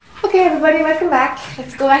Okay, everybody, welcome back.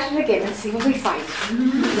 Let's go at it again and see what we find.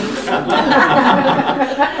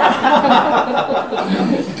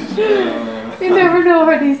 You never know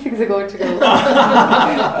where these things are going to go.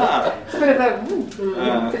 It's a bit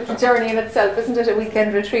of a journey in itself, isn't it? A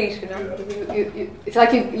weekend retreat, you know. It's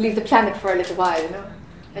like you leave the planet for a little while, you know,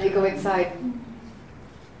 and you go inside.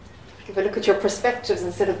 Give a look at your perspectives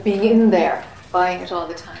instead of being in there, buying it all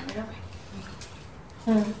the time, you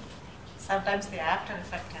know. Sometimes the after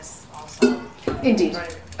effect is also... Indeed.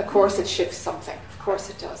 Of course it shifts something. Of course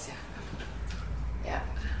it does, yeah. Yeah.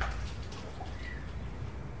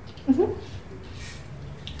 Mm-hmm.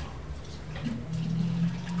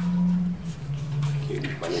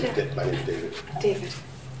 My name is David. David.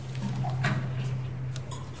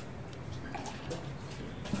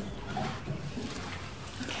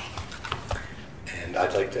 And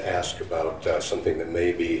I'd like to ask about something that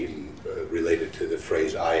may be related to the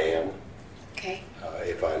phrase I am. Okay.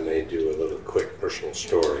 If I may do a little quick personal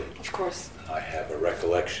story. Of course. I have a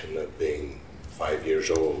recollection of being 5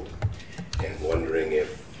 years old and wondering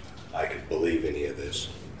if I could believe any of this.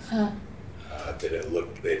 That it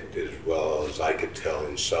looked, as well as I could tell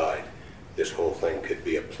inside, this whole thing could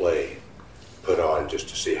be a play put on just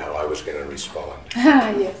to see how I was going to respond.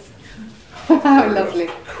 Yes. Lovely.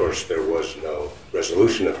 Of course, there was no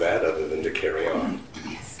resolution of that other than to carry on.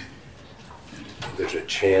 Yes. There's a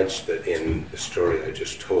chance that in the story I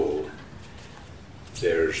just told,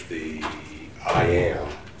 there's the I am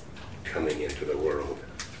coming into the world.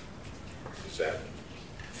 Is that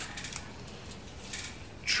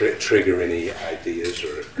trigger any ideas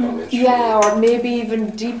or comments? Yeah, or maybe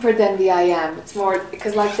even deeper than the I am. It's more,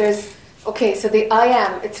 because like there's, okay, so the I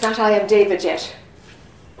am, it's not I am David yet.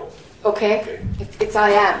 Okay? It's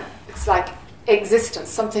I am. It's like existence.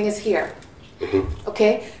 Something is here. Mm-hmm.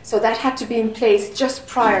 Okay? So that had to be in place just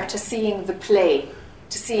prior to seeing the play,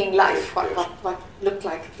 to seeing life, what looked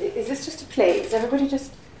like. Is this just a play? Is everybody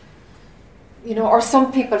just, you know, or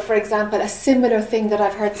some people, for example, a similar thing that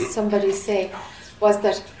I've heard somebody say was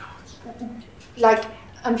that, like,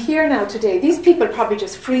 I'm here now today. These people probably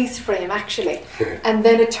just freeze frame, actually. And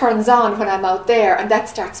then it turns on when I'm out there, and that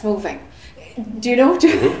starts moving. Do you know?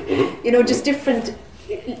 You know, just different,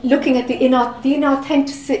 looking at the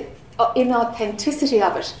inauthenticity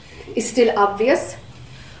of it is still obvious,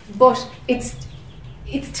 but it's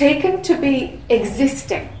taken to be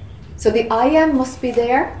existing. So the I am must be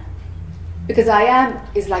there, because I am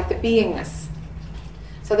is like the beingness.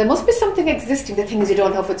 So there must be something existing. The thing is, you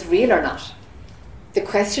don't know if it's real or not. The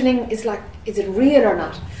questioning is like, is it real or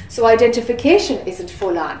not? So identification isn't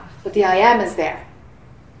full on, but the I am is there.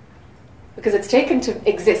 Because it's taken to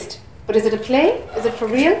exist. But is it a play? Is it for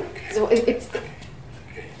real? So it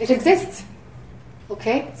exists.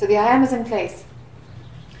 Okay? So the I am is in place.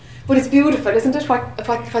 But it's beautiful, isn't it? What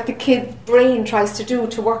the kid's brain tries to do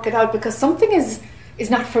to work it out, because something is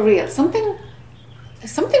not for real. Something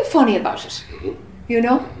funny about it. You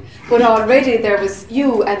know? But already there was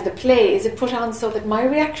you and the play. Is it put on so that my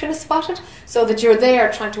reaction is spotted? So that you're there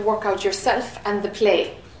trying to work out yourself and the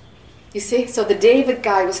play. You see? So the David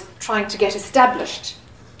guy was trying to get established,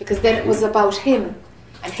 because then it was about him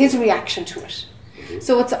and his reaction to it.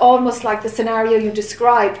 So it's almost like the scenario you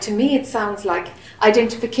described. To me, it sounds like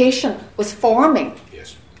identification was forming.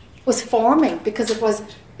 Yes. Was forming, because it was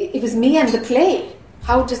me and the play.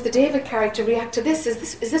 How does the David character react to this?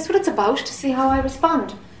 Is this what it's about? To see how I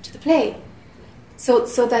respond to the play. So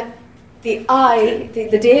that the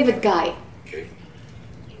the David guy,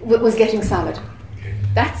 was getting solid.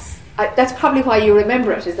 That's probably why you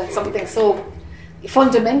remember it. Is that something so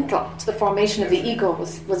fundamental to the formation of the ego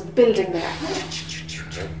was building there,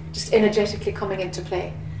 just energetically coming into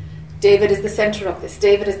play. David is the center of this.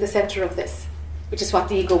 David is the center of this. Which is what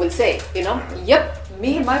the ego will say, you know? Yep,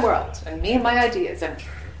 me and my world, and me and my ideas, and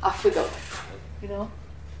off we go, you know?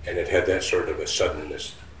 And it had that sort of a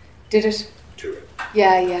suddenness. Did it? To it.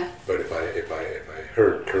 Yeah. But if I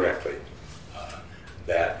heard correctly,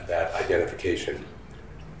 that identification,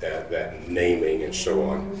 that naming and so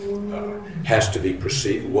on, has to be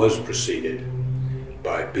was preceded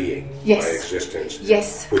by being, yes. by existence.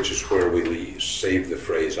 Yes. Which is where we save the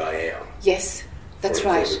phrase I am. Yes. That's for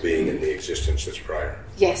right. For the being and the existence that's prior.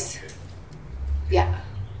 Yes. Okay. Yeah.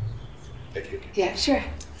 Thank you. Yeah, sure.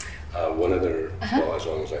 One other, well, as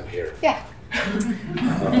long as I'm here. Yeah.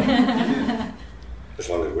 As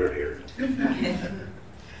long as we're here.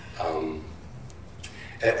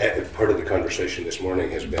 Part of the conversation this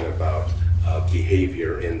morning has been about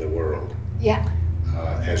behavior in the world. Yeah.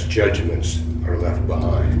 As judgments are left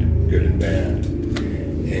behind, good and bad.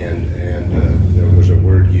 And there was a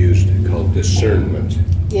word used called discernment.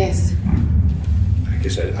 Yes.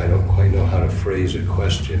 guess I don't quite know how to phrase a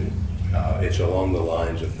question. It's along the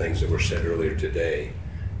lines of things that were said earlier today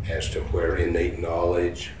as to where innate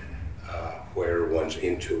knowledge, where one's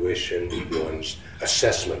intuition, one's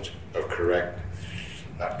assessment of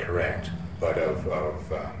not correct, but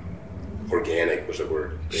of organic was a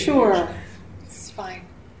word. Sure, used. it's fine.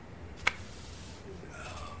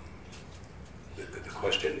 The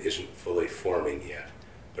question isn't fully forming yet,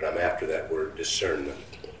 but I'm after that word discernment.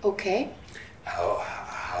 Okay.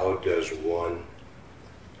 How does one,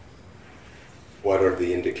 what are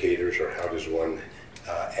the indicators, or how does one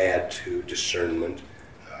add to discernment?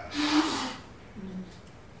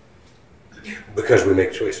 Because we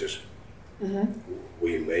make choices. Mm-hmm.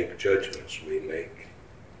 We make judgments. We make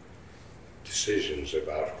decisions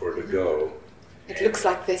about where to go. It looks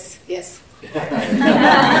like this, yes. And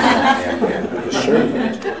the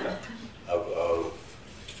discernment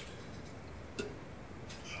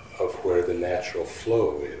of where the natural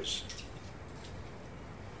flow is.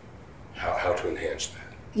 How to enhance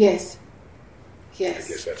that. Yes. I Yes.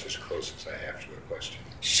 guess that's as close as I have to a question.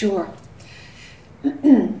 Sure.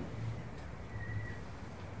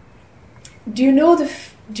 Do you know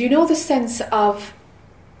the sense of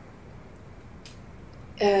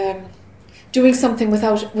doing something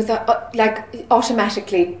without like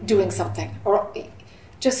automatically doing something, or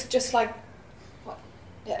just like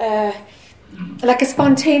a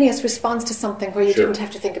spontaneous response to something where you Sure. didn't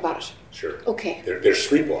have to think about it? Sure. Okay. There's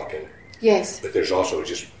sleepwalking, Yes. but there's also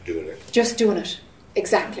just doing it. Just doing it.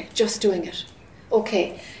 Exactly. Just doing it.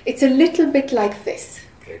 Okay. It's a little bit like this.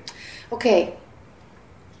 Okay. Okay.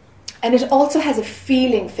 And it also has a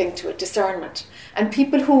feeling thing to it, discernment. And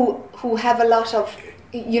people who have a lot of,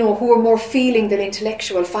 who are more feeling than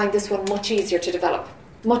intellectual find this one much easier to develop.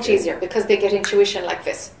 Much easier, because they get intuition like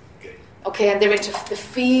this. Okay. Okay, and they're into the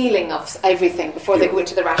feeling of everything before they go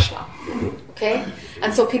into the rational. Okay?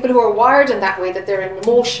 And so people who are wired in that way, that their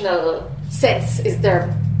emotional sense is their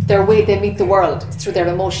way they meet the world, is through their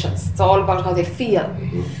emotions. It's all about how they feel.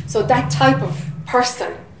 So that type of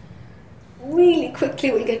person really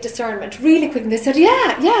quickly will get discernment, really quick. And they said,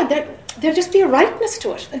 there'll just be a rightness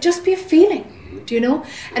to it. There'll just be a feeling, do you know?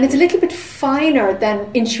 And it's a little bit finer than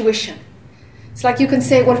intuition. It's like you can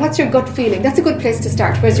say, well, what's your gut feeling? That's a good place to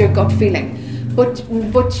start. Where's your gut feeling?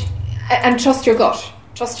 And trust your gut.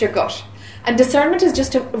 Trust your gut. And discernment is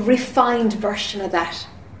just a refined version of that.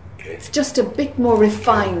 Okay. It's just a bit more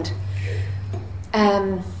refined.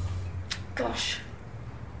 Okay.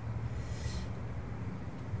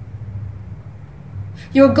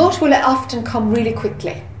 Your gut will often come really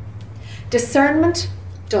quickly. Discernment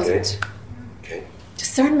doesn't. Okay.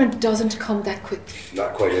 Discernment doesn't come that quickly.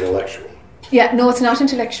 Not quite intellectual. Yeah, no, it's not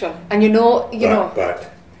intellectual. And you know.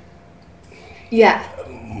 But Yeah.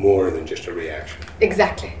 more than just a reaction.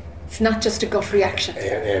 Exactly. It's not just a gut reaction.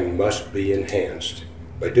 And must be enhanced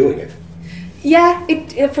by doing it. Yeah,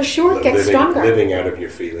 it for sure it gets stronger. Living out of your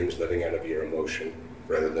feelings, living out of your emotion,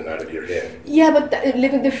 rather than out of your head. Yeah, but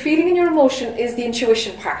the feeling and your emotion is the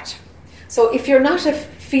intuition part. So if you're not a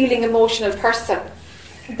feeling emotional person,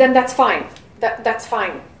 then that's fine. That's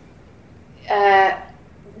fine.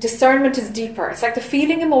 Discernment is deeper. It's like the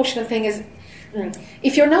feeling emotional thing is,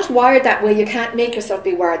 if you're not wired that way, you can't make yourself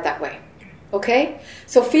be wired that way. Okay?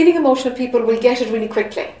 So feeling emotional people will get it really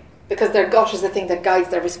quickly, because their gut is the thing that guides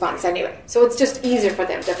their response anyway. So it's just easier for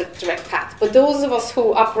them to have a direct path. But those of us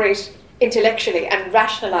who operate intellectually and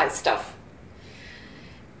rationalize stuff,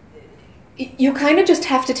 you kind of just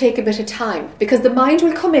have to take a bit of time, because the mind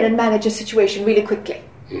will come in and manage a situation really quickly.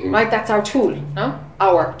 Right? That's our tool, no?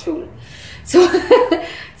 Our tool. So,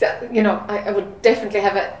 I would definitely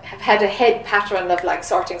have had a head pattern of like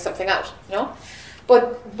sorting something out,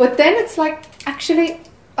 But then it's like, actually,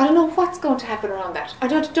 I don't know what's going to happen around that. I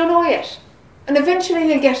don't know yet. And eventually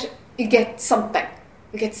you get something.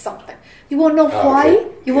 You get something. You won't know why.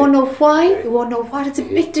 Okay. You won't know why. You won't know what. It's a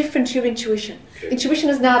bit different to your intuition. Okay. Intuition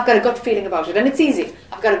is now I've got a gut feeling about it. And it's easy.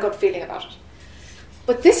 I've got a gut feeling about it.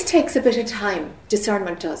 But this takes a bit of time.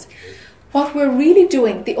 Discernment does. What we're really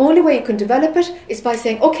doing, the only way you can develop it is by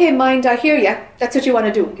saying, okay, mind, I hear you. That's what you want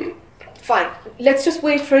to do. Fine. Let's just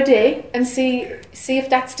wait for a day and see if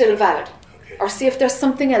that's still valid. Okay. Or see if there's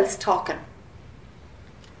something else talking.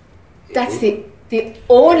 That's the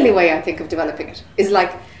only way I think of developing it. Is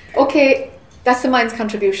like, okay, that's the mind's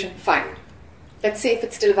contribution. Fine. Let's see if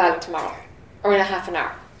it's still valid tomorrow. Or in a half an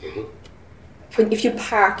hour. If you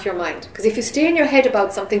park your mind. Because if you stay in your head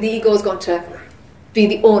about something, the ego is going to be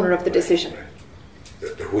the owner of the decision.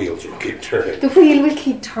 Right. The wheels will keep turning. The wheel will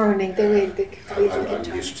keep turning. The wheels will keep I'm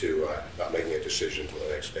turning. used to not making a decision until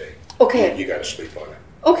the next day. Okay. You got to sleep on it.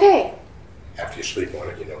 Okay. After you sleep on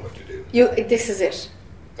it, you know what to do. This is it.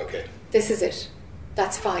 Okay. This is it.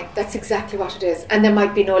 That's fine. That's exactly what it is. And there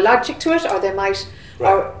might be no logic to it, or there might,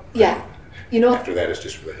 Right. or yeah, you know. After that, it's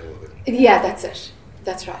just for the hell of it. Yeah, that's it.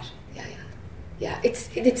 That's right. Yeah.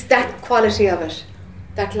 It's that quality of it,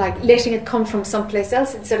 that like letting it come from someplace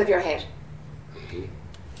else instead of your head. Mm-hmm.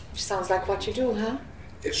 Which sounds like what you do, huh?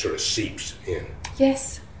 It sort of seeps in.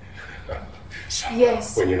 Yes. So,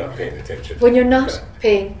 Yes. When you're not paying attention. When you're not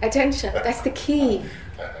paying attention, that's the key.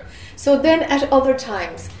 So then, at other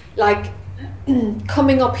times, like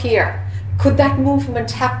coming up here, could that movement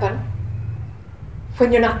happen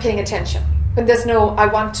when you're not paying attention? When there's no I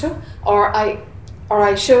want to, or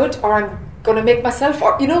I should, or I'm going to make myself,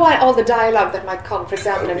 or you know what, all the dialogue that might come, for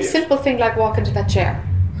example, in a simple thing like walk into that chair.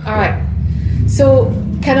 All right. So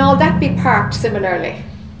can all that be parked similarly?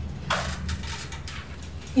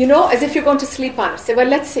 You know, as if you're going to sleep on it. Say, well,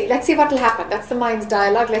 let's see what will happen. That's the mind's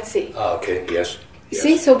dialogue. Let's see. Okay. Yes. You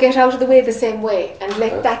see, so get out of the way the same way, and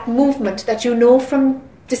let that movement that you know from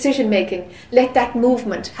decision making, let that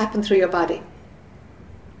movement happen through your body.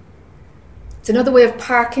 It's another way of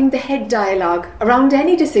parking the head dialogue around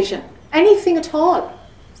any decision, anything at all.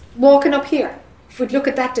 Walking up here, if we'd look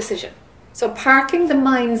at that decision. So parking the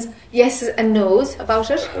mind's yeses and nos about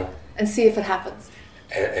it, and see if it happens.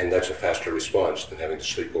 And that's a faster response than having to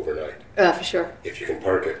sleep overnight. For sure. If you can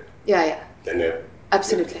park it. Yeah. Then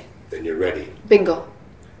absolutely. Then you're ready. Bingo.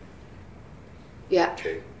 Yeah.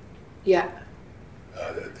 Okay. Yeah.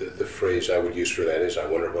 The phrase I would use for that is, I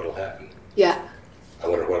wonder what'll happen. Yeah. I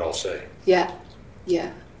wonder what I'll say. Yeah.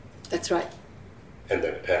 That's right. And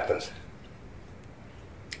then it happens.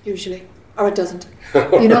 Usually. Or it doesn't.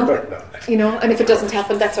 You know? No. You know, and if it doesn't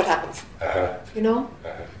happen, that's what happens. You know?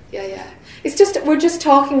 Yeah. It's just, we're just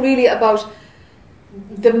talking really about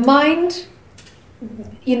the mind,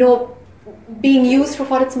 you know, being used for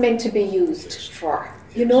what it's meant to be used for,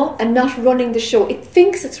 you know, and not running the show. It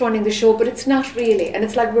thinks it's running the show, but it's not really. And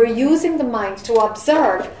it's like we're using the mind to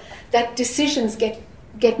observe that decisions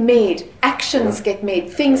get made, actions get made,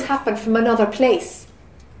 things happen from another place.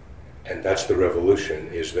 And that's the revolution,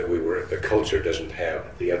 is that the culture doesn't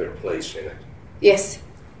have the other place in it. Yes.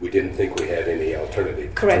 We didn't think we had any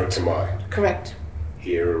alternative Correct. to mind. Correct.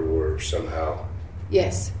 Here we're somehow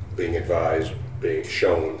Yes. being advised, being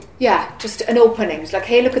shown. Yeah, just an opening. It's like,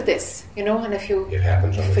 hey, look at this, you know, and if you... It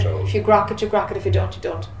happens on its own. If you grok it, you grok it. If you don't, you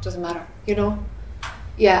don't. It doesn't matter, you know?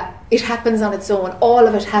 Yeah, it happens on its own. All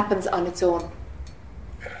of it happens on its own.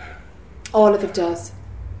 All of it does,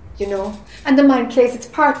 you know? And the mind plays its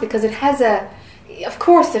part because it has of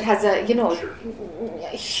course it has a, you know,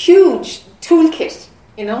 a huge toolkit,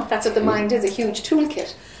 you know? That's what the mind is, a huge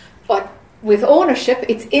toolkit. But with ownership,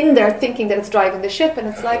 it's in there thinking that it's driving the ship, and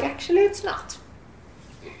it's like, actually, it's not.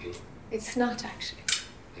 It's not, actually.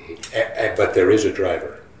 But there is a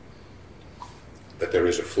driver. But there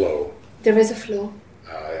is a flow. There is a flow.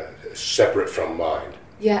 Separate from mind.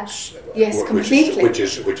 Yeah. Yes, completely. Which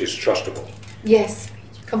is trustable. Yes,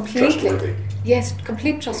 completely. Trustworthy. Yes,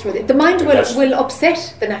 complete trustworthy. The mind will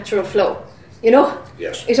upset the natural flow. You know?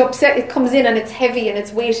 Yes. It comes in and it's heavy and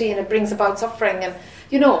it's weighty and it brings about suffering and,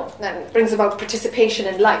 you know, and it brings about participation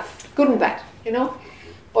in life, good and bad, you know?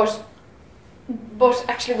 But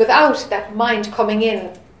actually without that mind coming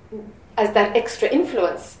in as that extra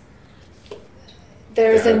influence,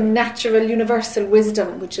 there is a natural universal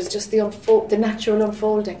wisdom, which is just the natural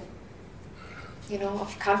unfolding, you know,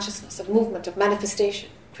 of consciousness, of movement, of manifestation,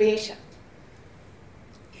 creation.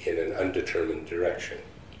 In an undetermined direction.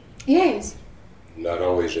 Yes. Not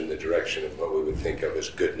always in the direction of what we would think of as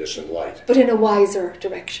goodness and light. But in a wiser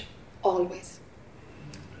direction, always.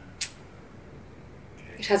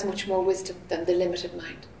 It has much more wisdom than the limited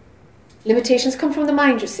mind. Limitations come from the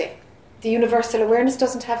mind, you say. The universal awareness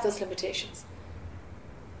doesn't have those limitations.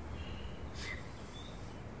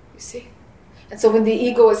 You see? And so when the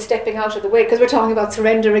ego is stepping out of the way, because we're talking about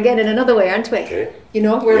surrender again in another way, aren't we? Okay. You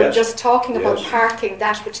know, we're just talking about Yes. parking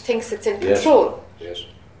that which thinks it's in control. Yes.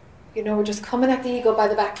 You know, we're just coming at the ego by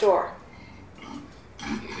the back door.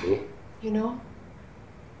 Mm-hmm. You know?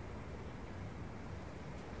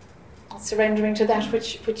 Surrendering to that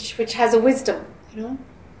which has a wisdom, you know,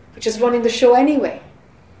 which is running the show anyway.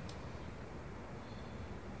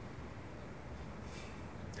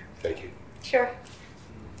 Thank you. Sure.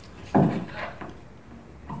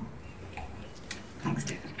 Thanks,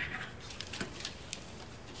 David.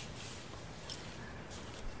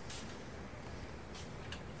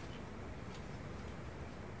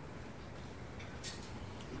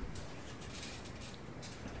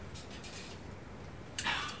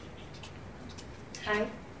 Hi.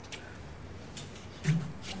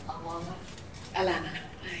 Alana.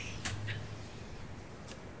 Hi.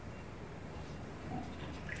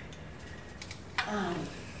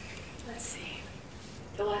 Let's see.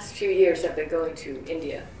 The last few years I've been going to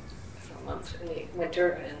India for a month in the winter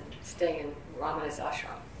and staying in Ramana's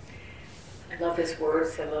ashram. I love his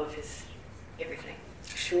words, I love his everything.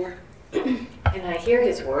 Sure. And I hear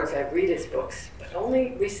his words, I read his books, but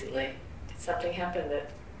only recently did something happen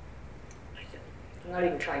that I'm not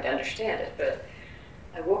even trying to understand it, but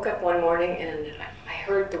I woke up one morning and I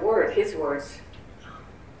heard his words,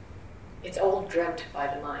 it's all dreamt by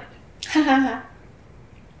the mind.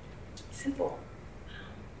 Simple.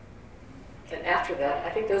 Then after that, I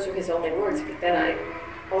think those were his only words, but then I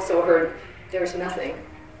also heard there's nothing,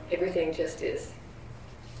 everything just is.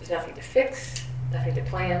 There's nothing to fix, nothing to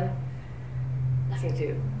plan, nothing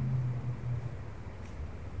to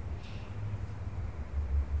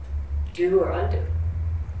do or undo.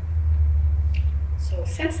 So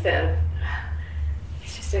since then,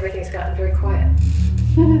 it's just everything's gotten very quiet.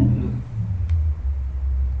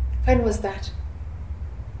 When was that?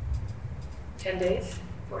 10 days,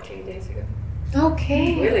 14 days ago.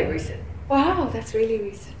 Okay. Really recent. Wow, that's really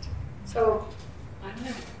recent. So, I don't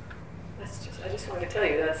know. I just wanted to tell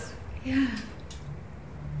you Yeah.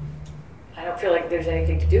 I don't feel like there's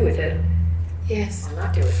anything to do with it Yes. or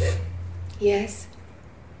not do with it. Yes.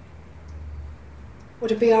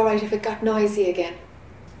 Would it be all right if it got noisy again?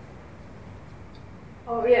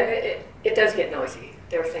 Oh yeah, it does get noisy.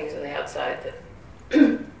 There are things on the outside that I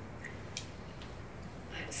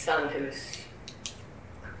have a son who's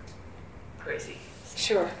crazy.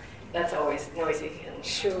 Sure. That's always noisy and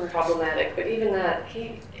Sure. problematic. But even that,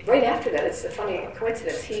 right after that, it's a funny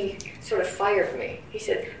coincidence, he sort of fired me. He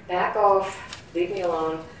said, back off, leave me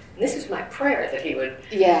alone. And this is my prayer, that he would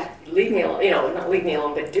Yeah. leave me alone, not leave me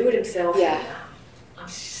alone, but do it himself. Yeah. And, I'm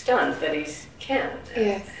stunned that he can.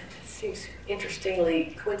 Yes. It seems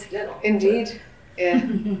interestingly coincidental. Indeed. Yeah.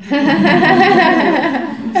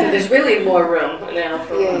 So there's really more room now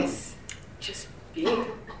for Yes. just being.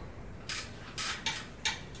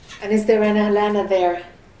 And is there an Alana there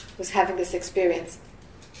who's having this experience?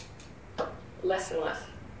 Less and less.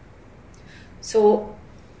 So,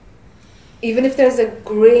 even if there's a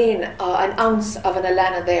grain, an ounce of an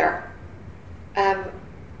Alana there,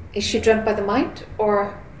 is she dreamt by the mind,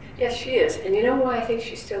 or? Yes, she is. And you know why I think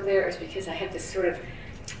she's still there is because I have this sort of,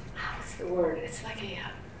 what's the word? It's like a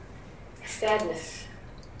sadness.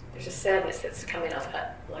 There's a sadness that's coming off,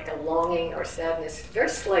 like a longing or sadness, very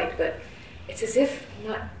slight, but it's as if I'm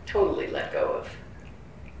not totally let go of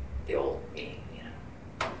the old me,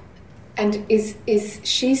 And is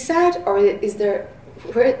she sad, or is there?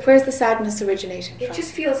 Where's the sadness originating It from?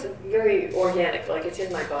 just feels very organic, like it's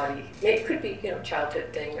in my body. It could be,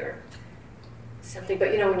 childhood thing or something, but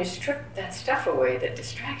when you strip that stuff away that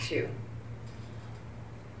distracts you,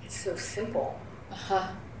 it's so simple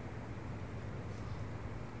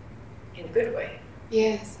in a good way.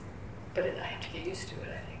 Yes. But I have to get used to it,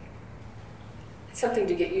 I think. It's something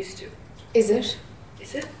to get used to. Is it?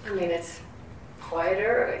 Is it? I mean, it's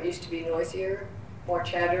quieter. It used to be noisier, more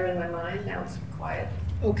chatter in my mind. Now it's quiet.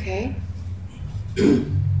 Okay. It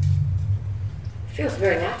feels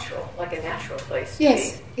very natural, like a natural place to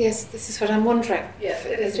Yes. be. Yes. This is what I'm wondering. Yes,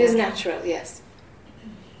 It is natural. Yes.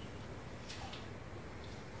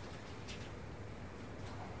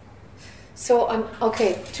 So I'm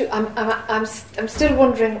okay. I'm still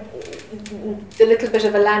wondering the little bit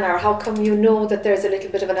of Alana, or how come you know that there's a little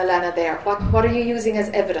bit of an Alana there? What are you using as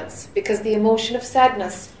evidence? Because the emotion of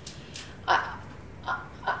sadness, I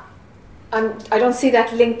don't see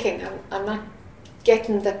that linking. I'm not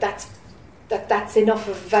getting that's enough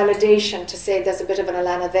of validation to say there's a bit of an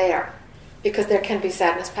Alana there, because there can be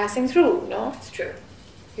sadness passing through. No, It's true.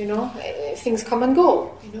 Things come and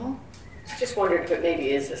go. I just wondered if it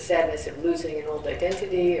maybe is a sadness of losing an old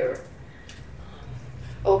identity or...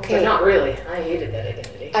 Okay. But not really. I hated that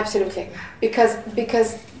identity. Absolutely. Because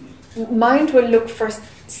mind will look for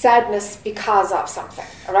sadness because of something,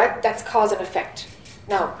 all right? That's cause and effect.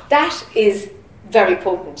 Now, that is very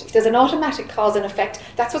potent. If there's an automatic cause and effect,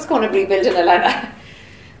 that's what's going to rebuild an Alana.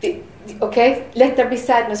 Okay? Let there be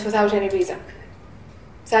sadness without any reason.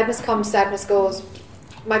 Sadness comes, sadness goes.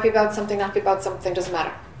 Might be about something, not be about something, doesn't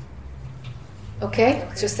matter. Okay?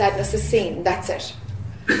 It's just sadness is seen, that's it.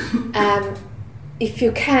 If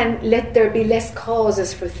you can, let there be less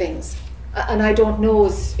causes for things. And I don't know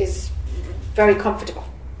is very comfortable.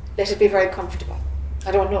 Let it be very comfortable.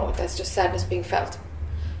 I don't know, that's just sadness being felt.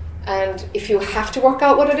 And if you have to work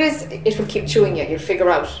out what it is, it will keep chewing you. You'll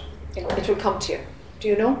figure out. It will come to you. Do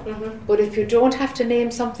you know? Mm-hmm. But if you don't have to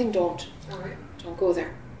name something, don't. All right. Don't go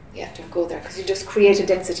there. Yeah, don't go there, because you just create a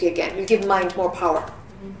density again. You give mind more power.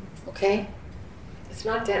 Mm-hmm. Okay? It's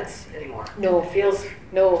not dense anymore. No. It feels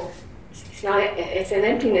No. It's not. It's an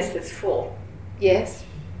emptiness that's full. Yes.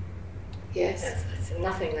 Yes. It's a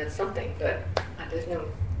nothing that's something, but there's no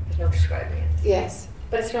describing it. Yes.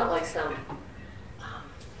 But it's not like some.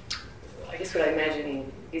 I guess what I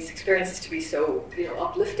imagine these experiences to be so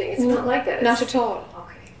uplifting. It's not like that. Not at all.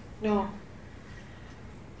 Okay. No.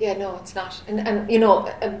 Yeah, no, it's not.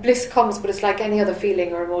 And bliss comes, but it's like any other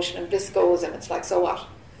feeling or emotion, and bliss goes, and it's like, so what?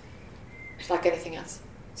 It's like anything else.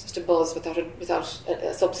 It's just a buzz without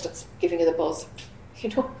a substance giving you the buzz.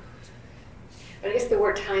 But I guess the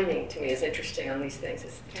word timing to me is interesting on these things.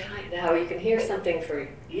 It's how you can hear something for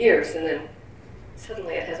years, and then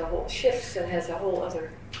suddenly it has a whole shifts and has a whole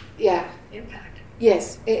other impact.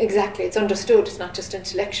 Yes, exactly. It's understood. It's not just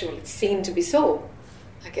intellectual. It's seen to be so.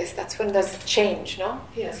 I guess that's when there's change, no?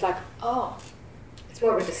 Yeah. It's like, it's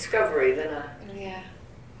more of a discovery than a. Yeah.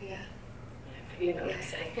 You know what I'm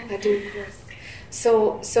saying. I do, of course.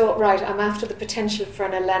 So right. I'm after the potential for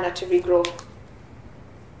an Elena to regrow.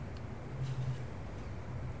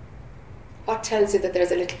 What tells you that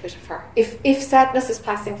there's a little bit of her? If sadness is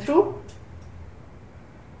passing through,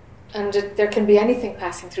 and there can be anything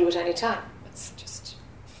passing through at any time. It's just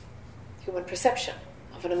human perception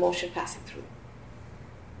of an emotion passing through.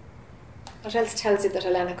 What else tells you that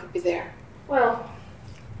Elena could be there? Well,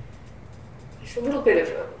 there's a little bit of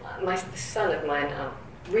the son of mine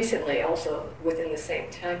recently, also within the same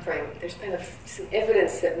time frame. There's been some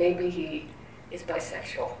evidence that maybe he is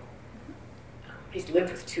bisexual. He's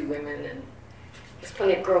lived with 2 women and there's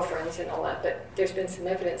plenty of girlfriends and all that, but there's been some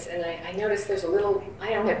evidence, and I noticed there's a little. I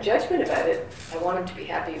don't have judgment about it. I want him to be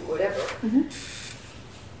happy, whatever. Mm-hmm.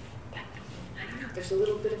 But I don't know. There's a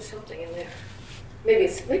little bit of something in there. Maybe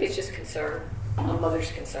it's just concern. A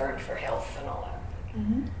mother's concern for health and all that.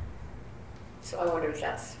 Mm-hmm. So I wonder if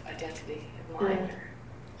that's identity of mine.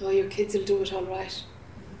 Oh, your kids will do it all right.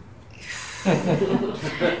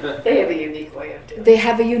 They have a unique way of doing it. They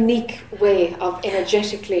have a unique way of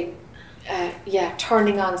energetically,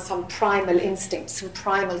 turning on some primal instinct, some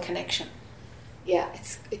primal connection. Yeah,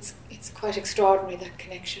 it's quite extraordinary, that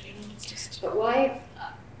connection. It's just. But why?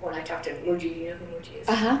 When I talked to Muji, you know who Muji is.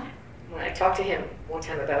 When I talked to him one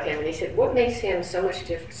time about him, and he said, "What makes him so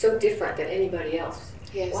different than anybody else?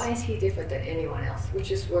 Yes. Why is he different than anyone else?"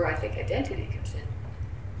 Which is where I think identity comes in.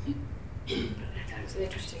 I thought it was an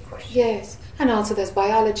interesting question. Yes, and also there's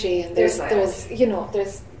biology, and there's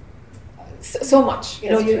so much.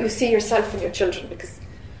 You see yourself in your children because.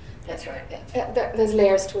 That's right. There's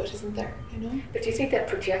layers to it, isn't there? But do you think that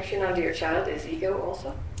projection onto your child is ego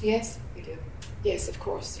also? Yes. You do. Yes, of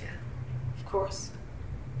course. Yeah. Of course.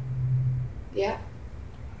 Yeah.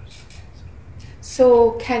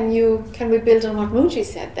 So can we build on what Muji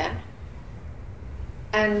said then?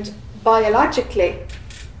 And biologically,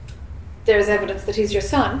 there's evidence that he's your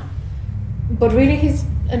son, but really he's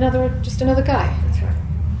just another guy. That's right.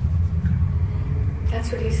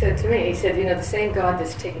 That's what he said to me. He said, the same God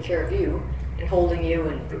that's taking care of you and holding you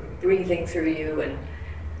and breathing through you, and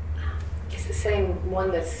it's the same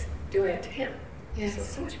one that's doing it to him. Yes. So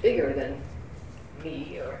it's so much bigger than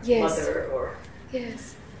me or mother or.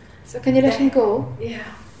 Yes. So can you let him go? Yeah.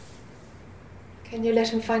 Can you let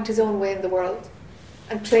him find his own way in the world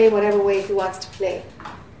and play whatever way he wants to play?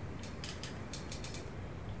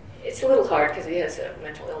 It's a little hard because he has a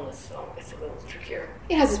mental illness, so it's a little trickier.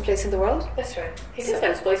 He has his place in the world. That's right. He does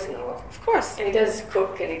have his place in the world. Of course. And he does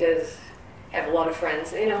cook, and he does have a lot of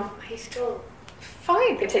friends. He's still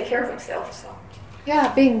fine. He can take care of himself, so.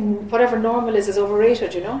 Yeah, being whatever normal is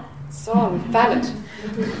overrated, It's all valid.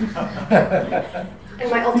 And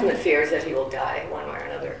my ultimate fear is that he will die one way or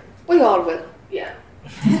another. We all will. Yeah.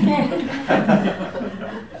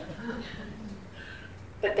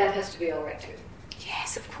 But that has to be all right, too.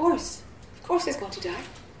 Yes, of course. Of course he's going to die.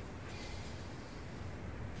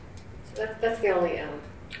 So that's the only,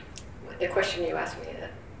 the question you asked me.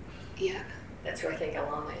 Yeah. That's where I think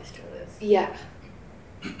Alana is to this. Yeah.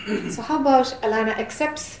 So how about Alana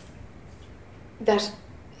accepts that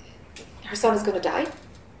her son is going to die?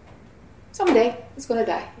 Someday he's going to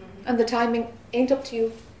die. Mm-hmm. And the timing ain't up to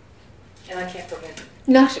you. And I can't prevent it.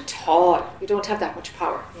 Not at all. We don't have that much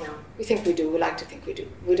power. No. We think we do. We like to think we do.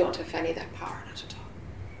 We don't have any of that power, not at all.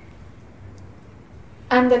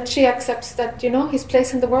 And that she accepts that, his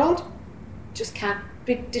place in the world just can't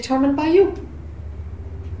be determined by you.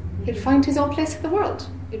 He'll find his own place in the world.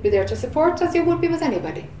 You'll be there to support as you would be with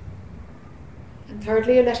anybody. And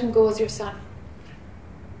thirdly, you let him go as your son.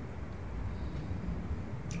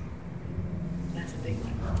 That's a big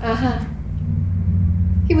one. Uh-huh.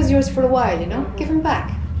 He was yours for a while, Mm-hmm. Give him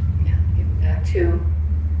back. Yeah, give him back to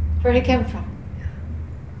where he came from. Yeah.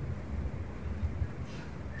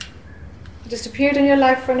 just appeared in your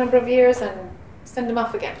life for a number of years and send them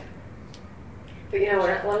off again. But you know,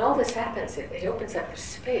 when all this happens, it opens up the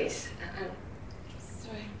space.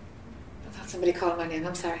 Sorry. I thought somebody called my name.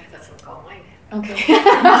 I'm sorry. I thought someone called my name. Okay.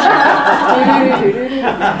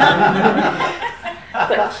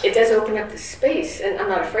 But it does open up the space, and I'm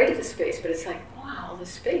not afraid of the space, but it's like, wow, all this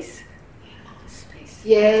space. All this space.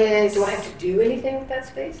 Yes. Do I have to do anything with that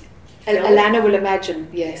space? Alana will imagine,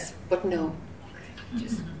 yes, but no. Okay.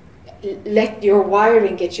 Just Let your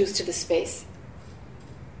wiring get used to the space.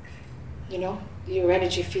 You know, your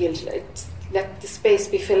energy field. Let the space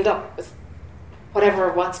be filled up with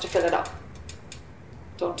whatever wants to fill it up.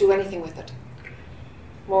 Don't do anything with it.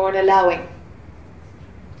 More an allowing.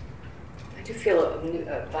 I do feel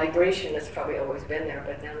a vibration that's probably always been there,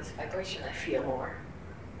 but now this vibration I feel more.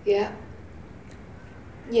 Yeah.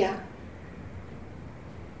 Yeah.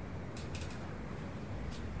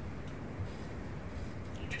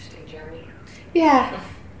 Interesting journey. Yeah.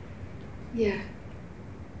 Yeah.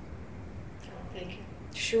 Oh, thank you.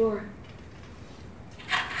 Sure.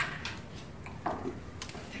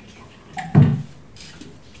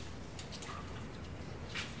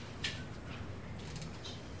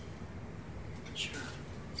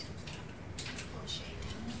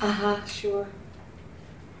 Uh-huh, sure.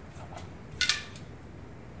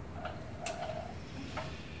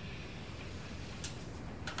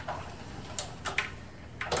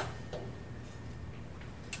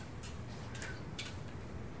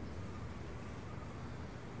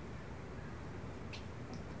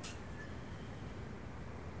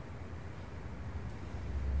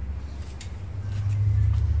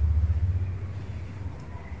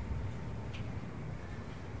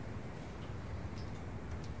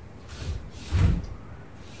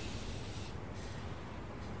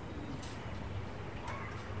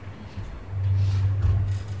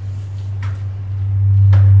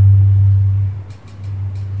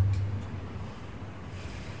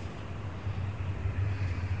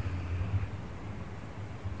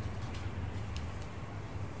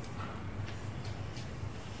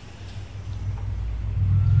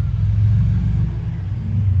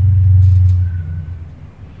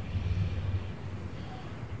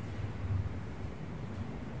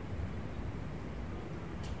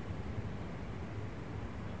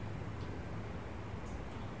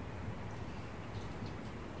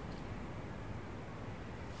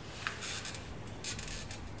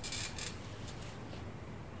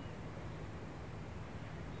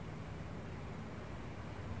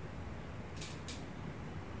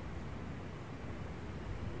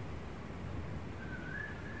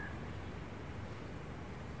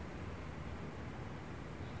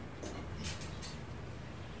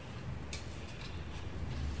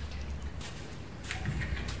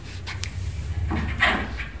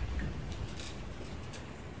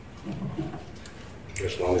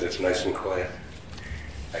 As long as it's nice and quiet,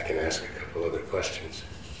 I can ask a couple other questions.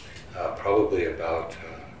 Probably about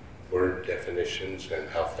word definitions and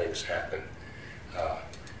how things happen.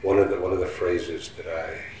 One of the phrases that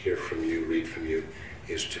I hear from you, read from you,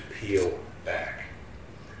 is to peel back.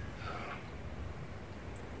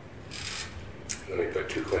 Let me put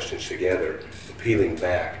two questions together. The peeling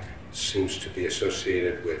back seems to be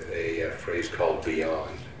associated with a phrase called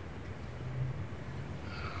beyond.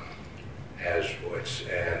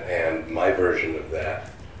 And my version of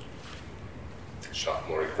that,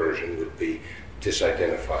 sophomoric version, would be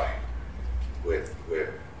disidentify with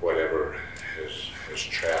whatever has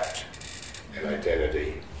trapped an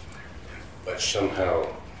identity. But somehow,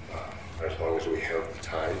 as long as we have the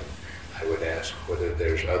time, I would ask whether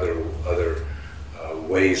there's other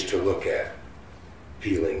ways to look at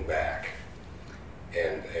peeling back,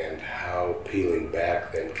 and how peeling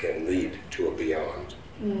back then can lead to a beyond.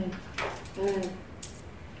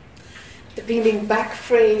 The peeling back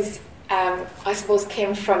phrase, I suppose,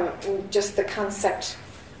 came from just the concept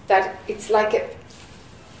that it's like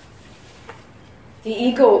the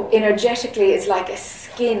ego energetically is like a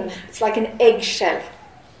skin, it's like an eggshell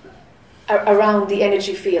around the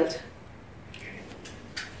energy field.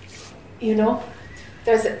 You know,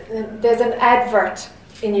 there's an advert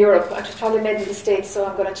in Europe, which is probably made in the States, so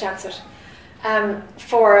I'm going to chance it,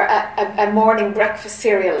 for a morning breakfast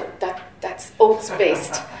cereal that's oats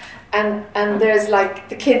based, and there's like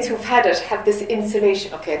the kids who've had it have this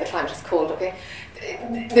insulation. Okay, the climate is cold. Okay,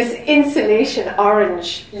 this insulation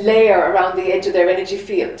orange layer around the edge of their energy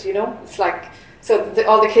field. You know, it's like. So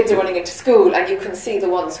all the kids are running into school, and you can see the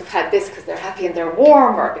ones who've had this because they're happy and they're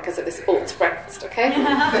warmer because of this oats breakfast, okay?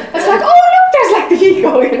 It's like, oh, look, there's like the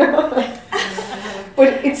ego, you know?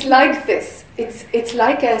 But it's like this. It's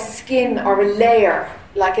like a skin or a layer,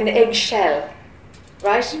 like an eggshell,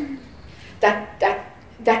 right?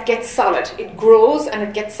 that gets solid. It grows and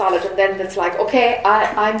it gets solid, and then it's like, okay,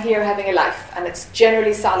 I'm here having a life, and it's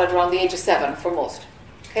generally solid around the age of 7 for most.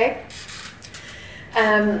 Okay,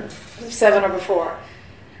 7 or before,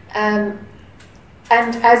 and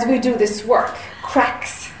as we do this work,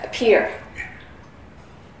 cracks appear.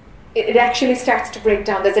 It actually starts to break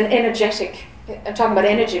down. There's an energetic. I'm talking about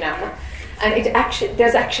energy now, and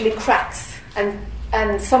there's actually cracks, and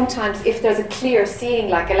sometimes if there's a clear seeing,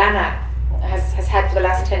 like Alana has had for the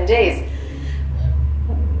last 10 days,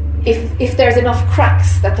 if there's enough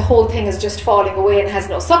cracks that the whole thing is just falling away and has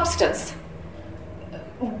no substance,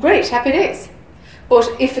 great, happy days. But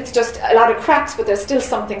if it's just a lot of cracks, but there's still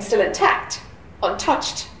something still intact,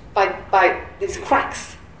 untouched by these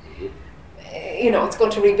cracks, it's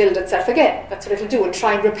going to rebuild itself again. That's what it'll do, and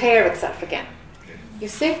try and repair itself again. You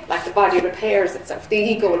see, like the body repairs itself. The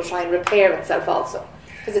ego will try and repair itself also,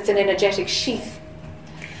 because it's an energetic sheath.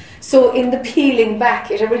 So in the peeling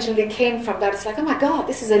back, it originally came from that. It's like, oh my God,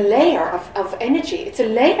 this is a layer of energy. It's a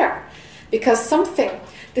layer, because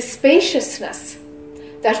the spaciousness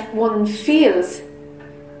that one feels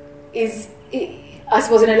is, I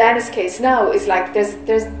suppose in Alana's case now, is like there's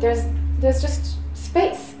just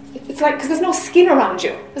space. It's like, because there's no skin around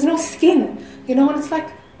you. There's no skin, and it's like,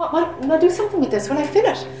 will I do something with this? Will I feel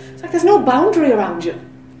it? It's like there's no boundary around you.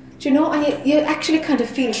 Do you know? And you actually kind of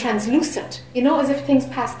feel translucent, as if things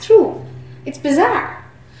pass through. It's bizarre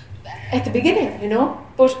at the beginning,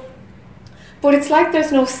 but it's like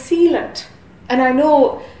there's no sealant. And I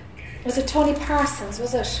know, was it Tony Parsons,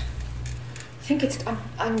 was it? I think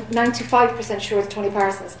I'm 95% sure it's Tony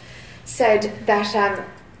Parsons, said that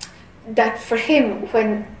that for him,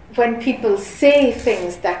 when people say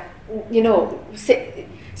things that,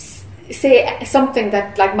 say something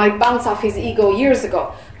that like might bounce off his ego years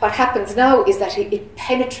ago, what happens now is that it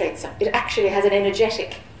penetrates him. It actually has an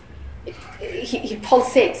energetic, he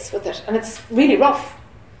pulsates with it, and it's really rough,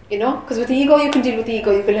 because with the ego you can deal with the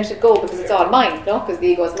ego, you can let it go because it's all mind, because the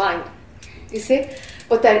ego is mind, you see.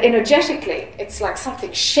 But then energetically, it's like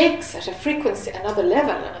something shakes at a frequency, another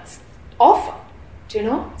level, and it's awful,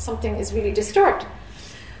 something is really disturbed.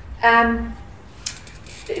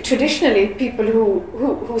 Traditionally, people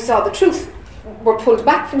who saw the truth were pulled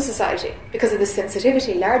back from society because of the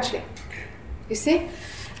sensitivity, largely. You see,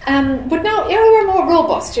 but now we're more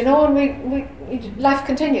robust, and we life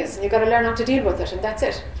continues, and you've got to learn how to deal with it, and that's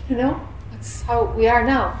it. That's how we are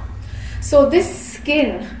now. So this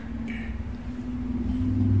skin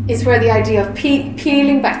is where the idea of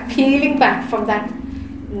peeling back from that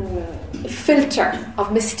filter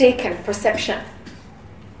of mistaken perception.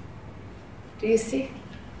 Do you see?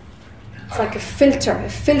 It's like a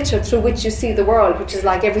filter through which you see the world, which is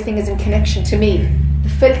like everything is in connection to me. The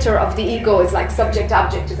filter of the ego is like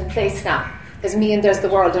subject-object is in place now. There's me and there's the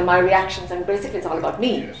world and my reactions, and basically it's all about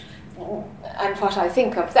me. Yes. And what I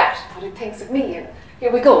think of that, what it thinks of me, and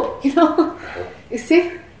here we go, You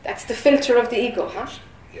see? That's the filter of the ego, huh?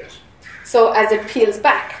 Yes. So as it peels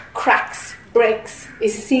back, cracks, breaks,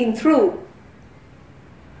 is seen through,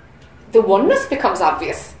 the oneness becomes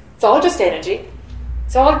obvious. It's all just energy.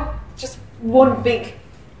 It's all just one big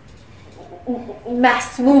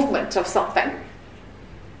mass movement of something.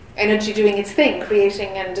 Energy doing its thing, creating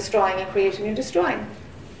and destroying and creating and destroying.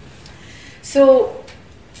 So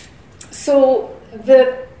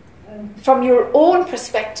from your own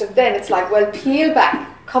perspective then, it's like, well, peel back,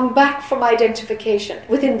 come back from identification.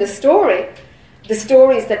 Within the stories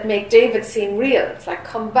that make David seem real, it's like,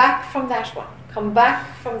 come back from that one, come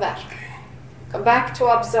back from that. Come back to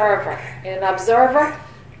observer. In an observer,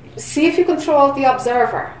 see if you can throw out the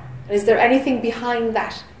observer. And is there anything behind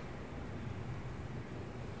that?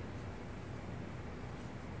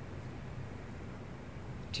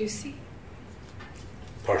 Do you see?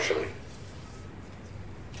 Partially.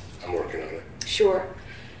 I'm working on it. Sure.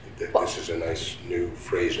 This is a nice new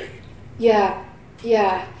phrasing. Yeah.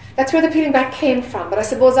 That's where the peeling back came from. But I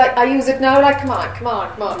suppose I use it now like, come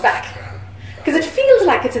on, back. Because it feels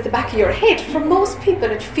like it's at the back of your head. For most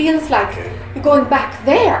people, it feels like you're going back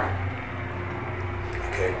there.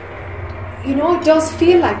 Okay. It does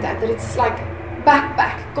feel like that it's like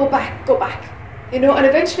back, go back. And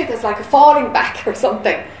eventually there's like a falling back or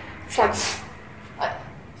something. It's like...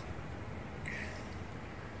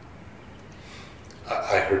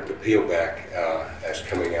 I heard the peel back as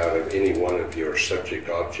coming out of any one of your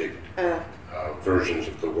subject-object versions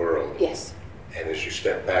of the world. Yes. And as you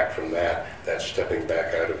step back from that, that's stepping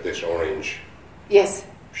back out of this orange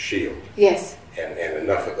shield. Yes. And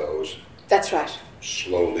enough of those. That's right.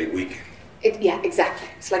 Slowly weaken. Yeah, exactly.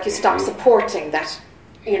 It's like you stop supporting that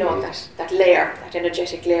you know, that layer, that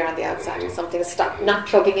energetic layer on the outside. Something is not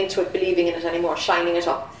plugging into it, believing in it anymore, shining it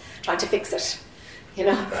up, trying to fix it. You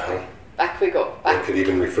know, back we go. One Back. could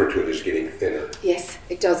even refer to it as getting thinner. Yes,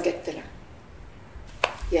 it does get thinner.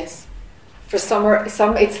 Yes. For some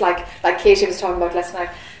it's like Katie was talking about last night,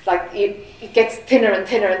 like it gets thinner and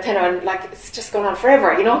thinner and thinner, and like it's just going on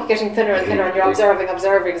forever, you know, getting thinner and thinner, and you're observing,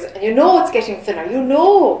 and you know it's getting thinner, you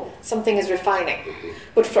know something is refining.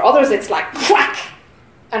 But for others it's like crack,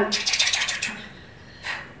 and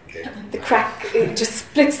the crack, it just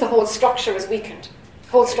splits, the whole structure is weakened. The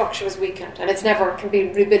whole structure is weakened, and it's never can be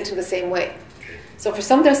rebuilt in the same way. So for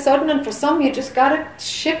some they're sudden, and for some you just gotta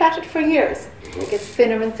ship at it for years. It gets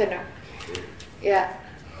thinner and thinner. Yeah.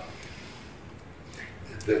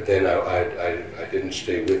 Then I didn't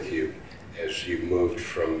stay with you as you moved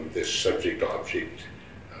from this subject-object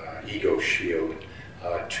ego shield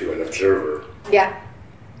to an observer. Yeah.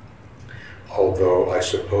 Although I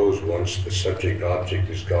suppose once the subject-object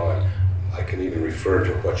is gone, I can even refer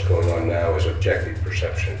to what's going on now as objective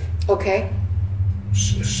perception. Okay.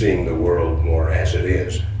 Seeing the world more as it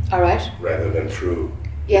is. All right. Rather than through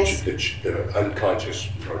Yes. the unconscious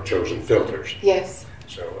or chosen filters. Yes.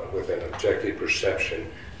 So with an objective perception,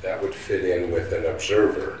 that would fit in with an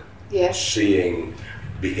observer. Yes. Seeing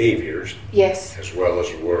behaviors. Yes. As well as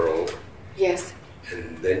the world. Yes.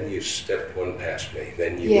 And then you stepped one past me.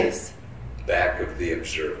 Then you Yes. went back of the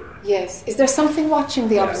observer. Yes. Is there something watching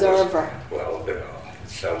the observer? It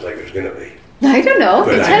sounds like there's going to be. I don't know.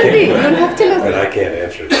 But You I tell can't- me. You don't have to look. But I can't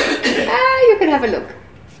answer that. You can have a look.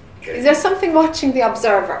 Okay. Is there something watching the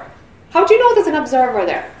observer? How do you know there's an observer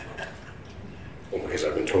there? Well, because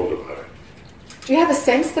I've been told about it. Do you have a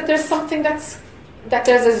sense that there's something that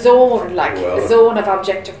there's a zone, like a zone of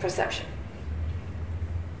objective perception?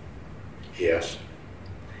 Yes.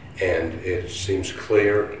 And it seems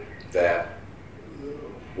clear that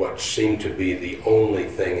what seemed to be the only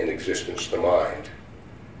thing in existence, the mind,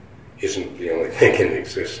 isn't the only thing in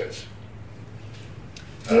existence.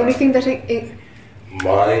 The only thing that it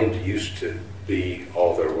Mind used to be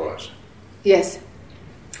all there was. yes.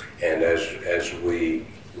 And as we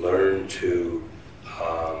learn to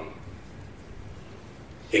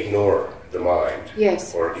ignore the mind,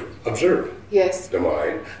 Yes. or observe Yes. the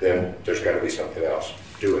mind, then there's got to be something else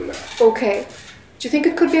doing that. Okay. Do you think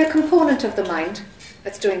it could be a component of the mind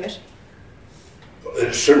that's doing it?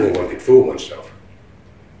 Certainly one could fool oneself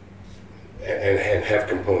and have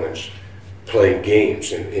components playing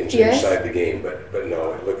games Yes. inside the game, but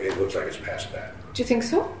no, it looks like it's past that. Do you think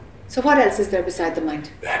so? So what else is there beside the mind?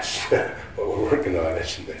 That's what we're working on,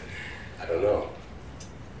 isn't it? I don't know.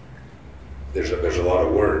 There's a lot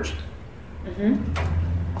of words.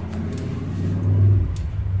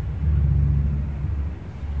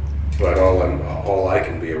 But all I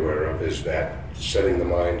can be aware of is that setting the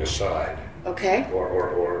mind aside, Okay.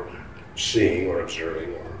 or seeing or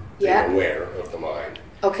observing or Yeah. being aware of the mind,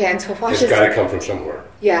 Okay, and so what it's is got to come from somewhere.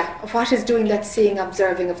 what is doing that seeing,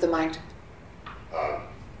 observing of the mind?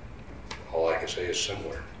 All I can say is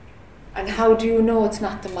somewhere. And how do you know it's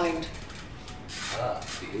not the mind?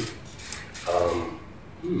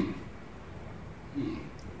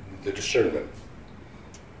 The discernment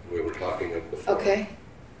we were talking of before. Okay.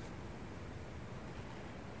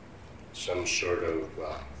 Some sort of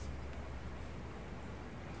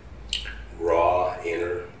raw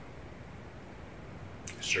inner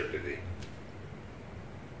certainty.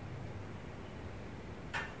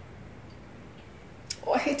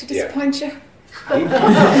 Oh, I hate to disappoint you. That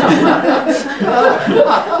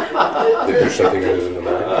there's something other than the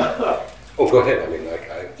mind. Oh, go ahead. I mean,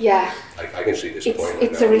 Yeah. I can see disappointment.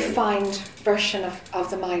 It's a now and then. refined version of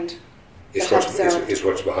the mind. It's that what's, observed. it's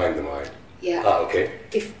what's behind the mind. Yeah. Okay.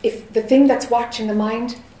 If the thing that's watching the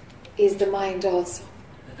mind is the mind also.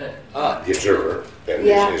 The observer then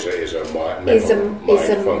Yeah. is a mind, Is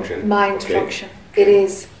a function. mind Okay. function. It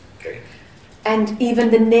is. Okay. And even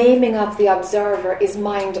the naming of the observer is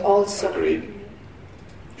mind also. Agreed.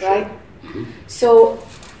 Right? So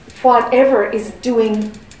whatever is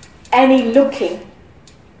doing any looking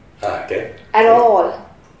Okay. at all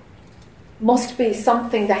must be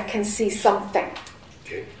something that can see something.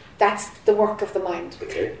 Okay. That's the work of the mind,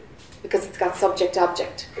 Okay. because it's got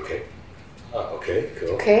subject-object. Okay. Okay. Cool.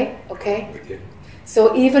 Okay? With you.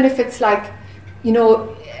 So even if it's like,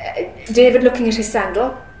 David looking at his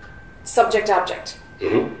sandal, subject-object.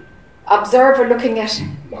 Mm-hmm. Observer looking at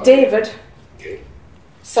Mind. David, Okay.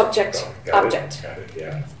 subject-object. Got it.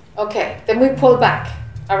 Yeah. Okay, then we pull back,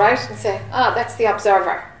 all right, and say, that's the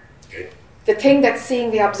observer. Okay. The thing that's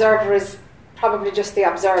seeing the observer is probably just the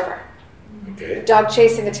observer. Okay. Dog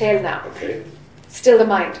chasing a tail now, Okay. still the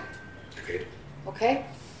mind. Okay. Okay?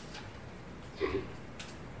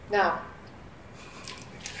 Now,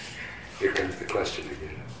 Here comes the question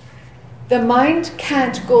again. the mind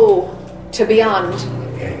can't go to beyond,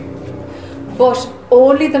 Okay. but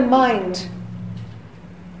only the mind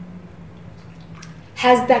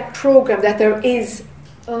has that program that there is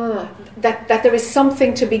that there is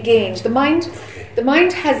something to be gained. The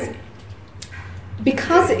mind has,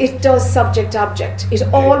 because it does subject-object, it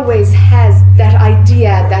always has that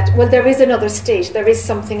idea that, well, there is another state, there is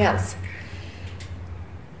something else.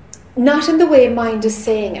 Not in the way mind is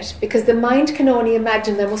saying it, because the mind can only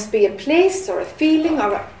imagine there must be a place or a feeling,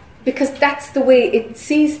 because that's the way it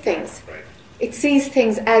sees things. Right. It sees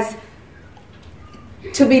things as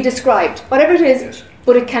to be described, whatever it is, Yes.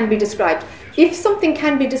 but it can be described. If something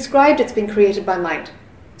can be described, it's been created by mind.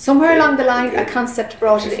 Somewhere along the line, a concept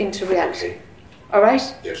brought it into reality. Okay. All right?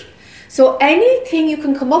 Yes. So anything you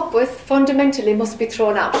can come up with fundamentally must be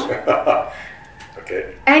thrown out.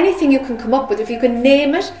 Okay. Anything you can come up with, if you can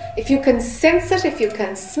name it, if you can sense it, if you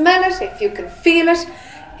can smell it, if you can feel it,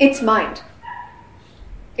 it's mind.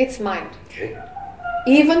 It's mind. Okay.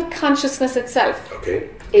 Even consciousness itself Okay.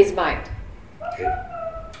 is mind. Okay.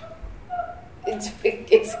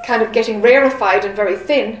 It's kind of getting rarefied and very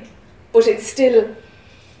thin, but it's still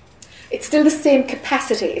the same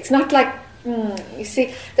capacity. It's not like, you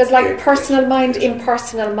see, there's like Okay. personal mind, Yes.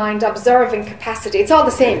 impersonal mind, observing capacity. It's all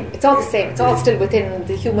the same. It's all the same. It's all still within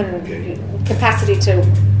the human capacity to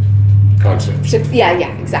Concepts. yeah,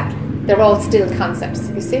 exactly. They're all still concepts,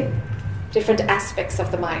 you see? Different aspects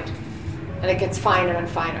of the mind. And it gets finer and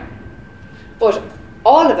finer. But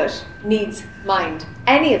all of it needs mind.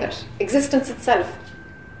 Any of it, existence itself,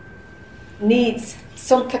 needs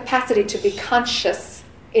some capacity to be conscious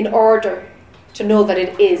in order to know that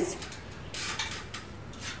it is.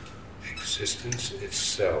 Existence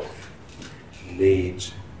itself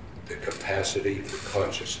needs the capacity for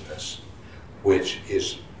consciousness, which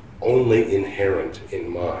is only inherent in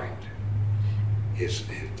mind.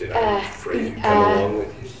 Did I come along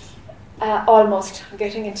with you? Almost. I'm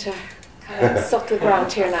getting into kind of subtle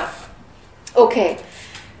ground here now. Okay.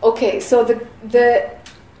 So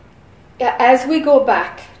as we go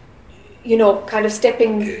back, kind of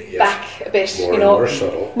stepping Yes. back a bit, More and more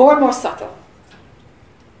subtle. more and more subtle.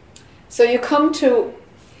 So you come to,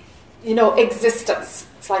 existence.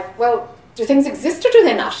 It's like, well, do things exist or do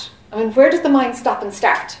they not? I mean, where does the mind stop and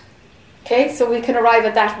start? Okay, so we can arrive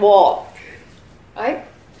at that wall. Right?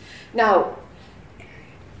 Now,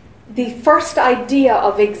 the first idea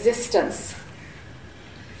of existence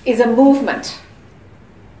is a movement.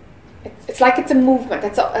 It's like it's a movement.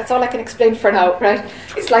 That's all I can explain for now, right?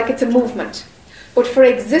 It's like it's a movement. But for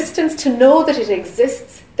existence to know that it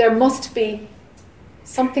exists, there must be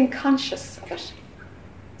something conscious of it.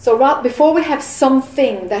 So before we have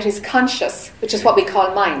something that is conscious, which is what we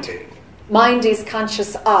call mind, mind is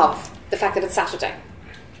conscious of the fact that it's Saturday.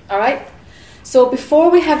 All right? So before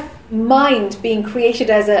we have mind being created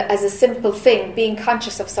as a simple thing, being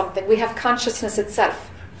conscious of something, we have consciousness itself.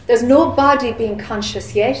 There's no body being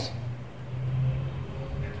conscious yet.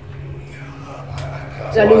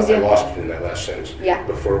 Did I lose you? I lost it in that last sentence. Yeah.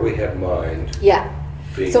 Before we have mind Yeah.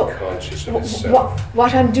 being So, conscious of itself.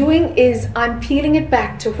 What I'm doing is I'm peeling it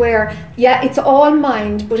back to where, it's all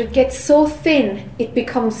mind, but it gets so thin it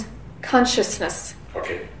becomes consciousness.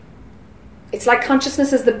 Okay. It's like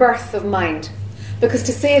consciousness is the birth of mind. Because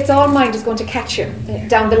to say it's all mind is going to catch you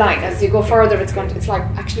down the line. As you go further, it's like,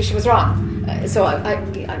 actually she was wrong. So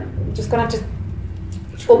I'm just going to have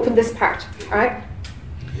to open this part, all right?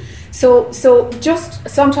 So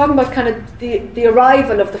I'm talking about kind of the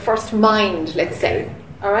arrival of the first mind, let's say,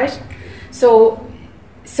 all right? So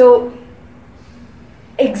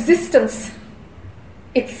existence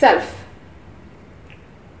itself,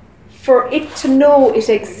 for it to know it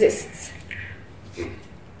exists,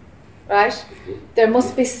 right? There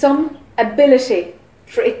must be some ability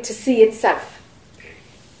for it to see itself.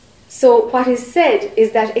 So what is said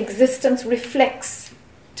is that existence reflects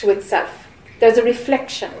to itself. There's a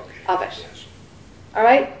reflection of it. Yes. All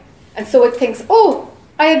right? And so it thinks, oh,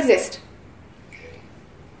 I exist.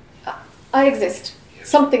 I exist. Yes.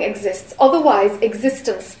 Something exists. Otherwise,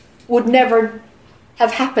 existence would never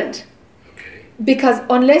have happened. Okay. Because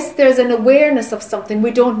unless there's an awareness of something,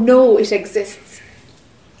 we don't know it exists.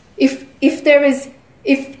 If there is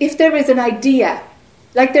an idea,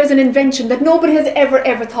 like there's an invention that nobody has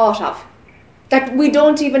ever thought of, that we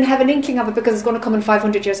don't even have an inkling of it because it's going to come in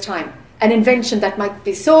 500 years' time, an invention that might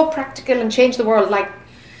be so practical and change the world like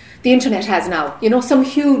the internet has now, some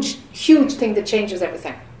huge thing that changes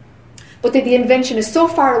everything. But the invention is so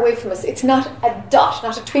far away from us, it's not a dot,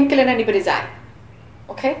 not a twinkle in anybody's eye.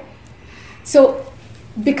 Okay? So,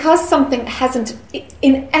 because something hasn't,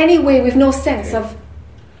 in any way, we've no sense of,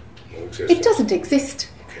 No existence. it doesn't exist.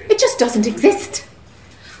 Okay. It just doesn't exist.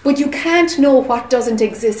 But you can't know what doesn't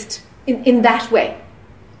exist in that way.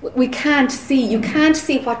 You can't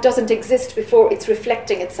see what doesn't exist before it's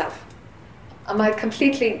reflecting itself. Am I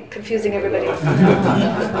completely confusing everybody?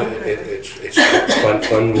 It's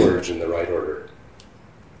fun words in the right order.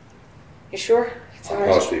 You sure? It's all right.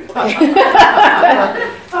 Positive.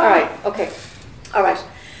 All right, okay. All right.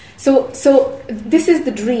 So this is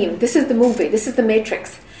the dream, this is the movie, this is the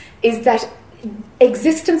matrix, is that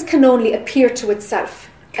existence can only appear to itself.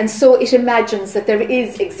 And so it imagines that there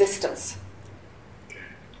is existence.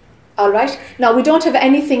 All right? Now, we don't have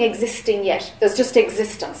anything existing yet. There's just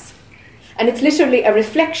existence. And it's literally a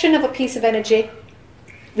reflection of a piece of energy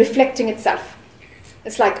reflecting itself.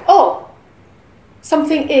 It's like, oh,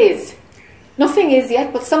 something is. Nothing is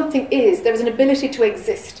yet, but something is. There's an ability to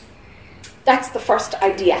exist. That's the first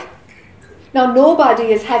idea. Now,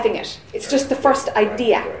 nobody is having it. It's just the first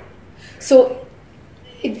idea. So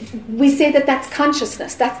we say that that's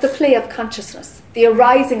consciousness. That's the play of consciousness, the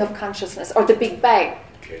arising of consciousness, or the Big Bang.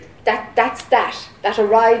 Okay. That's that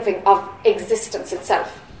arriving of existence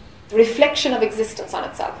itself, the reflection of existence on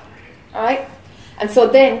itself. All right? And so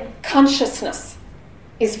then consciousness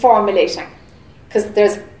is formulating, because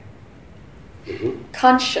there's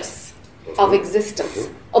conscious of existence.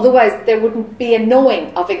 Otherwise, there wouldn't be a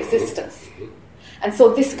knowing of existence. And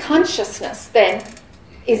so this consciousness then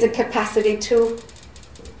is a capacity to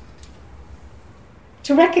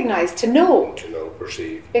recognize, to know. To know,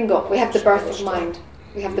 perceive. Bingo, we have the birth of mind.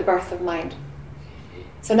 We have the birth of mind.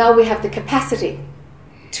 So now we have the capacity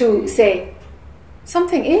to say,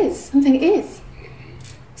 something is, something is.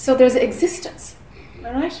 So there's existence.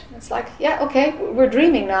 All right? It's like, yeah, okay, we're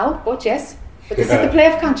dreaming now, but yes. But this is the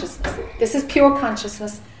play of consciousness. This is pure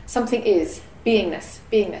consciousness. Something is.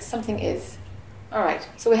 Beingness. Something is. All right,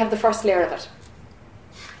 so we have the first layer of it.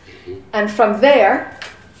 And from there,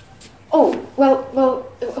 well,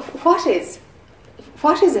 what is?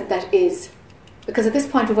 What is it that is? Because at this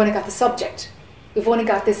point we've only got the subject. We've only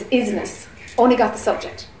got this isness. Only got the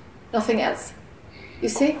subject. Nothing else. You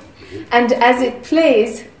see? And as it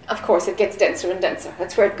plays, of course, it gets denser and denser.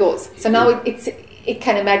 That's where it goes. So now it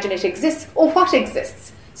can imagine it exists. Oh, what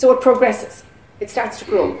exists? So it progresses. It starts to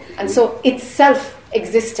grow. And so it's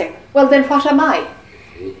self-existing. Well, then what am I?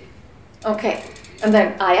 Okay. And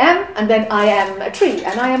then I am, and then I am a tree,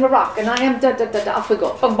 and I am a rock, and I am da-da-da-da, off we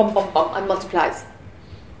go. Bum, bum, bum, bum, and multiplies.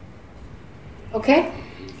 Okay?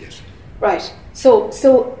 Yes. Right. So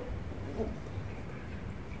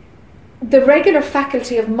the regular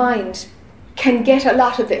faculty of mind can get a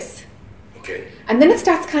lot of this. Okay. And then it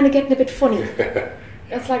starts kind of getting a bit funny.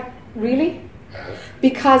 It's like, really?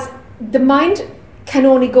 Because the mind can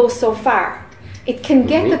only go so far. It can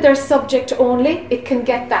get that there's subject only. It can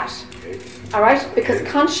get that. Okay. All right? Because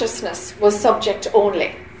consciousness was subject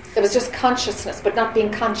only. There was just consciousness, but not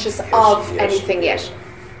being conscious of anything yet.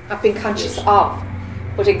 Not being conscious of.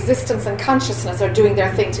 But existence and consciousness are doing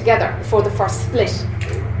their thing together before the first split.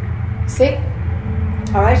 See?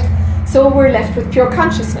 All right? So we're left with pure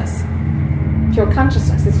consciousness. Pure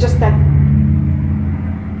consciousness. It's just that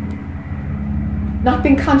not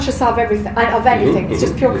being conscious of everything, of anything. It's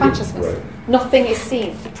just pure consciousness. Right. Nothing is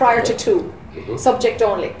seen prior to two. Subject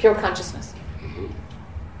only, pure consciousness.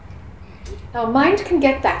 Now, mind can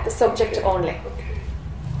get that, the subject only.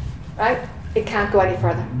 Right? It can't go any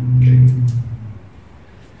further.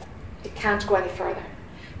 It can't go any further.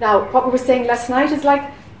 Now, what we were saying last night is like,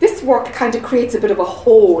 this work kind of creates a bit of a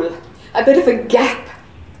hole, a bit of a gap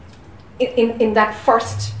in that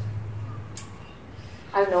first,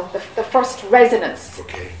 I don't know, the first resonance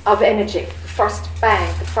of energy, the first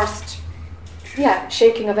bang, the first,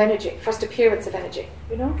 shaking of energy, first appearance of energy,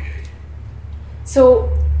 you know? So,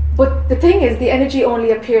 but the thing is, the energy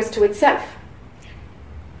only appears to itself.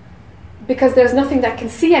 Because there's nothing that can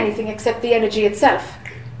see anything except the energy itself.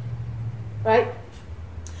 Right?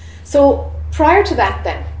 So, prior to that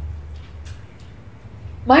then,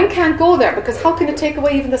 mind can't go there, because how can it take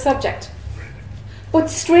away even the subject? But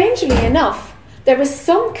strangely enough, there is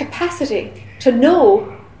some capacity to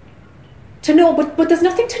know, but there's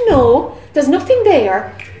nothing to know, there's nothing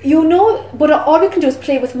there, you know, but all we can do is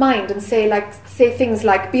play with mind and say things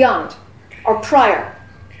like beyond, or prior,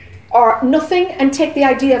 or nothing, and take the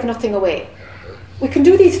idea of nothing away. We can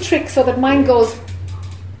do these tricks so that mind goes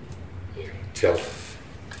Tilt.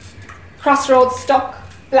 crossroads, stuck,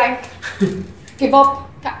 blank, give up.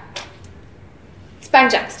 It's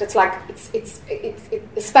banjaxed. It's like it's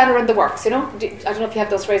a spanner in the works. You know. I don't know if you have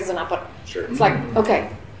those phrases or not, but Sure. it's like, okay,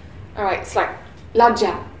 all right. It's like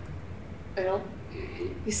logjam. You know?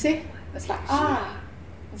 You see? It's like,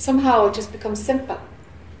 And somehow it just becomes simple.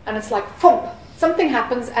 And it's like, thump, something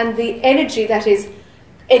happens, and the energy that is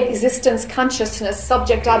existence, consciousness,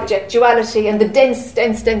 subject, object, duality, and the dense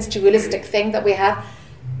dualistic thing that we have,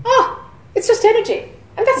 it's just energy.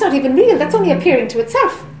 And that's not even real, that's only appearing to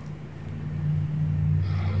itself.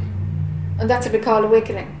 And that's what we call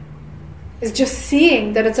awakening. It's just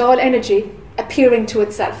seeing that it's all energy appearing to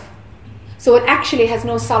itself. So it actually has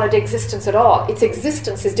no solid existence at all. Its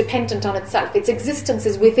existence is dependent on itself. Its existence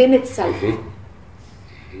is within itself.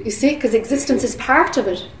 You see? Because existence is part of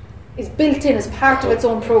it. It's built in as part of its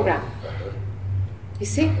own program. You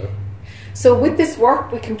see? So with this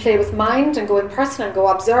work, we can play with mind and go in person and go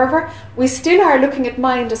observer. We still are looking at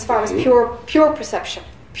mind as far as pure perception,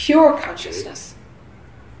 pure consciousness.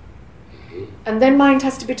 And then mind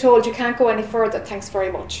has to be told, you can't go any further, thanks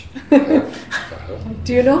very much.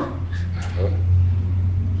 Do you know?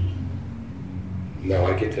 Now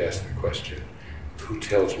I get to ask the question, who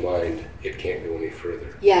tells mind it can't go any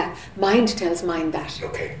further? Yeah, mind tells mind that.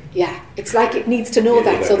 Okay. Yeah, it's like it needs to know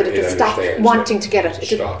that so that it'll stop wanting to get it.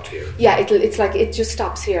 Stopped here. Yeah, it's like it just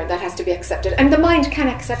stops here. That has to be accepted. And the mind can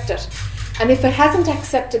accept it. And if it hasn't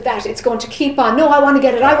accepted that, it's going to keep on, no, I want to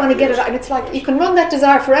get it, I want to get it. And it's like, you can run that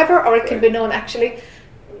desire forever, or it can be known, actually,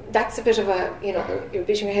 that's a bit of a, you're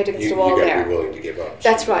beating your head against the wall there. You got to be willing to give up.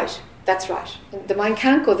 That's right. That's right. And the mind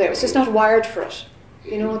can't go there. It's just not wired for it.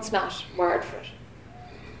 It's not wired for it.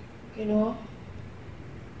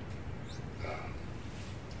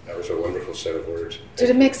 That was a wonderful set of words. Did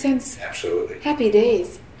it make sense? Absolutely. Happy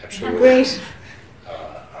days. Absolutely. Great.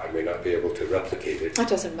 I may not be able to replicate it. That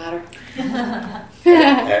doesn't matter. and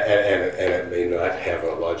it may not have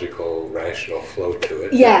a logical, rational flow to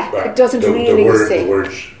it. Yeah, it doesn't really. The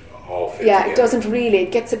words all fit together. It doesn't really.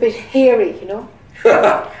 It gets a bit hairy,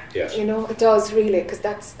 Yes. It does really, because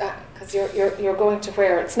because you're going to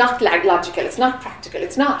where it's not logical, it's not practical,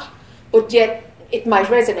 it's not, but yet it might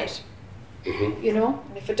resonate. And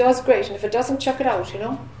if it does, great, and if it doesn't, chuck it out.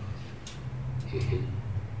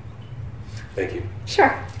 Thank you.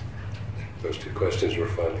 Sure. Those two questions were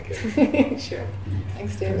fun again. Sure.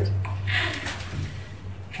 Thanks, David.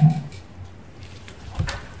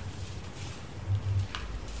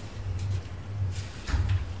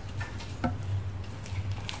 I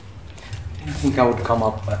didn't think I would come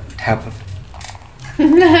up, but it happened.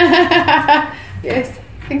 Yes,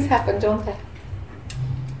 things happen, don't they?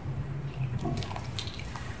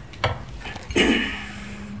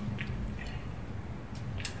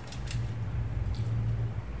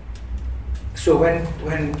 So when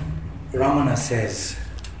Ramana says,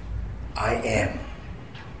 I am,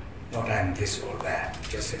 not I'm this or that,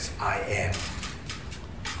 just says I am,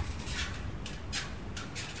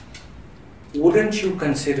 wouldn't you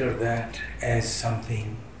consider that as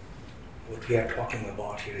something, what we are talking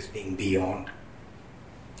about here is being beyond?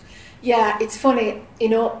 Yeah, it's funny,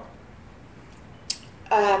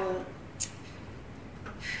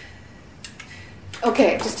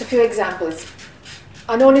 okay, just a few examples.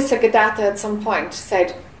 I know Nisargadatta at some point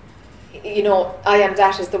said, I am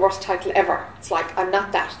that is the worst title ever. It's like, I'm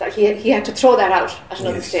not that. That he had to throw that out at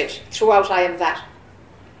another stage. Throw out I am that.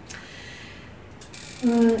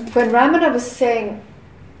 When Ramana was saying,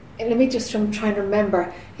 let me just try and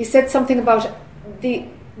remember, he said something about the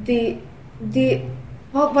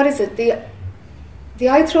what is it? The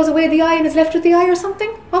eye throws away the eye and is left with the eye or something?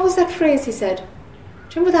 What was that phrase he said?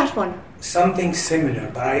 Do you remember that one? Something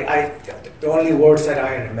similar, but I the only words that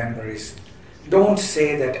I remember is, don't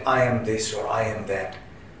say that I am this or I am that.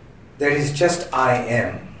 There is just I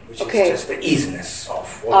am, which is just the easiness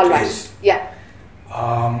of what is. Yeah.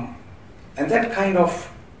 And that kind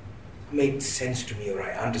of made sense to me, or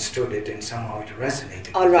I understood it, and somehow it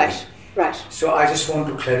resonated. All right, right. So I just want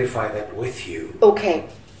to clarify that with you. Okay.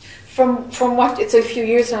 From what, it's a few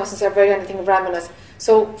years now since I've read anything of Ramana's.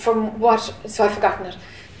 So I've forgotten it.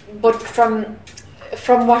 But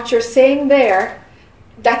from what you're saying there,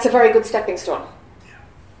 that's a very good stepping stone. Yeah.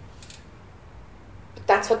 But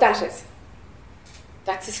that's what that is.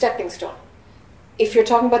 That's a stepping stone. If you're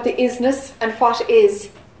talking about the isness and what is,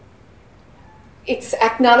 it's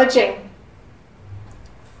acknowledging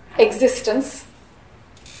existence,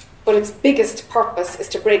 but its biggest purpose is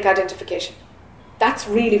to break identification. That's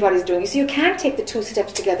really what he's doing. You see, you can't take the two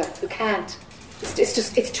steps together. You can't.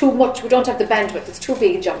 It's too much. We don't have the bandwidth. It's too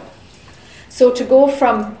big a jump. So to go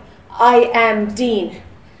from I am Dean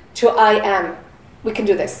to I am, we can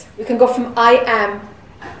do this. We can go from I am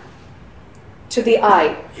to the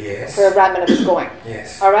I, yes, where Ramana is going.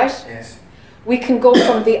 Yes. All right? Yes. We can go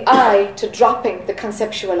from the I to dropping the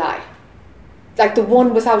conceptual I, like the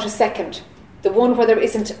one without a second. The one where there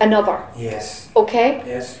isn't another. Yes. Okay?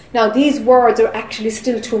 Yes. Now, these words are actually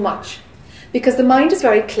still too much because the mind is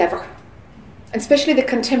very clever, and especially the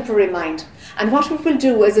contemporary mind. And what we will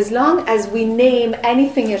do is, as long as we name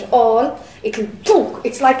anything at all, it'll boom,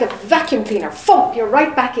 it's like a vacuum cleaner. Thump, you're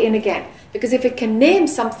right back in again. Because if it can name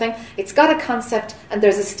something, it's got a concept and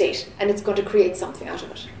there's a state, and it's going to create something out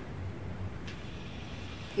of it.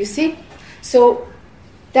 You see? So,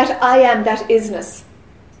 that I am, that isness.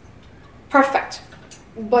 Perfect.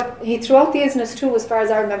 But he threw out the isness too, as far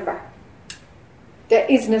as I remember. The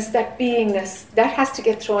isness, that beingness, that has to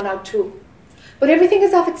get thrown out too. But everything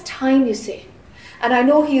is of its time, you see. And I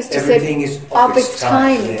know he used to Everything say, is of its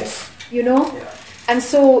time. Yes. You know? Yeah. And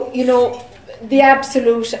so, you know, the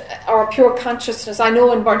absolute or pure consciousness, I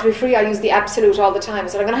know in Born to be Free I use the absolute all the time.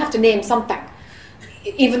 So I'm going to have to name something.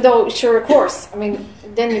 Even though, sure, of course, I mean,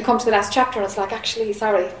 then you come to the last chapter and it's like, actually,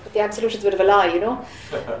 sorry, but the absolute is a bit of a lie, you know?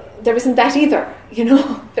 There isn't that either, you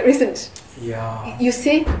know? There isn't. Yeah. You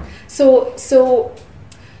see? So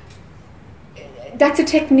that's a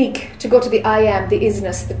technique to go to the I am, the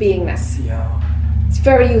isness, the beingness. Yeah. It's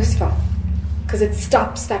very useful because it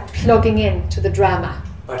stops that plugging in to the drama.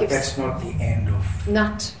 But that's not the end of...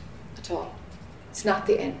 Not at all. It's not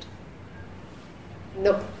the end.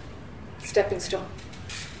 No. Stepping stone.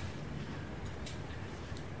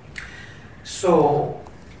 So,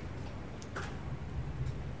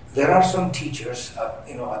 there are some teachers,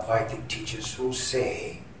 Advaitic teachers, who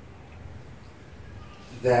say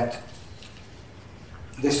that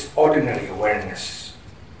this ordinary awareness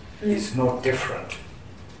is no different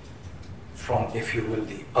from, if you will,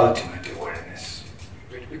 the ultimate awareness.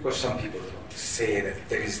 Because some people say that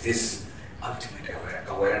there is this ultimate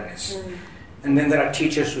awareness. And then there are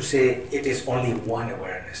teachers who say it is only one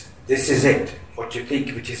awareness. This is it. What you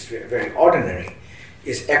think, which is very ordinary,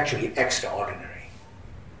 is actually extraordinary.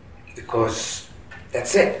 Because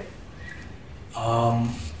that's it. Do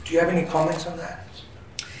you have any comments on that?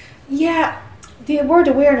 Yeah, the word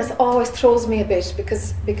awareness always throws me a bit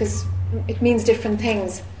because it means different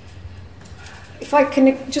things. If I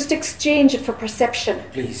can just exchange it for perception.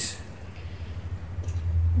 Please.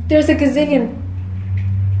 There's a gazillion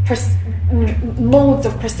modes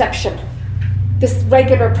of perception. This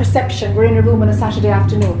regular perception, we're in a room on a Saturday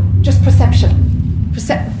afternoon, just perception.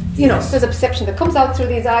 Yes. There's a perception that comes out through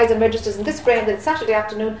these eyes and registers in this brain that it's Saturday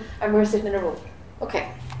afternoon and we're sitting in a room. Okay.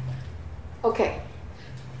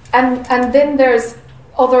 And then there's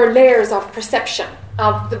other layers of perception,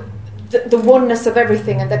 of the oneness of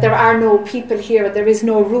everything, and that there are no people here, there is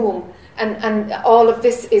no room, and all of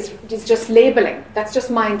this is just labeling. That's just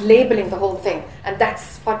mind labeling the whole thing, and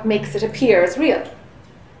that's what makes it appear as real.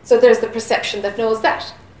 So there's the perception that knows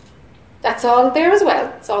that. That's all there as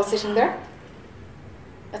well. It's all sitting there.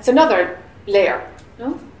 That's another layer.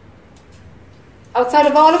 No? Outside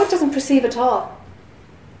of all of it, doesn't perceive at all.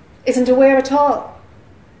 Isn't aware at all.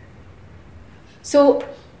 So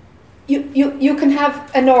you can have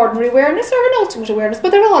an ordinary awareness or an ultimate awareness, but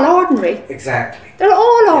they're all ordinary. Exactly. They're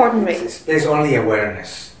all ordinary. There's only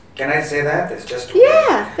awareness. Can I say that? There's just awareness.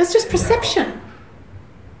 Yeah, there's just perception.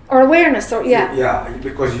 Or awareness, or yeah. Yeah,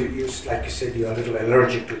 because you like you said, you're a little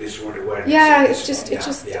allergic to this word awareness. Yeah, it's just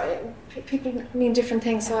people mean different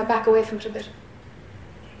things, so I back away from it a bit.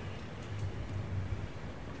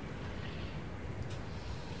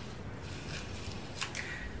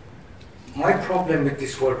 My problem with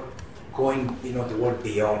this word going, the word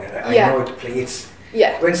beyond, and I know it plays.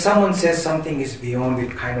 Yeah. When someone says something is beyond,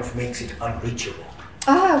 it kind of makes it unreachable.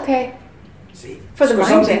 Ah, okay. See? For the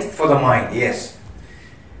mind, yes. For the mind, yes.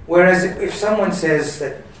 Whereas if someone says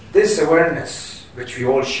that this awareness, which we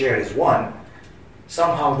all share, is one,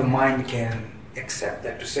 somehow the mind can accept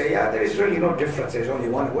that, to say, yeah, there is really no difference, there's only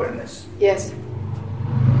one awareness. Yes.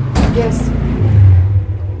 Yes.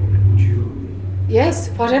 Yes,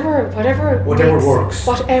 whatever works.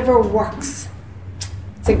 Whatever works.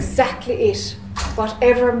 It's exactly it.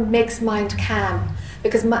 Whatever makes mind calm.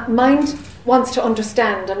 Because mind wants to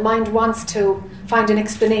understand, and mind wants to find an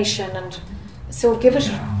explanation, and so give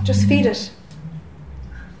it, just feed it.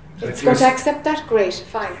 It's going to accept that, great,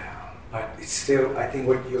 fine. Yeah, but it's still, I think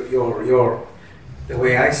what your the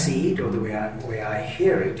way I see it, or the way I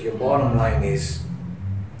hear it, your bottom line is,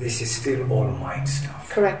 this is still all mind stuff.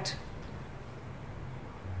 Correct.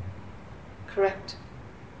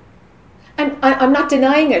 And I'm not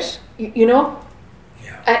denying it, you know?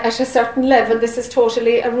 Yeah. At a certain level, this is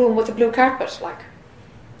totally a room with a blue carpet, like.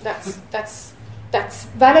 That's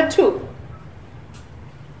valid too.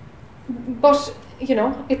 But,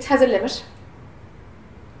 it has a limit.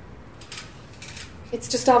 It's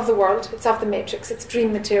just of the world, it's of the matrix, it's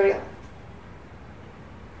dream material.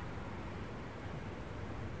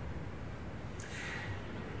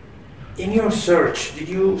 In your search, did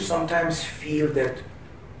you sometimes feel that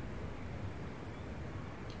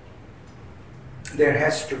there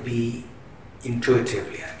has to be,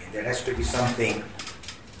 intuitively, there has to be something,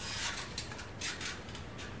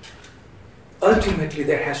 ultimately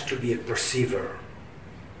there has to be a perceiver,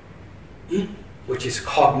 which is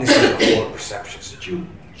cognizant of all perceptions. Did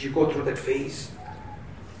you go through that phase?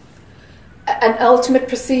 An ultimate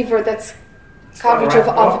perceiver that's cognitive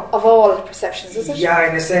of all perceptions, is it? Yeah,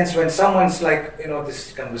 in a sense, when someone's like,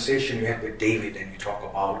 this conversation you had with David and you talk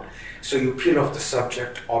about, so you peel off the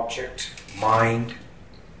subject, object, mind,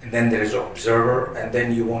 and then there is observer, and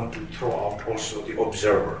then you want to throw out also the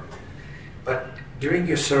observer. But during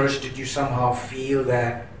your search, did you somehow feel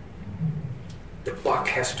that the buck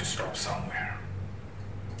has to stop somewhere?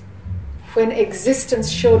 When existence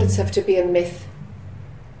showed itself to be a myth,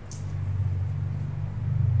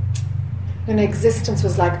 when existence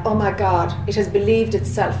was like, oh my God, it has believed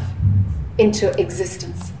itself into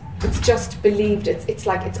existence. It's just believed it. It's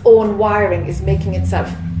like its own wiring is making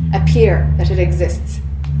itself appear that it exists.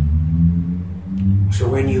 So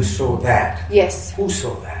when you saw that, yes. Who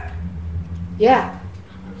saw that? Yeah.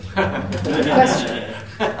 Good question.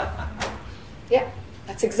 Yeah,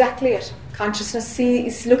 that's exactly it. Consciousness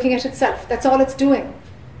is looking at itself. That's all it's doing.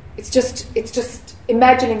 It's just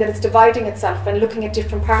imagining that it's dividing itself and looking at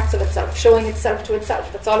different parts of itself, showing itself to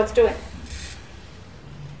itself. That's all it's doing.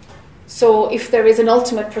 So if there is an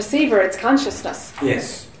ultimate perceiver, it's consciousness.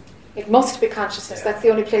 Yes. It must be consciousness. Yeah. That's the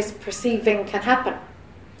only place perceiving can happen.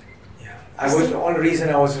 Yeah. The only reason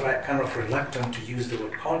I was kind of reluctant to use the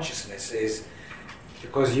word consciousness is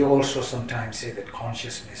because you also sometimes say that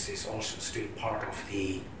consciousness is also still part of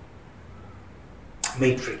the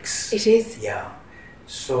matrix. It is. Yeah.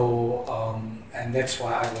 So, and that's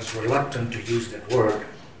why I was reluctant to use that word.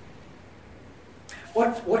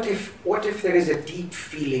 What if there is a deep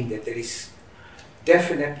feeling that there is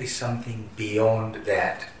definitely something beyond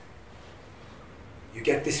that? You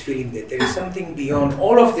get this feeling that there is something beyond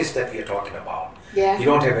all of this that we are talking about. Yeah. You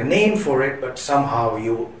don't have a name for it, but somehow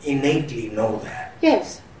you innately know that.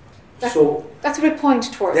 Yes. That's what we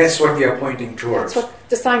point towards. That's what we are pointing towards. That's what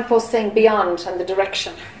the signpost saying beyond and the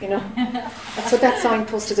direction, That's what that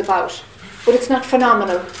signpost is about. But it's not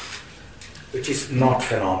phenomenal. Which is not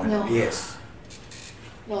phenomenal, No. yes.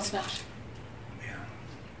 No, it's not. Yeah.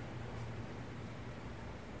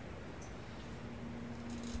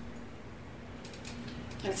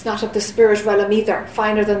 And it's not of the spirit realm either,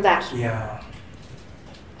 finer than that. Yeah.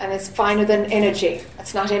 And it's finer than energy.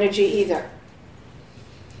 It's not energy either.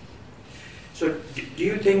 So do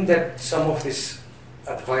you think that some of these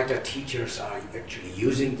Advaita teachers are actually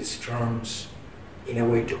using these terms in a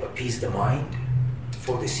way to appease the mind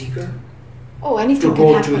for the seeker? Oh, anything To can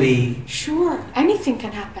go happen. to the... Sure, anything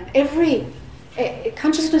can happen.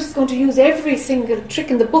 Consciousness is going to use every single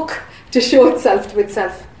trick in the book to show itself to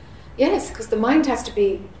itself. Yes, because the mind has to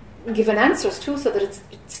be given answers too, so that it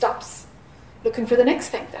stops looking for the next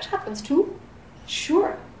thing. That happens too.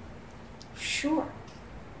 Sure.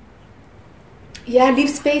 Yeah, leave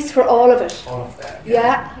space for all of it. All of that.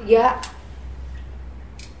 Yeah.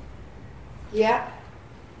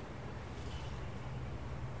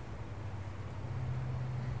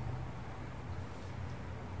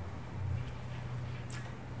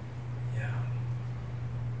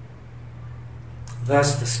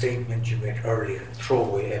 Thus the statement you made earlier, throw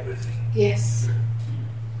away everything. Yes.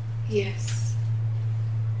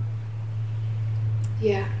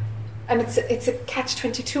 Yeah. And it's a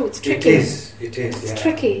catch-22. It's tricky. It is. It's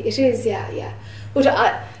tricky. It is. Yeah. But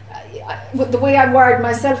with the way I'm wired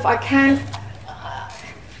myself, I can't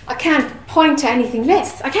point to anything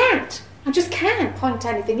less. I can't. I just can't point to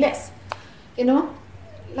anything less.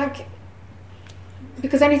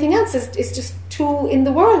 Because anything else is just too in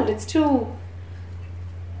the world. It's too.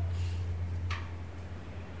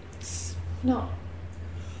 No.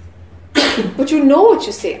 But you know what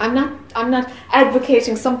you say. I'm not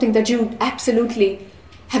advocating something that you absolutely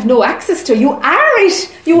have no access to. You are it.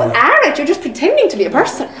 You are it. You're just pretending to be a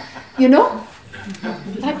person.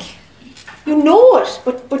 Like, you know it,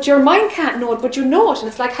 but your mind can't know it, but you know it. And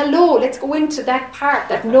it's like, hello, let's go into that part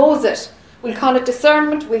that knows it. We'll call it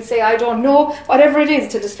discernment. We'll say, I don't know. Whatever it is,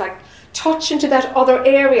 to just like touch into that other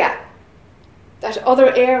area. That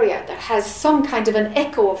other area that has some kind of an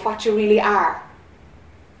echo of what you really are.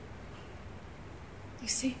 You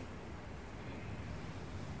see?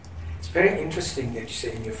 It's very interesting that you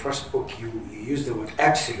say in your first book you use the word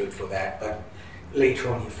absolute for that, but later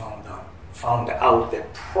on you found out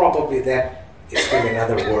that probably that is still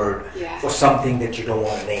another word for something that you don't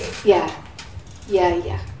want to name. Yeah.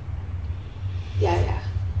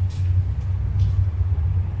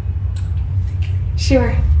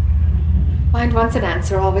 Sure. Mind wants an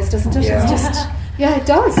answer always, doesn't it? Yeah. It's just, yeah, it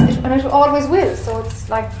does. And it always will. So it's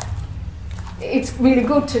like, it's really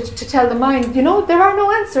good to tell the mind, you know, there are no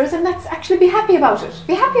answers, and let's actually be happy about it.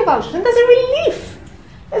 Be happy about it. And there's a relief.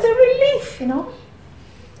 There's a relief, you know.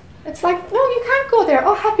 It's like, no, you can't go there.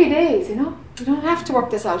 Oh, happy days, you know. You don't have to work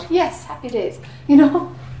this out. Yes, happy days, you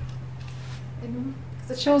know.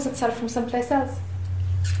 Because it shows itself from someplace else.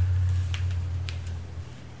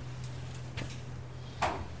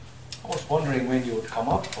 I was wondering when you would come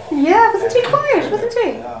up for. Yeah, wasn't he quiet, wasn't he?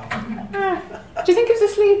 Yeah. Do you think he was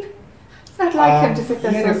asleep? It's not like him to sit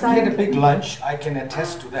there so He had a silent. big lunch, I can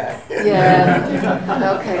attest to that.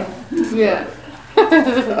 Yeah. Okay. Yeah.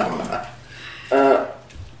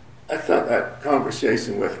 I thought that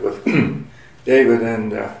conversation with David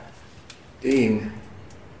and Dean,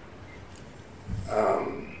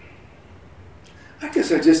 I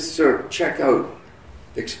guess I just sort of check out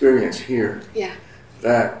the experience here. Yeah.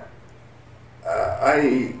 That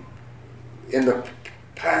in the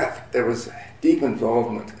path, there was deep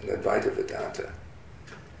involvement in Advaita Vedanta.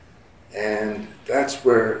 And that's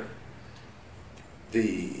where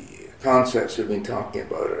the concepts we've been talking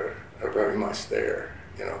about are very much there.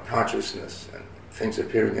 You know, consciousness and things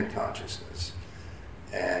appearing in consciousness,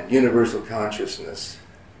 and universal consciousness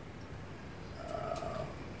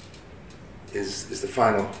is the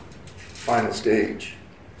final stage.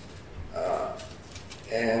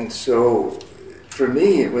 And so, for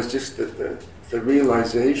me, it was just the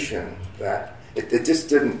realization that it just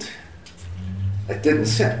didn't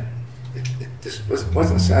sit. It just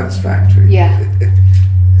wasn't satisfactory. Yeah. It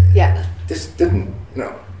Yeah. just didn't, you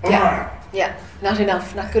know. Yeah. Yeah. Not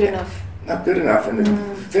enough. Not good enough. Not good enough, and it's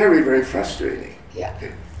very, very frustrating. Yeah.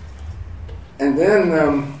 Okay. And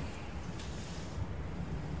then,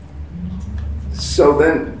 so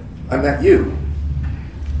then I met you,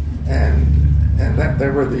 and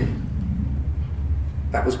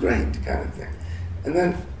that was great, kind of thing. And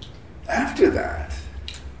then after that,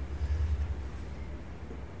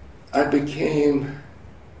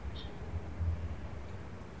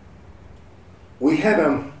 we had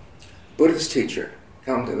a Buddhist teacher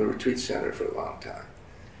come to the retreat center for a long time.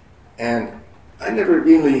 And I never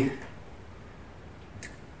really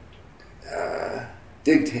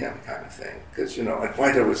digged him, kind of thing, because, you know,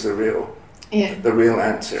 Advaita was the real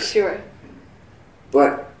answer. Sure.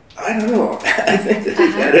 But I don't know. I think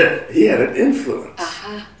that he had an influence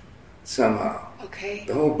somehow. Okay.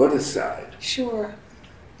 The whole Buddhist side, Sure.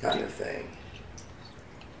 kind of thing.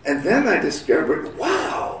 And then I discovered,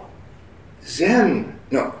 wow,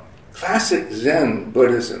 classic Zen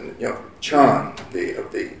Buddhism, you know, Chan, of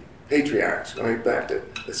the patriarchs going back to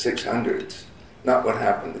the 600s, not what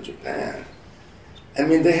happened to Japan. I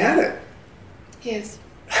mean, they had it. Yes.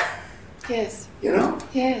 Yes. You know?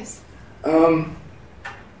 Yes.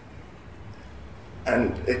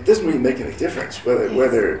 And it doesn't really make any difference whether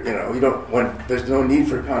you know, there's no need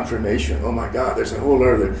for confirmation. Oh my God, there's a whole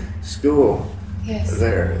other school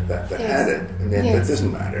there that had it. I mean, it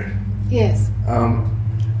doesn't matter. Yes. And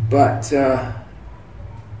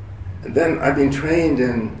then I've been trained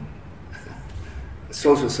in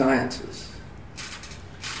social sciences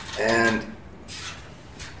and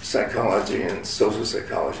psychology and social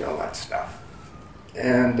psychology, all that stuff.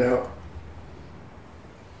 And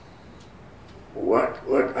what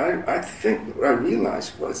I think what I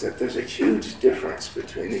realized was that there's a huge difference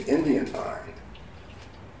between the Indian mind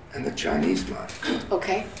and the Chinese mind.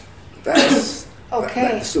 Okay. That's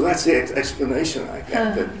Okay. so that's the explanation I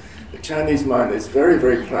get. That the Chinese mind is very,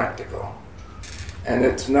 very practical, and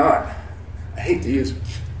it's not. I hate to use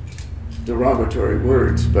derogatory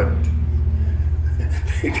words, but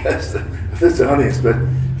because of this audience, but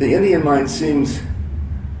the Indian mind seems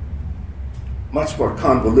much more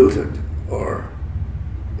convoluted, or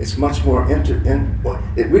it's much more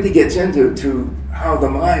it really gets into how the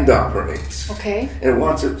mind operates. Okay. And it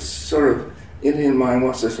wants it sort of. Indian mind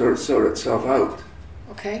wants to sort of sort itself out.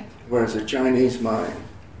 Okay. Whereas the Chinese mind,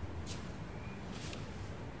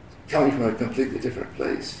 coming from a completely different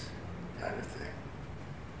place, kind of thing.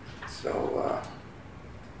 So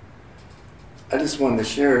I just wanted to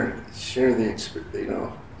share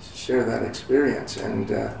that experience, and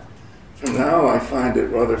from now I find it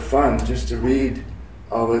rather fun just to read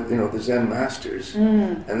all the Zen masters,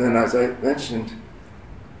 and then as I mentioned,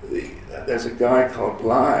 there's a guy called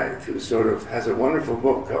Blythe who sort of has a wonderful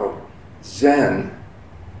book called Zen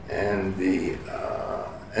and in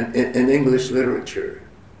English literature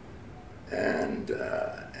and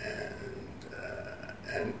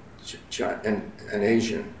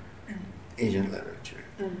Asian literature,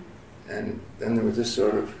 and then there was this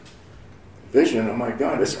sort of vision, oh my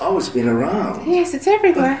God, it's always been around. Yes, it's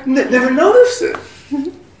everywhere. Never noticed it.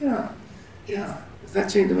 Yeah. Does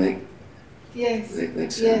that seem to make Yes.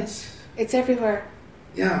 sense? Yes. It's everywhere.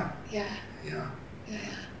 Yeah. Yeah. Yeah.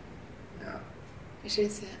 It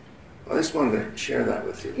is. Well, I just wanted to share that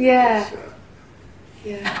with you. Yeah. Because,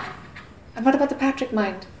 Yeah. And what about the Patrick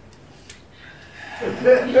mind?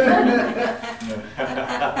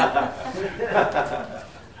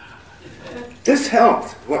 this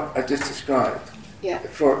helped what I just described. Yeah.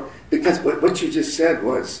 Because what you just said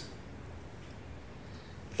was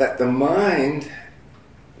that the mind,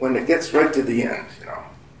 when it gets right to the end,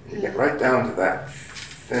 you get right down to that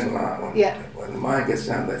thin line. When the mind gets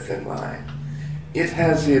down to that thin line, it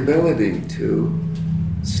has the ability to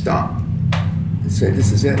stop and say,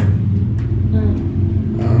 "This is it."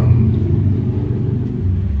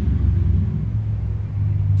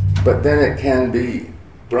 But then it can be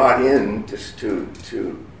brought in just to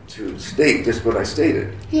state just what I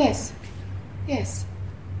stated. Yes. Yes.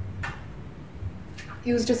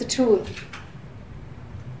 Used as a tool.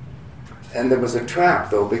 And there was a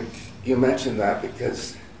trap, though. You mentioned that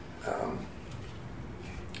because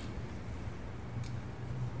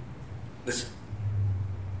this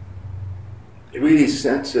really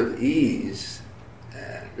sense of ease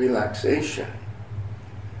and relaxation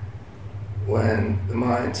when the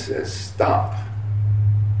mind says stop.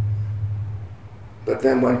 But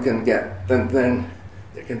then one can get, then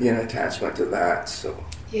there can be an attachment to that. So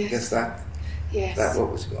yes. I guess that's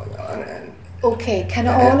what was going on. And okay, can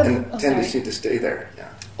and tendency to stay there. Yeah.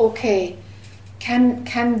 Okay,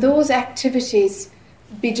 can those activities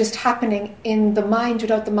be just happening in the mind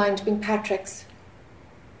without the mind being Patrick's?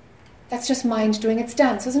 That's just mind doing its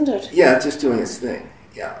dance, isn't it? Yeah, it's just doing its thing.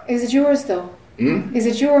 Yeah. Is it yours though? Is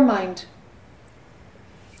it your mind?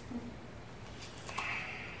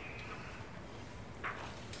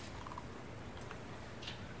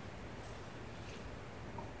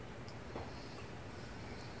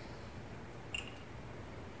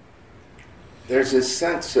 There's a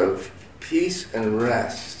sense of peace and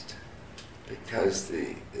rest because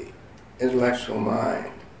the intellectual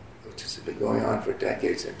mind, which has been going on for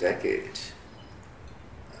decades and decades,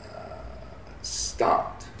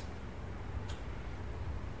 stopped.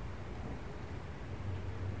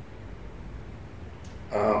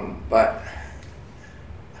 But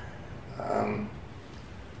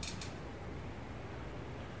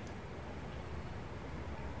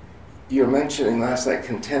you were mentioning last night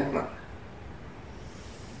contentment.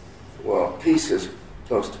 Well, peace is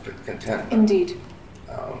close to contentment. Indeed.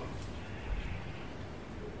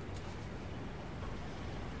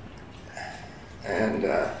 And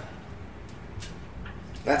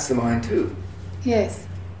that's the mind too. Yes.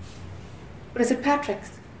 But is it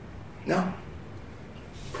Patrick's? No.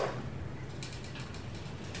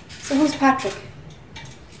 So who's Patrick?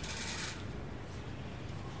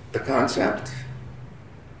 The concept?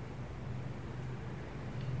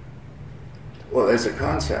 Well, there's a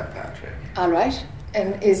concept, Patrick. All right.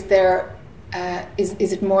 And is there,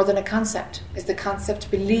 is it more than a concept? Is the concept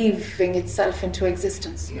believing itself into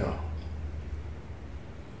existence? No.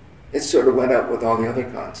 It sort of went out with all the other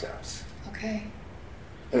concepts. Okay.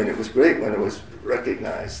 I mean, it was great when it was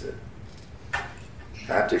recognized that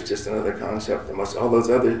Patrick's just another concept amongst all those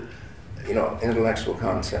other, intellectual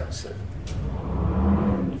concepts that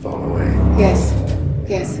fall away. Yes.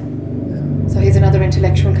 Yes. So he's another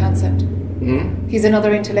intellectual concept. He's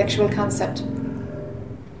another intellectual concept.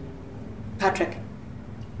 Patrick.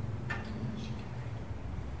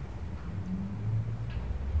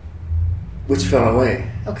 Which fell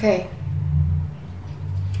away. Okay.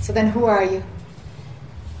 So then who are you?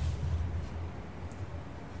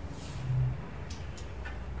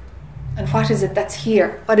 And what is it that's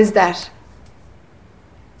here? What is that?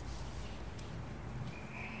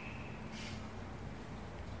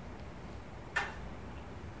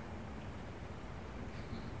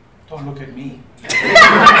 Don't look at me.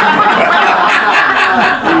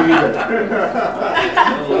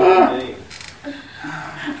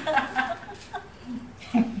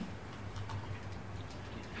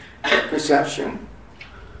 Perception.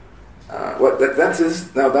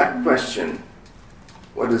 Now that question,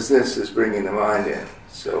 what is this, is bringing the mind in.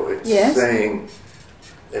 So it's saying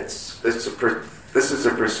this is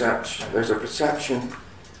a perception. There's a perception.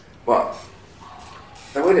 Well,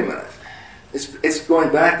 now wait a minute. It's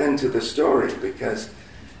going back into the story because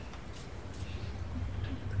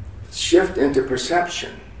shift into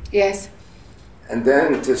perception. Yes. And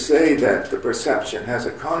then to say that the perception has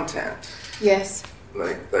a content. Yes.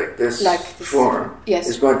 Like this form. Yes.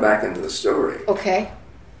 Is going back into the story. Okay.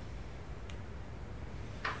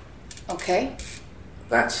 Okay.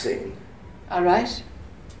 That's seen. All right.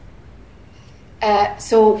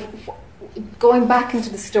 So going back into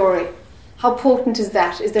the story, how potent is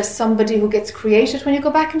that? Is there somebody who gets created when you go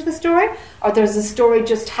back into the story? Or does the story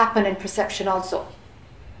just happen in perception also?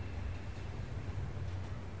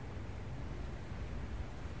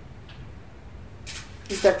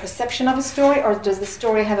 Is there perception of a story, or does the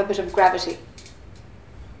story have a bit of gravity?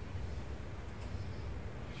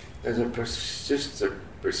 There's just a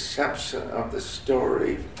perception of the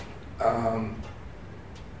story.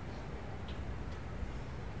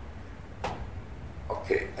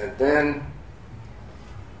 Okay, and then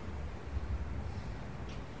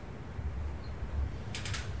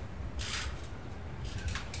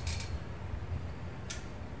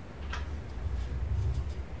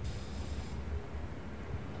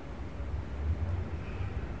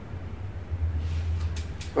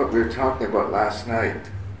what we were talking about last night.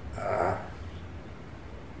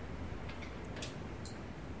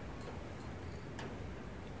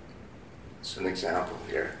 It's an example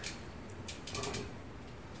here.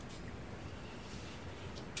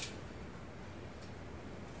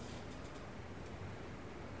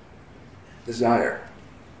 Desire.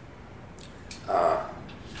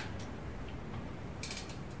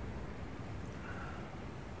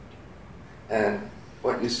 And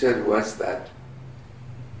what you said was that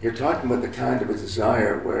you're talking about the kind of a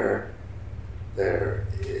desire where there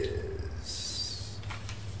is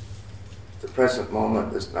the present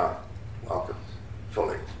moment is not welcomed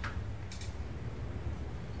fully.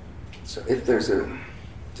 So if there's a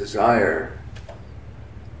desire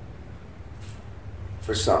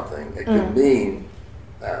for something, it can mean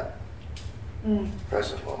that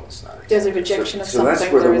present moment's not existing. There's a rejection of so something.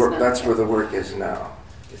 that's where there the is work. none. That's where the work is now.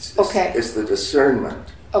 It's Okay. It's the discernment.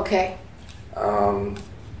 Okay.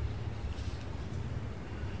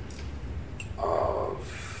 Of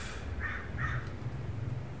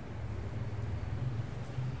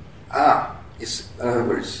in other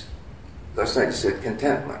words, last night you said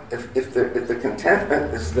contentment. If the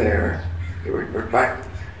contentment is there, we're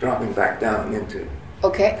dropping back down into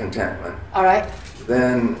Okay. contentment. All right.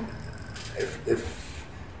 Then,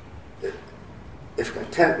 if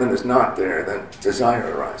contentment is not there, then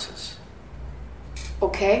desire arises.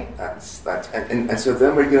 Okay. That's and so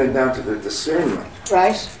then we're going down to the discernment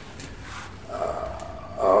Right.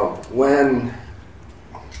 of when,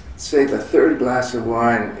 say, the third glass of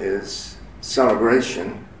wine is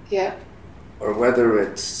celebration, Yeah. or whether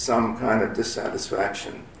it's some kind of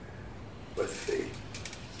dissatisfaction with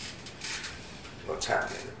what's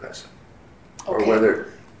happening in the present, or Okay. whether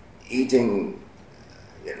eating,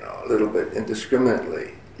 a little bit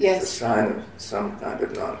indiscriminately Yes. is a sign of some kind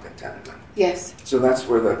of non-contentment. Yes. So that's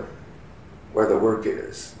where the work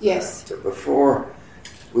is. Yes. So before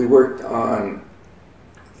we worked on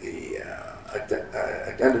the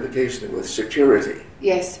identification with security,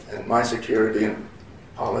 Yes. and my security and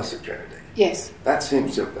Paula's security. Yes. That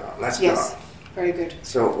seems to have gone. That's Yes. gone. Very good.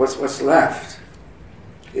 So what's left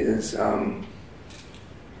is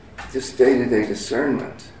just day-to-day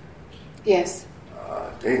discernment, Yes.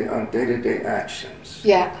 on day-to-day actions.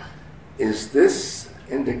 Yeah. Is this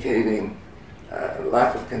indicating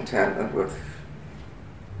lack of contentment with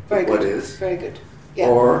Very what good. is, Very good. Yeah.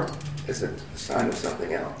 or is it a sign of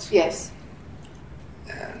something else? Yes.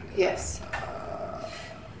 And, Yes.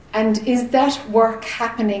 And is that work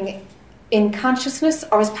happening in consciousness,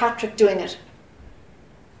 or is Patrick doing it?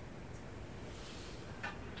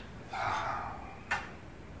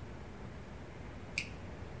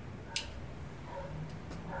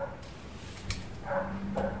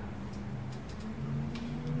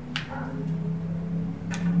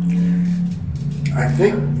 I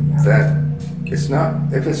think that it's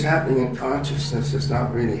not, if it's happening in consciousness, it's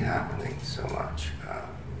not really happening so much.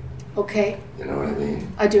 Okay. You know what I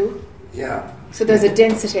mean? I do. Yeah. So there's a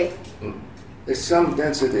density. There's some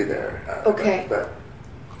density there. Okay. But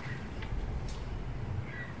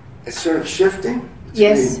it's sort of shifting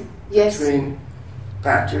Yes. Yes. between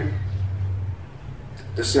Patrick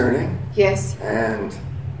discerning Yes. and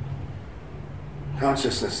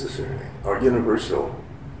consciousness discerning, or universal,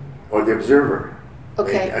 or the observer.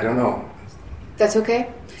 Okay. Maybe, I don't know. That's okay.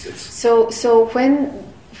 It's So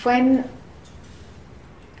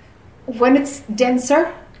when it's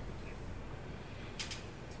denser,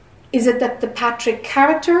 is it that the Patrick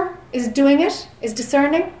character is doing it, is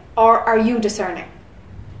discerning, or are you discerning?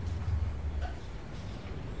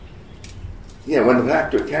 yeah, when the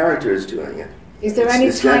Patrick character is doing it. Is there it's, any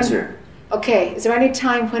it's time? denser. Okay. Is there any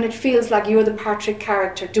time when it feels like you're the Patrick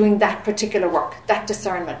character doing that particular work, that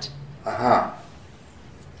discernment? Aha.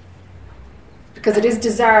 because it is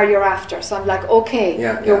desire you're after. So I'm like, okay,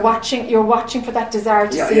 you're watching for that desire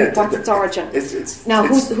to see what's its origin. Now,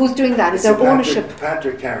 who's doing that? Is there ownership?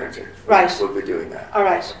 Patrick character. Right. Will be doing that. All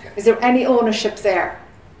right. Okay. Is there any ownership there?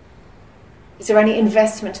 Is there any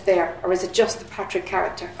investment there, or is it just the Patrick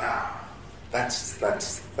character? That's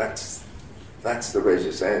the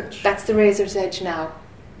razor's edge. That's the razor's edge now.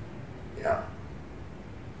 Yeah.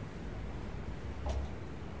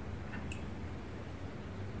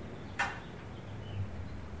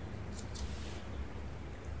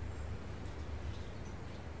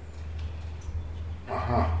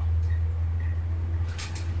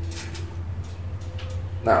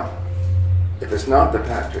 Now, if it's not the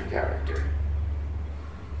Patrick character,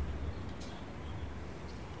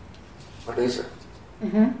 what is it?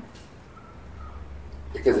 Mm-hmm.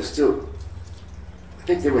 Because it's still, I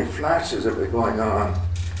think there were flashes of it going on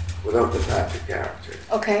without the Patrick character.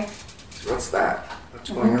 Okay. So what's that?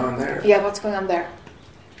 What's going on there? Yeah, what's going on there?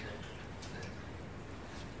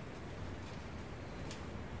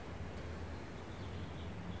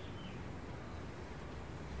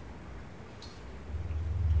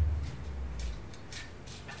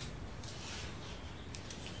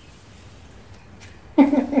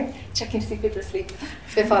 Checking to see if people are asleep,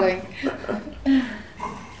 if they're following.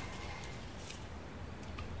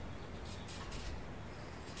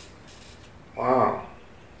 Wow,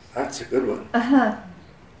 that's a good one. Uh-huh.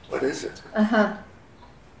 What is it? Uh-huh.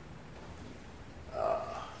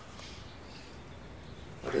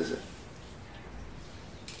 What is it?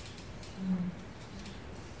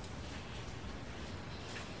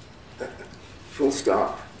 Full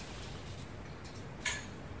stop.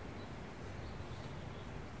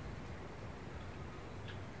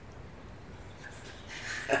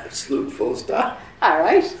 Absolute full stop. All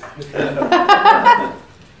right.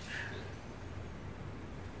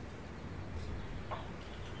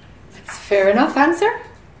 That's fair enough answer.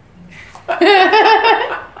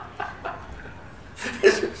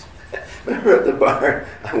 Remember at the bar,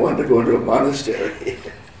 I wanted to go into a monastery.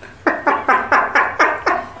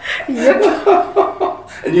 Yep.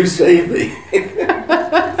 And you saved me.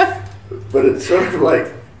 But it's sort of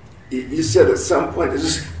like, you said at some point, it's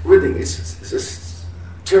just ridding, it's just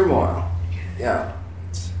turmoil. Yeah.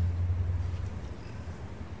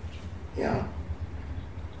 Yeah.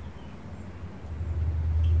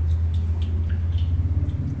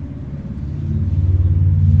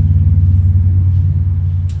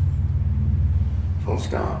 Full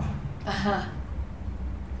stop. Uh-huh.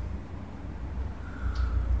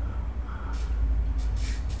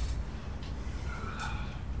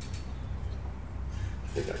 I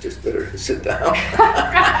think I just better sit down.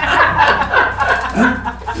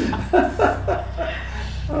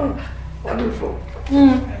 Oh, wonderful.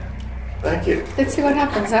 Thank you. Let's see what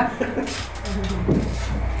happens, huh?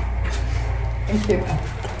 Thank you.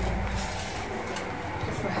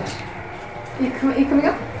 Just go ahead. You coming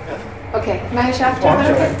up? Okay, Mahesh after.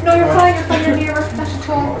 Okay. No, you're fine, you're near, not at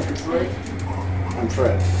all. I'm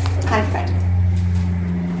Fred. Hi, Fred.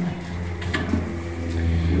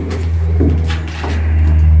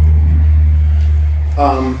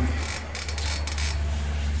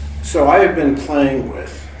 So I have been playing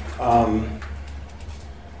with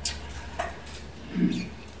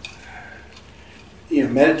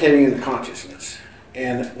meditating in the consciousness,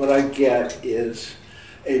 and what I get is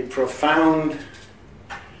a profound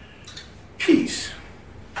peace.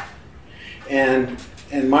 And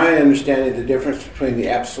my understanding, the difference between the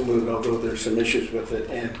absolute, although there's some issues with it,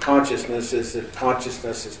 and consciousness is that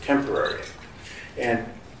consciousness is temporary and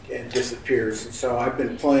disappears. And so I've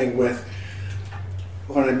been playing with,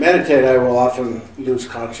 when I meditate, I will often lose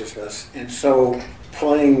consciousness. And so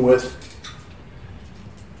playing with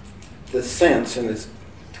the sense, and it's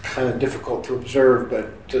kind of difficult to observe,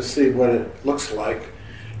 but to see what it looks like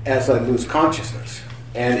as I lose consciousness.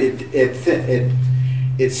 And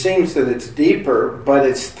it seems that it's deeper, but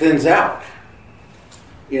it thins out.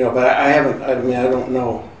 But I don't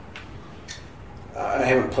know. I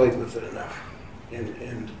haven't played with it enough.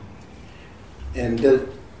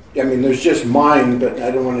 There's just mind, but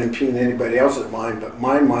I don't want to impugn anybody else's mind, but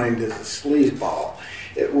my mind is a sleazeball.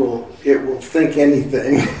 It will think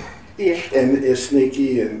anything. Yeah. And is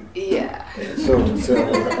sneaky and yeah. And so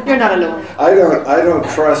you're not alone. I don't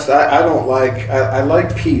trust. I don't like. I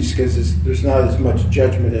like peace because there's not as much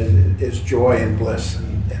judgment in it as joy and bliss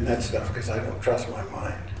and that stuff, because I don't trust my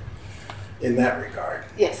mind in that regard.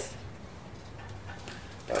 Yes.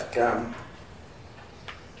 But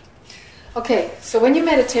okay, so when you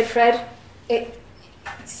meditate, Fred,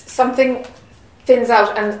 something thins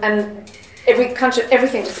out and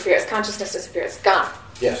everything disappears. Consciousness disappears. Gone.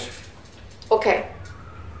 Yes. Okay.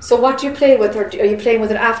 So what do you play with, or are you playing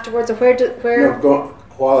with it afterwards, or where? No,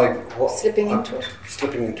 while Slipping into it?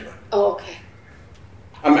 Slipping into it. Oh, okay.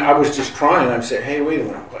 I mean, I was just trying. I'm saying, hey, wait a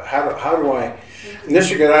minute. How do I? And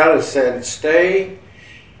Mr. Gadada said, stay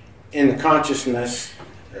in the consciousness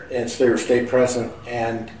and stay present,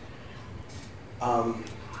 and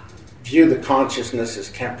view the consciousness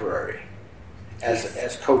as temporary,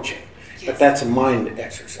 as coaching. Yes. But that's a mind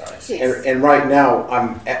exercise. Yes. And right now,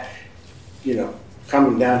 I'm,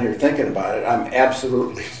 coming down here thinking about it, I'm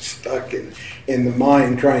absolutely stuck in the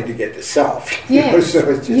mind trying to get to self. Yes. So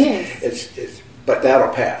it's just, Yes. but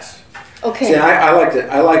that'll pass. Okay. See,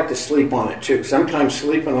 I like to sleep on it too. Sometimes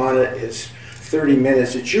sleeping on it is 30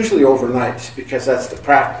 minutes. It's usually overnight because that's the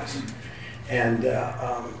practice. And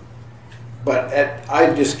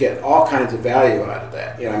I just get all kinds of value out of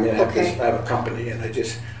that. I have a company, and I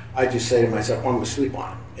just say to myself, I'm going to sleep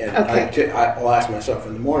on it. And I'll ask myself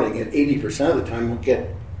in the morning, and 80% of the time we'll get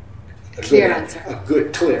a clear answer. A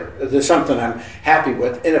good clear. There's something I'm happy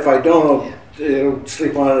with, and if I don't, I'll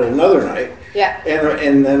sleep on it another night. Yeah.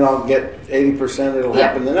 And then I'll get 80%. It'll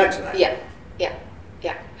happen the next night. Yeah.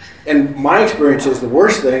 And my experience is the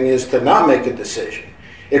worst thing is to not make a decision.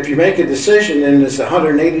 If you make a decision and it's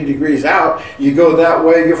 180 degrees out, you go that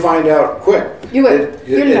way, you'll find out quick. You will.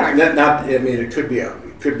 You'll learn. It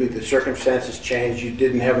could be the circumstances changed. You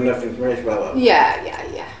didn't have enough information. Yeah.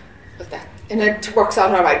 And it works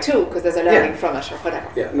out all right too, because there's a learning from it or whatever.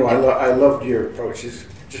 Yeah. No, I loved your approach. Just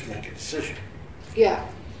make a decision. Yeah.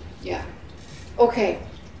 Okay.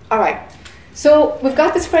 All right. So we've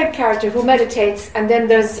got this Fred character who meditates, and then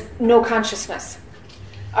there's no consciousness.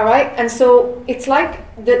 All right, and so it's like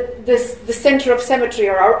the center of symmetry,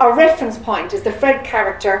 or our reference point is the Fred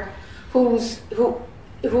character, who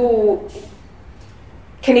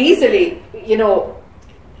can easily,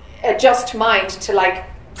 adjust mind to like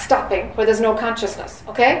stopping where there's no consciousness.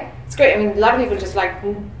 Okay, it's great. I mean, a lot of people just like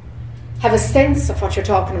have a sense of what you're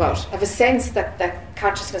talking about, have a sense that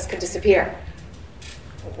consciousness can disappear.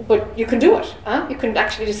 But you can do it, huh? You can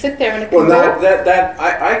actually just sit there and it can go.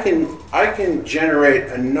 I can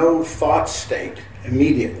generate a no thought state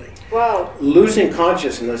immediately. Wow. Losing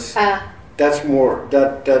consciousness, that's more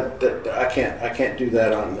that I can't do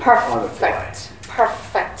that on the fly.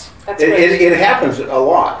 Perfect. That's great. It happens a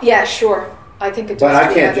lot. Yeah, sure. I think it does. But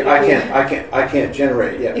I can't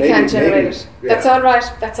generate it yet. You can't generate it. Yeah. That's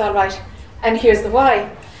all right. And here's the why.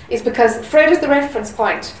 Is because Fred is the reference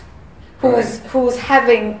point. Who's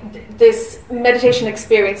having this meditation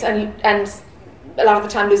experience and a lot of the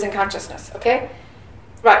time losing consciousness, okay?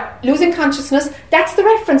 Right, losing consciousness, that's the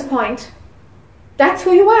reference point. That's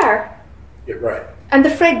who you are. Yeah, right. And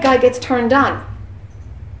the Fred guy gets turned on.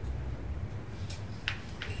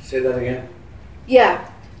 Say that again? Yeah,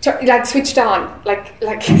 like switched on, like.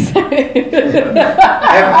 Sorry. I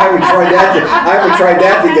haven't tried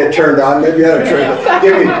that to get turned on. Maybe I ought to try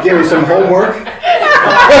that. Give me some homework.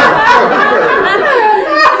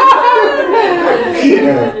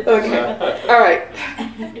 Okay. All right.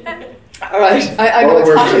 I know it's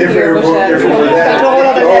hot in here, but if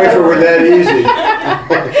it were that easy.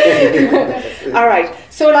 All right.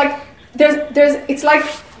 So like, there's. It's like.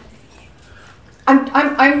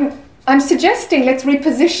 I'm suggesting let's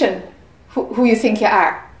reposition who you think you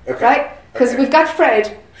are, right? Because we've got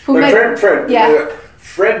Fred.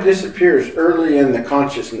 Fred disappears early in the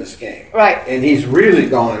consciousness game, right? And he's really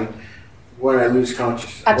gone when I lose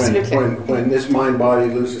consciousness. Absolutely. When this mind body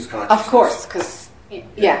loses consciousness. Of course, because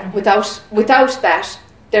without that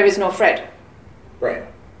there is no Fred. Right.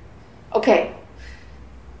 Okay.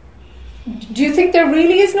 Do you think there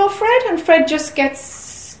really is no Fred, and Fred just gets?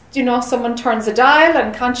 Someone turns a dial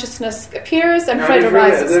and consciousness appears and Fred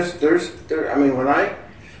arises.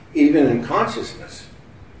 Even in consciousness,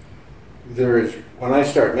 when I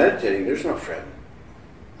start meditating, there's no Fred.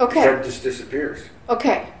 Okay. Fred just disappears.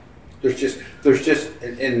 Okay. I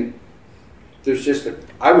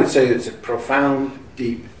would say it's a profound,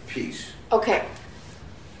 deep peace. Okay.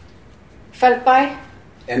 Felt by?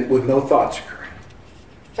 And with no thoughts occurring.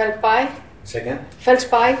 Felt by? Say again? Felt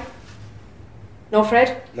by? No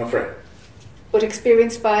Fred? No Fred. But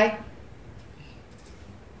experienced by?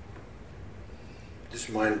 This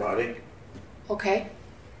mind body. Okay.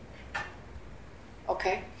 All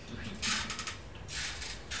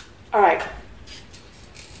right.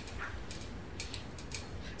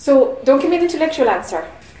 So don't give me an intellectual answer.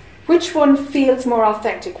 Which one feels more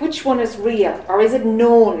authentic? Which one is real? Or is it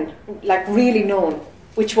known, like really known?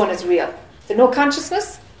 Which one is real? The no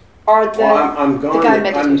consciousness? Or the guy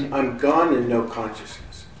meditating? I'm gone in no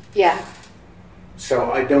consciousness. Yeah.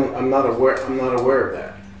 So I'm not aware of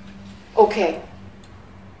that. Okay.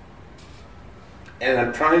 and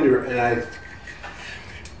I'm trying to, and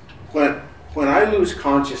when I lose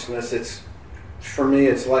consciousness, it's, for me,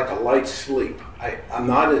 it's like a light sleep. I'm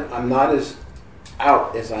not as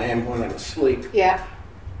out as I am when I'm asleep. Yeah.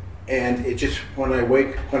 And it just, when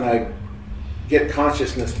I get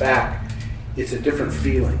consciousness back, it's a different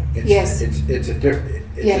feeling. Yes. It's a different.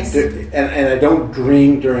 Yes. And I don't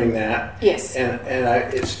dream during that. Yes.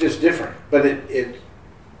 It's just different. But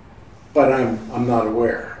I'm not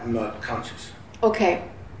aware. I'm not conscious. Okay.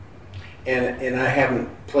 And I haven't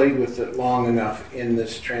played with it long enough in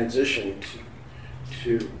this transition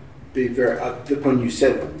to be very. When you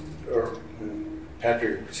said, or when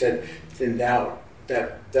Patrick said, thinned out.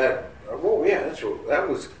 That oh yeah, that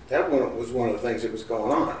was one of the things that was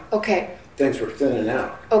going on. Okay. Things were thinning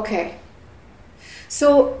out. Okay.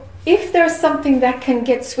 So if there's something that can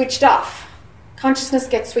get switched off, consciousness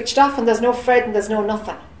gets switched off and there's no Fred and there's no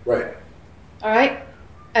nothing. Right. All right?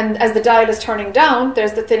 And as the dial is turning down,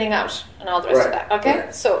 there's the thinning out and all the rest of that. Okay?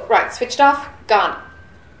 Right. So, switched off, gone.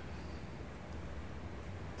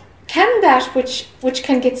 Can that which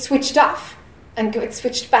can get switched off and get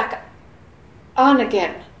switched back on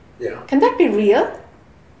again, Yeah. can that be real?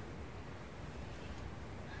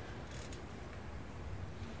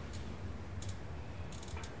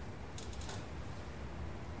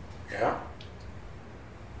 Yeah.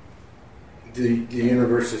 The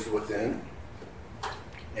universe is within,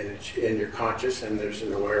 and you're conscious, and there's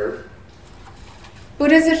an aware.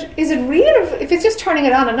 But is it real? If it's just turning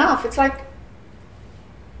it on and off, it's like,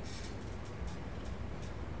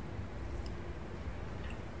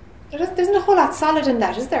 there isn't a whole lot solid in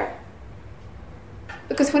that, is there?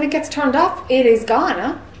 Because when it gets turned off, it is gone,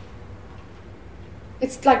 huh?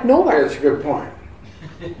 It's like Yeah, nowhere. that's a good point.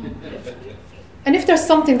 And if there's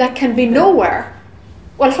something that can be nowhere,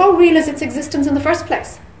 well, how real is its existence in the first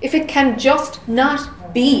place? If it can just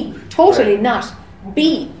not be, totally Right. not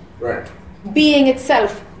be, Right. being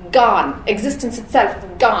itself gone, existence itself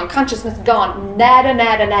gone, consciousness gone, nada,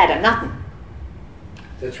 nada, nada, nothing.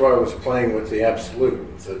 That's why I was playing with the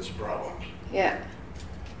absolute with its problems. Yeah.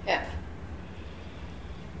 Yeah.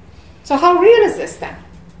 So how real is this then?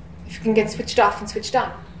 If you can get switched off and switched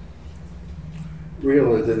on.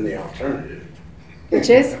 Realer than the alternative. Which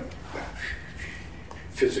is?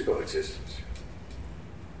 Physical existence.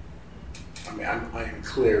 I mean, I am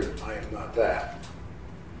clear I am not that.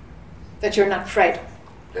 That you're not Fred.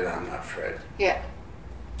 That I'm not Fred. Yeah.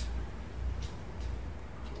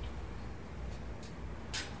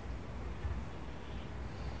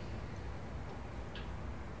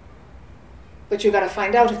 But you got to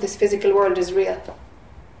find out if this physical world is real.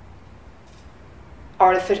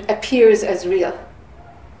 Or if it appears as real.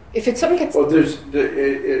 If it's something gets... Well,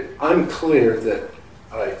 I'm clear that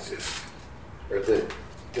I exist, or that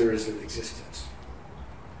there is an existence.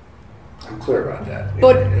 I'm clear about that.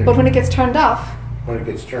 But when it gets turned off, when it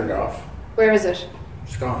gets turned off, where is it?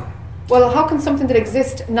 it's gone. Well, how can something that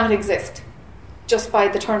exists not exist? Just by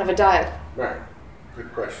the turn of a dial. Right.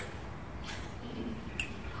 Good question.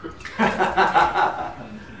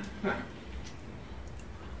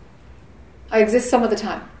 I exist some of the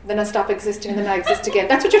time, then I stop existing, and then I exist again.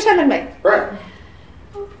 That's what you're telling me. Right.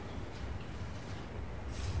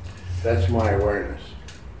 That's my awareness.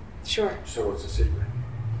 Sure. So it's a secret.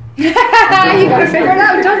 You gotta figure it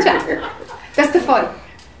out, don't you? That's the fun.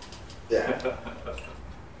 Yeah.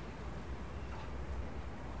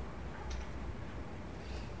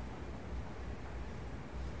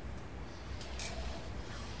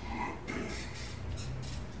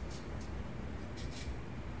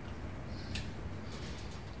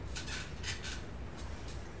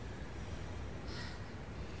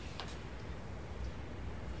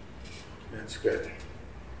 That's good.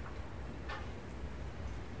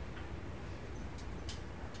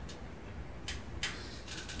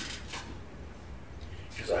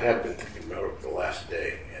 Because I have been thinking about it the last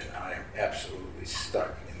day, and I am absolutely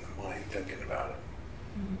stuck in the mind thinking about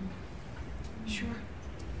it. Sure.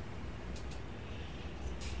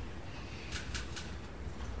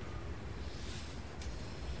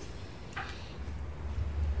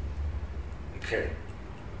 Okay.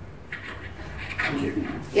 Thank you.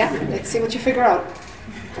 Yeah, let's see what you figure out.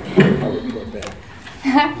 I'll report back.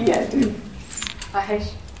 Yeah, do.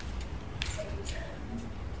 Mahesh.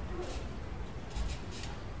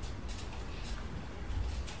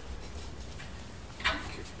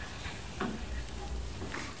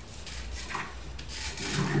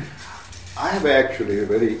 I have actually a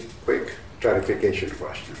very quick clarification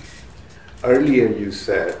question. Earlier you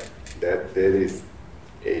said that there is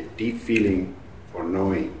a deep feeling or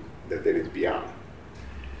knowing that there is beyond.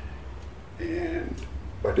 And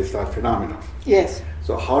but it's not phenomenal. Yes.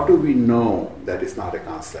 So how do we know that it's not a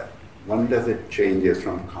concept? When does it changes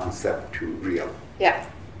from concept to real? Yeah.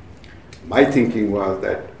 My thinking was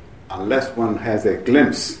that unless one has a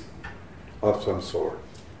glimpse of some sort,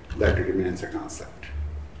 that it remains a concept.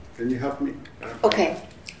 Can you help me? Okay.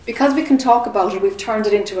 Because we can talk about it, we've turned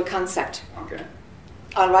it into a concept. Okay.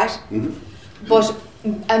 All right? Mm-hmm. But,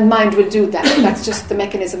 and mind will do that. That's just the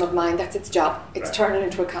mechanism of mind. That's its job. It's Right. turned it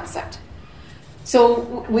into a concept.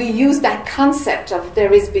 So we use that concept of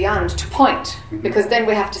there is beyond to point, because then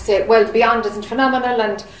we have to say, well, beyond isn't phenomenal,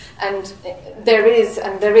 and there is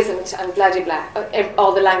and there isn't, and blah blah blah.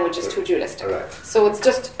 All the language is too dualistic. Right. So it's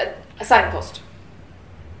just a signpost.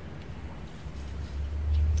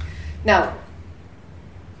 Now,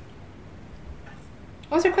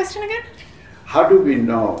 what was your question again? How do we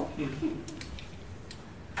know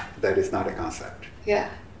that it's not a concept? Yeah,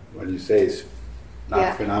 When you say it's not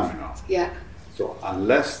Yeah. phenomenal. yeah, So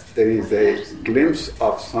unless there is a glimpse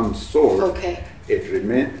of some sort, okay, it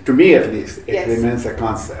remains, to me at least, it Yes. remains a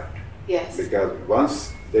concept. yes, Because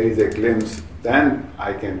once there is a glimpse, then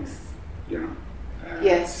I can,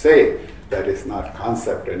 Yes. say that it's not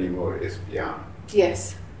concept anymore, it's beyond.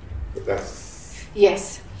 yes. But that's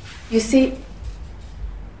Yes. You see,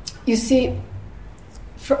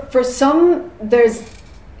 for some,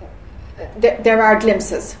 there are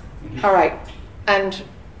glimpses, all right, and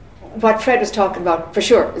what Fred was talking about, for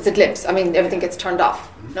sure, is a glimpse. I mean, everything gets turned off.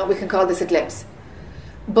 No, we can call this a glimpse.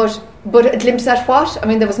 But a glimpse at what? I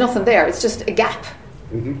mean, there was nothing there. It's just a gap.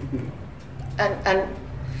 And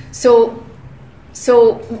so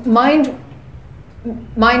mind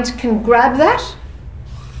can grab that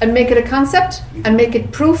and make it a concept and make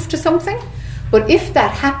it proof to something. But if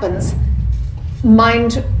that happens,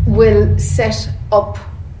 mind will set up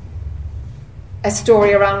a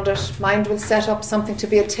story around it. Mind will set up something to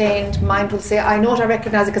be attained. Mind will say, I know it, I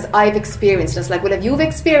recognize it because I've experienced it. It's like, well, if you've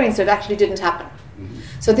experienced it, it actually didn't happen.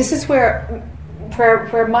 So this is where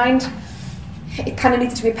mind, it kind of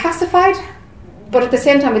needs to be pacified, but at the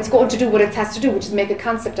same time it's going to do what it has to do, which is make a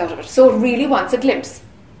concept out of it. So it really wants a glimpse.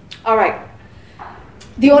 All right.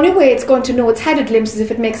 The only way it's going to know it's had a glimpse is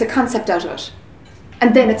if it makes a concept out of it.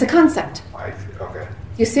 And then it's a concept. okay.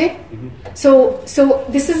 You see? So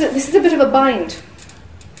this is a bit of a bind.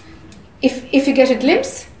 If you get a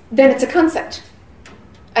glimpse, then it's a concept.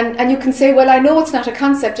 And you can say, well, I know it's not a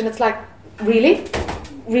concept, and it's like, really?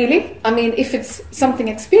 Really? I mean, if it's something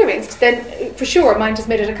experienced, then for sure mind has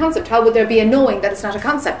made it a concept. How would there be a knowing that it's not a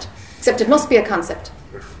concept? Except it must be a concept.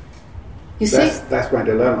 You see? That's my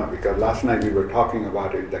dilemma, because last night we were talking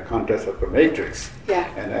about it, the context of the matrix. Yeah.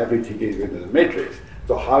 And everything is within the matrix.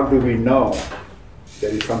 So how do we know there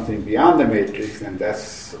is something beyond the matrix? And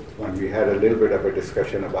that's when we had a little bit of a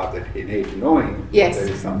discussion about the innate knowing. Yes. There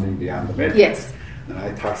is something beyond the matrix. Yes. And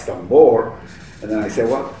I thought some more, and then I said,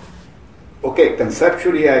 well, okay,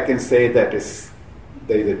 conceptually I can say that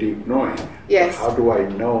there is a deep knowing. Yes. But how do I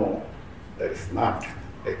know that it's not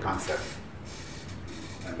a concept?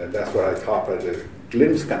 And then that's what I thought as a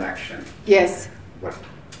glimpse connection. Yes. But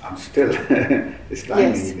I'm still stymied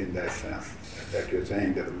Yes. in that sense, that you're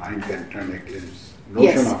saying that the mind can turn a glimpse,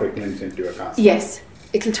 notion Yes. of a glimpse into a concept. Yes.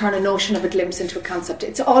 It'll turn a notion of a glimpse into a concept.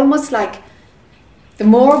 It's almost like the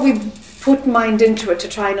more we put mind into it to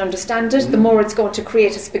try and understand it, the more it's going to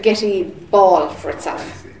create a spaghetti ball for I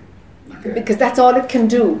itself. see. Okay. Because that's all it can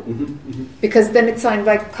do. Because then it's signed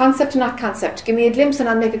like concept, not concept. Give me a glimpse and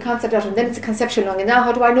I'll make a concept out of it. And then it's a conceptual knowing. And now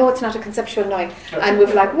how do I know it's not a conceptual knowing? And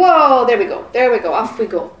we're like, whoa, there we go, off we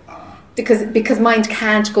go. Because mind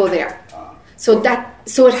can't go there. So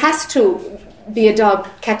it has to be a dog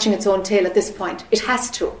catching its own tail at this point. It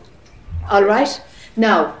has to. All right?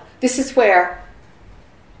 Now, this is where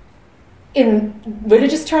in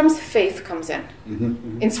religious terms, faith comes in.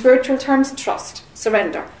 In spiritual terms, trust,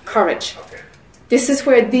 surrender, courage. Okay. This is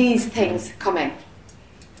where these things come in.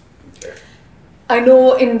 Okay. I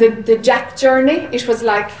know in the Jack journey, it was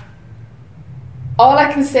like, all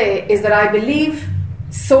I can say is that I believe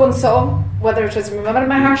so-and-so, whether it was Ramana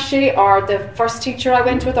Maharshi or the first teacher I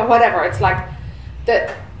went with or whatever, it's like,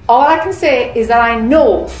 that all I can say is that I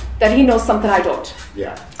know that he knows something I don't.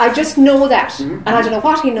 Yeah. I just know that, and I don't know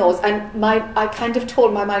what he knows, and I kind of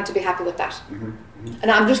told my mind to be happy with that.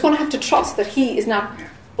 And I'm just going to have to trust that he is not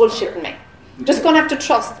bullshitting me. Just going to have to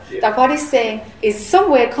trust that what he's saying is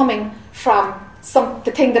some way coming from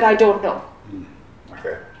the thing that I don't know.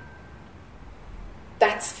 Okay.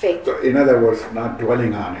 That's faith. So in other words, not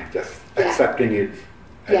dwelling on it, just accepting it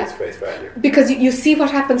at its face value. Because you see what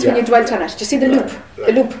happens when you dwelt on it. Do you see the loop? Right.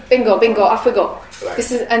 The loop, bingo, off we go. Right.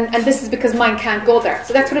 This is and this is because mind can't go there.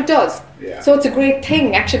 So that's what it does. Yeah. So it's a great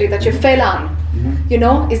thing actually that you fell on. You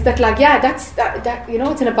know, is that like, yeah, that you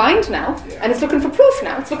know, it's in a bind now, Yeah. and it's looking for proof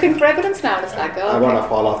now. It's looking for evidence now, and it's like, oh, I okay. want to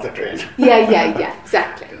fall off the train. Yeah,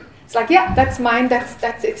 exactly. It's like, yeah, that's mine.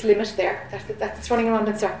 That's its limit there. That's running around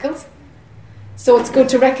in circles. So it's good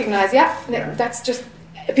to recognize, that's just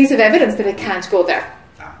a piece of evidence that it can't go there.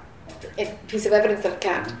 Okay. A piece of evidence that it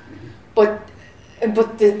can't. But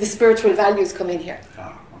the spiritual values come in here.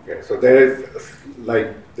 Okay, so there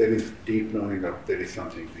is deep knowing of there is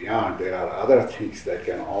something beyond. There are other things that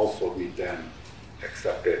can also be then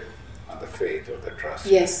accepted on the faith or the trust.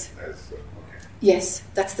 Yes. Yes,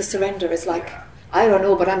 that's the surrender. Is like, I don't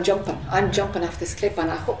know, but I'm jumping off this cliff, and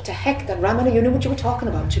I hope to heck that Ramana, you knew what you were talking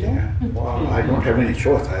about, you know? Yeah. Well, I don't have any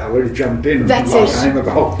choice. I already jumped in That's a long it. time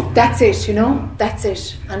ago. That's it, you know? That's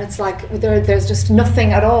it. And it's like, there's just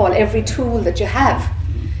nothing at all. Every tool that you have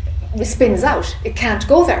spins out. It can't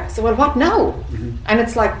go there. So, well, what now? Mm-hmm. And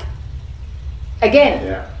it's like,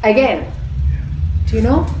 again. Do you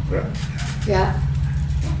know? Right. Yeah.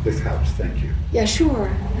 This helps. Thank you. Yeah, sure.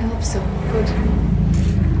 I hope so. Good. Thank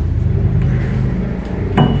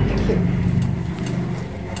you.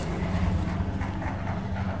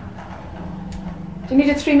 Do you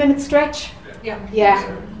need a 3-minute stretch? Yeah.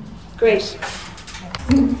 Yeah. Great.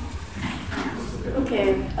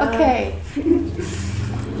 Okay. Okay.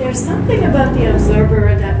 There's something about the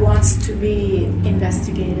observer that wants to be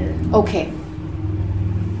investigated. Okay.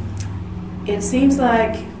 It seems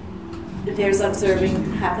like there's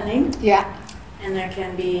observing happening, Yeah. and there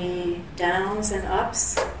can be downs and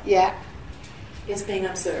ups. Yeah. It's being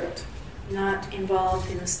observed, not involved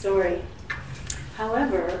in the story.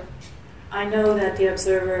 However, I know that the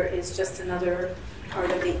observer is just another part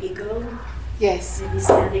of the ego, Yes. maybe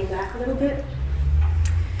standing back a little bit.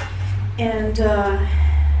 And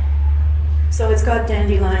so it's got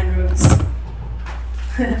dandelion roots.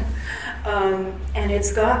 And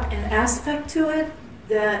it's got an aspect to it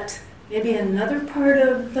that maybe another part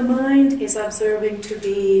of the mind is observing to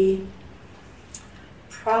be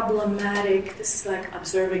problematic. This is like the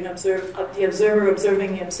observer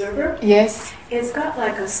observing the observer. Yes. It's got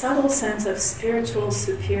like a subtle sense of spiritual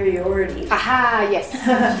superiority. Aha, yes.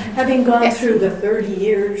 Having gone Yes. through the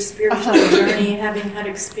 30-year spiritual journey, having had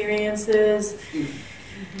experiences,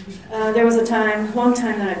 there was a long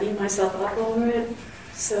time that I beat myself up over it.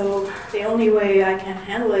 So the only way I can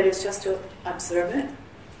handle it is just to observe it.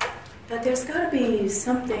 But there's got to be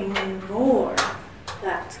something more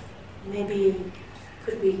that maybe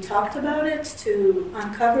could be talked about it, to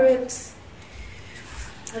uncover it.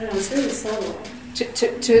 I don't know, it's really subtle. To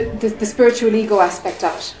the spiritual ego aspect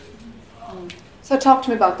of it. So talk to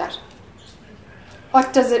me about that.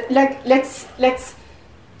 What does it like?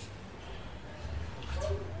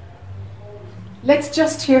 Let's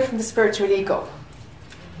just hear from the spiritual ego.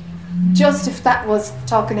 Just if that was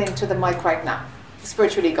talking into the mic right now, the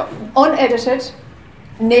spiritual ego, unedited,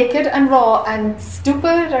 naked and raw and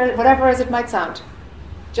stupid or whatever as it might sound.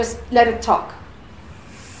 Just let it talk.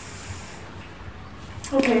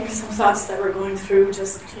 Okay, some thoughts that we're going through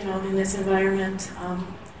just, in this environment.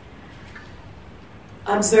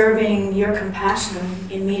 Observing your compassion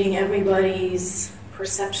in meeting everybody's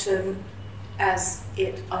perception as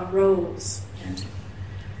it arose and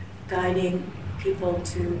guiding people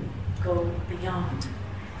to go beyond.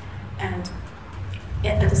 And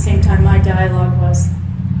at the same time, my dialogue was,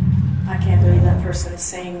 I can't believe that person is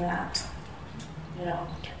saying that.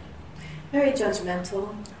 Very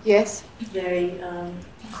judgmental. Yes. Very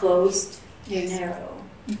closed, Yes. narrow.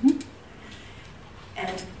 Mm-hmm.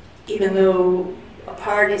 And even though a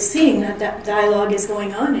part is seeing that dialogue is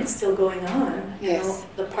going on, it's still going on. Yes.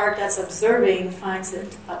 The part that's observing finds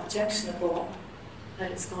it objectionable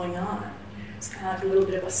that it's going on. It's kind of like a little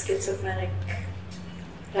bit of a schizophrenic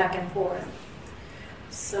back and forth.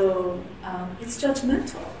 So it's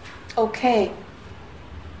judgmental. Okay.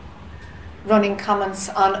 Running comments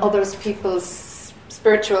on others people's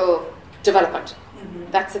spiritual development. Mm-hmm.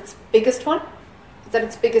 That's its biggest one? Is that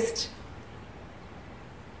its biggest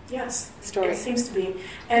Yes, story? it seems to be.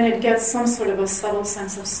 And it gets some sort of a subtle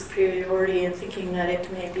sense of superiority and thinking that it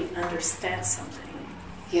maybe understands something.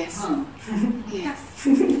 Yes. Yes.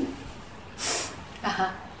 Uh-huh.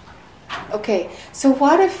 Okay. So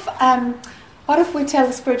what if we tell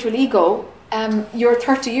the spiritual ego, your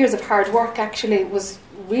 30 years of hard work actually was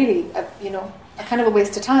really, a kind of a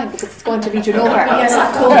waste of time because it's going to lead you nowhere. Yes,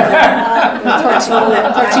 I've told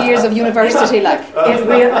them. 30 years of university, like.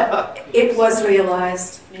 It was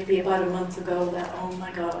realized maybe about a month ago that, oh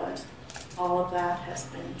my God, all of that has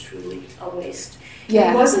been truly a waste.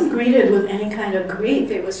 Yeah. It wasn't greeted with any kind of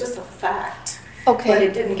grief. It was just a fact. Okay. But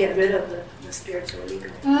it didn't get rid of the spiritual ego.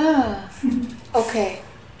 Ah. Okay.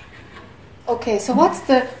 Okay, so what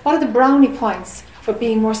are the brownie points for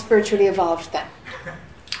being more spiritually evolved then?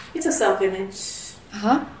 It's a self-image,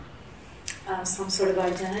 Uh-huh. some sort of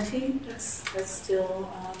identity that's still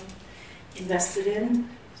invested in.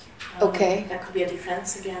 Okay. That could be a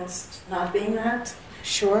defense against not being that.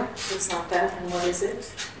 Sure. If it's not that, then what is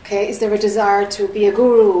it? Okay, is there a desire to be a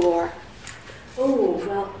guru or? Oh,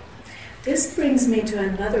 well, this brings me to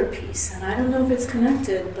another piece, and I don't know if it's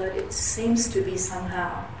connected, but it seems to be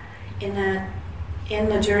somehow. In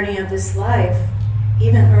the journey of this life,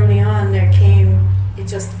 even early on, it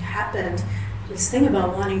just happened, this thing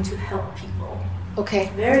about wanting to help people. Okay.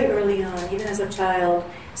 Very early on, even as a child,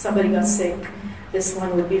 somebody got sick, this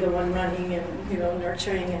one would be the one running and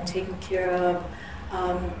nurturing and taking care of.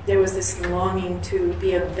 There was this longing to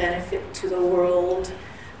be of benefit to the world.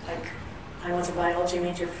 Like, I was a biology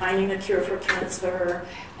major, finding a cure for cancer,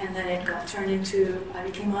 and then it got turned into, I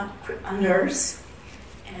became a nurse.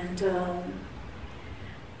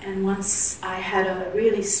 And once I had a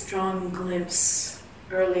really strong glimpse,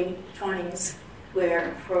 early 20s,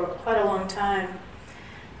 where for quite a long time,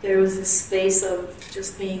 there was this space of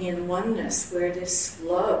just being in oneness, where this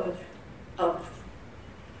love of,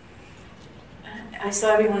 I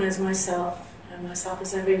saw everyone as myself, and myself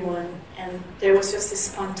as everyone, and there was just this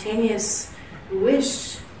spontaneous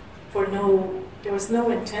wish there was no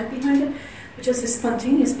intent behind it, but just this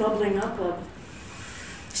spontaneous bubbling up of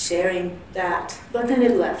sharing that. But then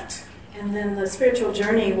it left. And then the spiritual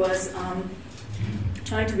journey was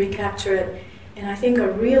trying to recapture it, and I think a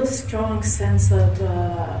real strong sense of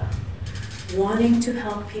wanting to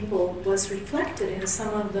help people was reflected in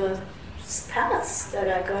some of the paths that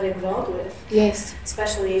I got involved with. Yes.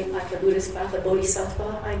 Especially like the Buddhist path, the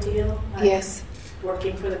Bodhisattva ideal. Like yes.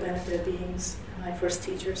 Working for the benefit of beings. My first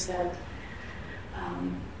teacher said,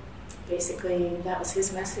 basically, that was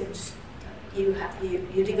his message. You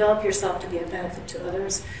develop yourself to be a benefit to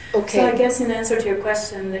others. Okay. So I guess in answer to your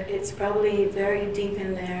question, it's probably very deep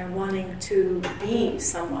in there, wanting to be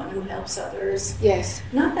someone who helps others. Yes.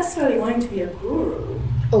 Not necessarily wanting to be a guru.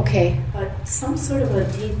 Okay. But some sort of a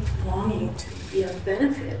deep longing to be of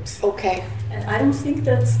benefit. Okay. And I don't think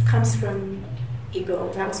that comes from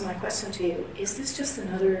ego. That was my question to you. Is this just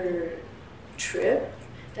another trip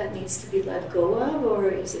that needs to be let go of, or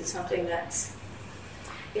is it something that's...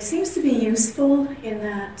 It seems to be useful in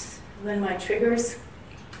that when my triggers,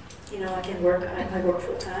 I can work, I work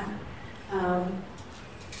full time.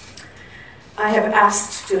 I have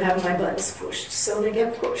asked to have my buttons pushed, so they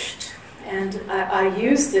get pushed. And I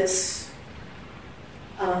use this,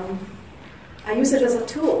 I use it as a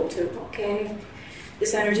tool to, okay,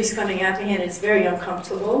 this energy is coming at me and it's very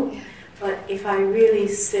uncomfortable. But if I really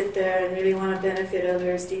sit there and really want to benefit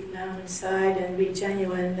others deep down inside and be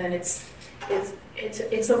genuine, then it's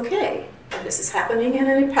okay. This is happening and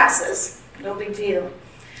then it passes. No big deal.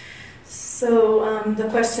 So the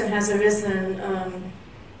question has arisen,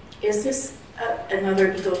 is this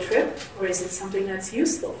another ego trip, or is it something that's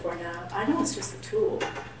useful for now? I know it's just a tool.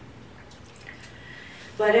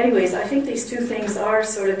 But anyways, I think these two things are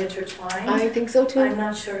sort of intertwined. I think so too. I'm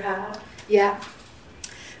not sure how. Yeah.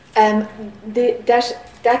 That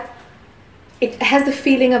it has the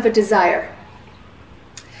feeling of a desire.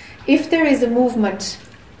 If there is a movement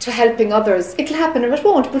to helping others, it'll happen or it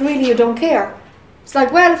won't, but really you don't care. It's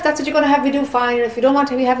like, well, if that's what you're going to have me do, fine. If you don't want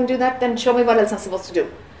to be having to do that, then show me what else I'm supposed to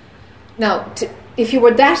do. Now, if you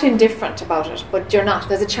were that indifferent about it, but you're not,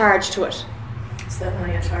 there's a charge to it. It's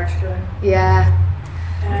definitely a charge to it. Yeah.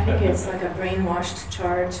 And I think it's like a brainwashed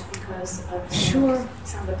charge because of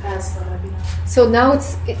some of the past that I've been on. So now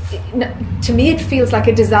to me it feels like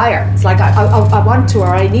a desire. It's like I want to,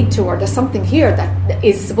 or I need to, or there's something here that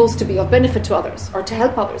is supposed to be of benefit to others or to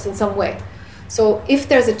help others in some way. So if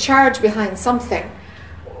there's a charge behind something,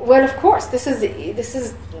 well, of course, this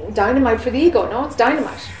is dynamite for the ego. No, it's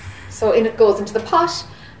dynamite. So it goes into the pot,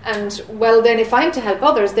 and well, then if I'm to help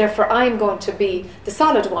others, therefore I'm going to be the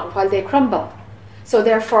solid one while they crumble. So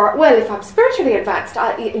therefore, well, if I'm spiritually advanced,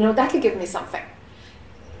 that'll give me something.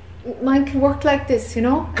 Mind can work like this, and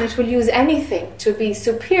it will use anything to be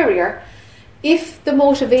superior. If the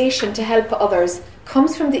motivation to help others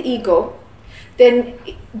comes from the ego, then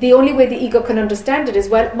the only way the ego can understand it is,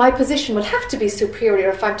 well, my position will have to be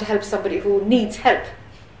superior if I'm to help somebody who needs help.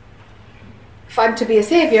 If I'm to be a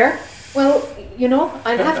savior, well,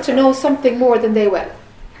 I'll have to know something more than they will.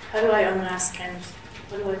 How do I unmask and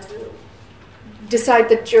what do I do? Decide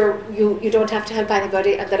that you don't have to help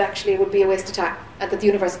anybody, and that actually it would be a waste of time, and that the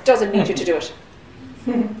universe doesn't need you to do it.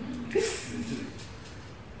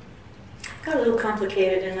 Got a little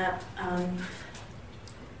complicated in that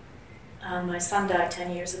My son died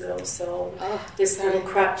 10 years ago, so Oh, this sorry. little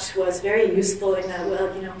crutch was very useful in that,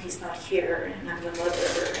 well, you know, he's not here, and I'm the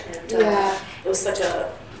mother, and Yeah. it was such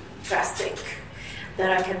a drastic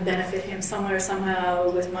that I can benefit him somewhere, somehow,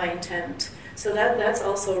 with my intent. So that's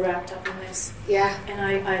also wrapped up in this. Yeah. And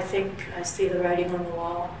I think I see the writing on the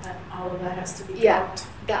wall, that all of that has to be Yeah. dropped.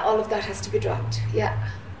 That all of that has to be dropped. Yeah.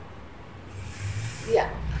 Yeah.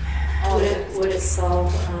 Would it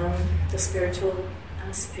solve the spiritual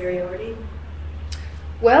superiority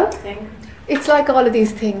Well, thing? it's like all of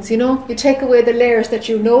these things, you know. You take away the layers that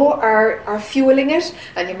you know are fueling it,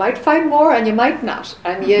 and you might find more, and you might not.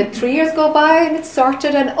 And yet 3 years go by, and it's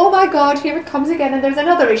sorted, and oh my God, here it comes again, and there's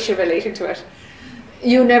another issue relating to it.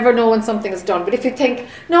 You never know when something is done. But if you think,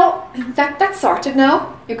 no, that's sorted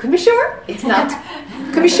now, you can be sure it's not.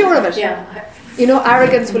 You can be sure of it. Yeah. You know,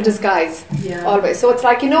 arrogance will disguise Yeah. always. So it's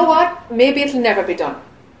like, you know what? Maybe it'll never be done.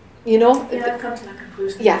 You know? Yeah, I've come to that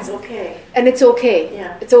conclusion. Yeah. It's okay. And it's okay.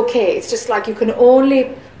 Yeah. It's okay. It's just like you can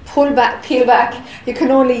only peel back. You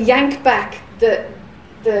can only yank back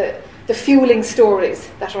the fueling stories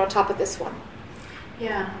that are on top of this one.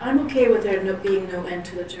 Yeah, I'm okay with there being no end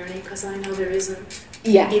to the journey, because I know there isn't.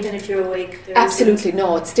 Yeah. Even if you're awake, there Absolutely. isn't.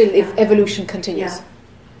 No, it's still, if Yeah. evolution continues.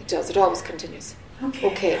 Yeah. It does. It always continues.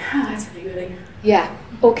 Okay. That's a big thing. Yeah.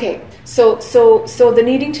 Okay. So the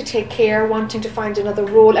needing to take care, wanting to find another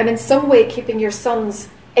role, and in some way keeping your son's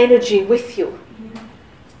energy with you.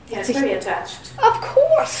 Yeah, it's very attached. Of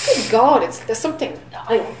course. Good God. There's something.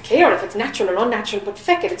 I don't care if it's natural or unnatural, but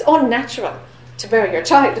feck it. It's unnatural to bury your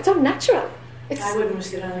child. It's unnatural. I wouldn't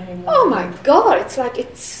risk it on anyone. Oh my God! It's like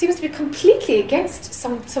it seems to be completely against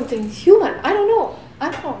something human. I don't know.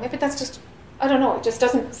 Maybe that's just. I don't know. It just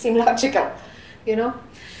doesn't seem logical, you know.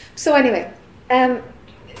 So anyway,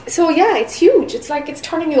 so yeah, it's huge. It's like it's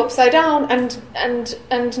turning you upside down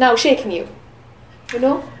and now shaking you, you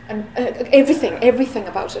know. And everything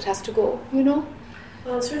about it has to go, you know.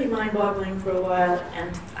 Well, it's really mind-boggling for a while,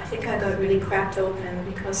 and I think I got really cracked open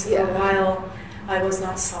because for Yeah. a while I was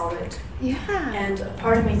not solid. Yeah. And a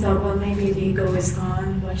part of me thought, well, maybe the ego is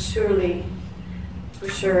gone, but surely, for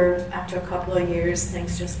sure, after a couple of years,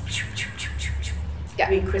 things just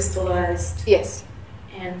recrystallized. Yes.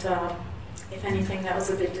 And if anything, that was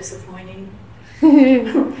a bit disappointing.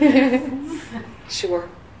 Sure.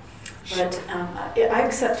 But I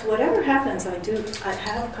accept whatever happens. I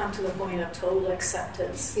have come to the point of total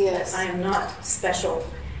acceptance. Yes. That I am not special,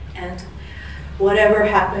 and whatever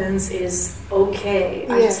happens is okay.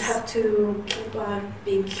 I just have to keep on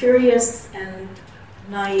being curious and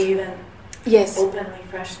naive and Yes. openly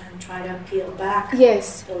fresh, and try to peel back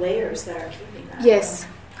Yes. the layers that are keeping that Yes.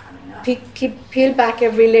 from coming up. Peel back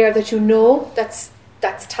every layer that you know that's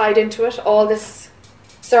tied into it. All this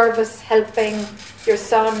service, helping your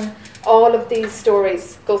son, all of these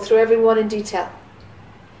stories. Go through every one in detail.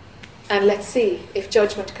 And let's see if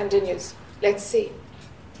judgment continues. Let's see.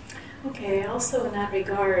 Okay, also in that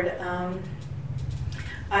regard,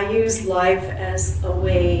 I use life as a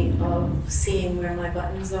way of seeing where my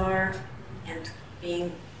buttons are and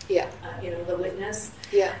being, the witness.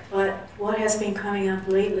 Yeah. But what has been coming up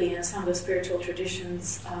lately, and some of the spiritual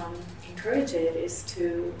traditions encourage it, is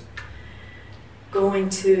to go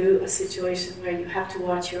into a situation where you have to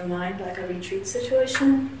watch your mind, like a retreat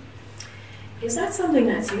situation. Is that something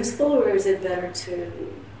that's useful, or is it better to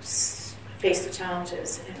face the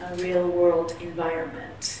challenges in a real world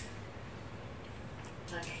environment?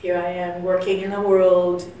 Like here I am working in the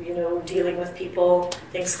world, dealing with people,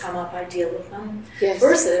 things come up, I deal with them. Yes.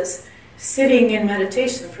 Versus sitting in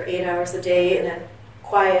meditation for 8 hours a day in a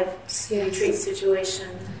quiet retreat situation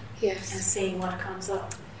and seeing what comes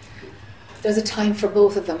up. There's a time for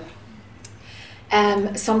both of them.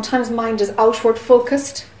 Sometimes mind is outward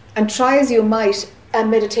focused, and try as you might, a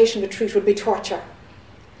meditation retreat would be torture.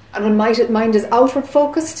 And when mind is outward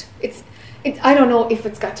focused, I don't know if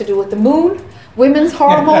it's got to do with the moon, women's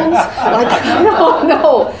hormones, I don't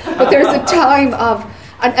know. But there's a time of,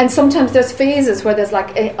 and sometimes there's phases where there's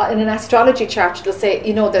like, in an astrology chart, it'll say,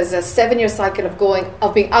 there's a 7-year cycle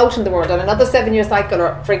of being out in the world, and another 7-year cycle,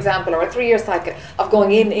 or for example, or a 3-year cycle of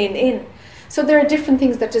going in. So there are different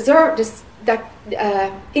things that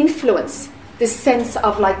influence this sense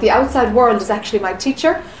of like the outside world is actually my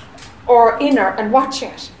teacher, or inner and watching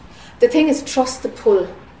it. The thing is, trust the pull.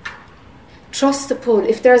 Trust the pull.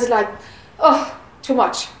 If there's like, too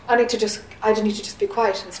much, I need to just be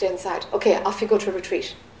quiet and stay inside. Okay, off you go to a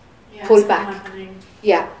retreat. Yeah, pull back.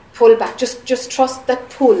 Yeah, pull back. Just trust that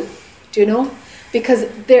pull. Do you know? Because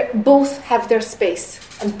they both have their space,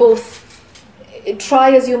 and both.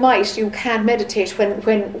 Try as you might, you can't meditate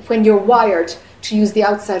when you're wired to use the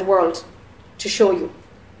outside world to show you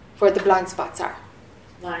where the blind spots are.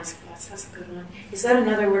 Blind spots, that's a good one. Is that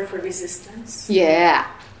another word for resistance? Yeah.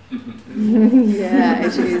 Yeah,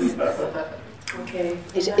 it is. Okay,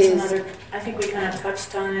 It that's is. another. I think we kind of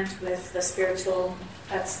touched on it with the spiritual.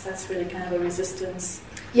 That's really kind of a resistance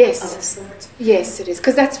Yes. of a sort. Yes, it is.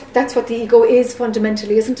 Because that's what the ego is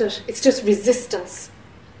fundamentally, isn't it? It's just resistance.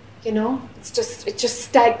 You know? It just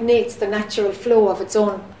stagnates the natural flow of its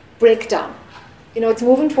own breakdown. You know, it's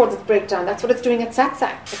moving towards its breakdown. That's what it's doing at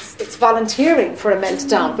satsang. It's volunteering for a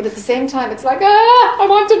meltdown, but at the same time, it's like, I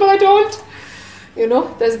want it, but I don't. You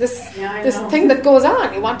know, there's this thing that goes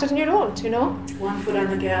on. You want it and you don't. You know. 1 foot on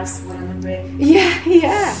the gas, 1 on the brake.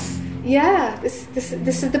 Yeah. This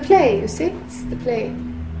is the play. You see, this is the play.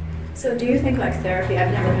 So, do you think like therapy?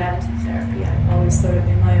 I've never had therapy. I've always sort of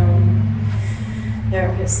been my own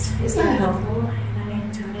therapist. Is that helpful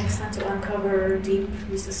to an extent to uncover deep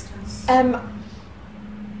resistance?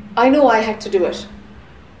 I know I had to do it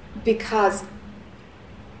because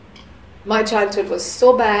my childhood was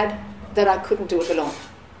so bad that I couldn't do it alone.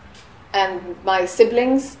 And my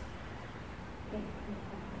siblings,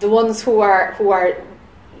 the ones who are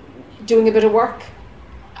doing a bit of work,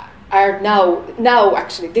 are now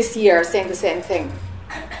actually this year saying the same thing.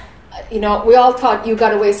 You know, we all thought you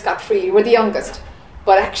got away scot-free. You were the youngest,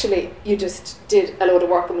 but actually you just did a load of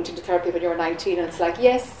work and went into therapy when you were 19. And it's like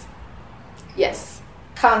yes.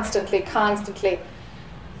 Constantly.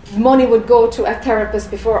 Money would go to a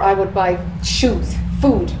therapist before I would buy shoes,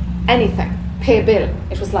 food, anything, pay a bill.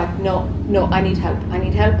 It was like, no, I need help.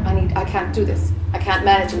 I can't do this. I can't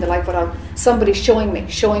manage in the life without somebody showing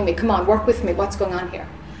me, come on, work with me, what's going on here.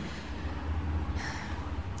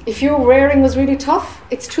 If your rearing was really tough,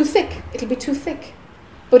 it's too thick. It'll be too thick.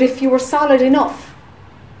 But if you were solid enough,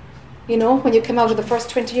 you know, when you came out of the first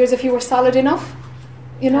 20 years, if you were solid enough,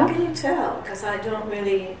 you know. How can you tell? Because I don't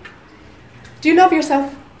really... Do you love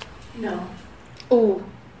yourself? No. Oh.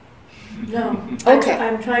 No. Okay.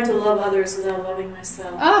 I'm trying to love others without loving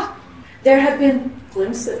myself. There have been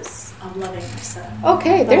glimpses of loving myself.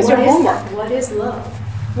 Okay, there's your homework. What is love?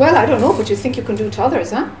 Well, I don't know, but you think you can do it to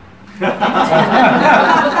others, huh? I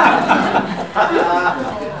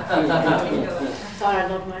thought I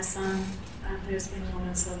loved my son. There's been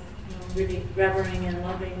moments of really revering and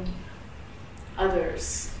loving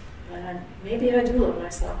others. And maybe I do love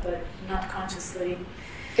myself, but not consciously.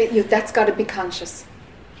 That's got to be conscious.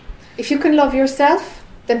 If you can love yourself,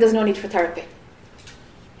 then there's no need for therapy.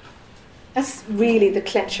 That's really the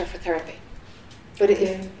clincher for therapy. But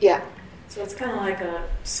So it's kind of like a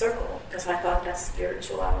circle, because I thought that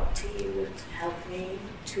spirituality would help me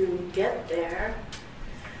to get there,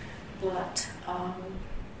 but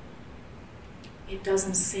it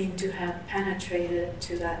doesn't seem to have penetrated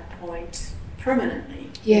to that point permanently.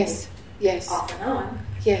 Yes. Off and on.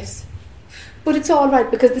 Yes. But it's all right,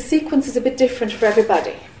 because the sequence is a bit different for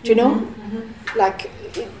everybody. Do you know? Mm-hmm. Like,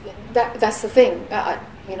 that's the thing.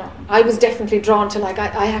 I was definitely drawn to, like,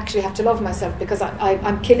 I actually have to love myself, because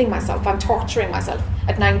I'm killing myself. I'm torturing myself.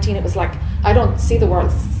 At 19, it was like, I don't see the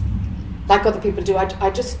world like other people do. I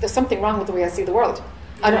just, there's something wrong with the way I see the world.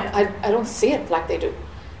 I don't see it like they do.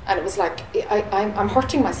 And it was like, I'm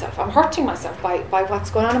hurting myself. I'm hurting myself by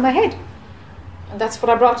what's going on in my head. And that's what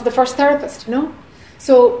I brought to the first therapist, you know?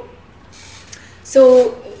 So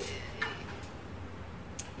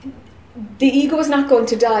the ego is not going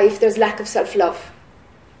to die if there's lack of self-love.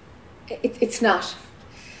 It's not.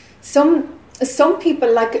 Some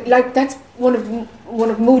people, like that's one of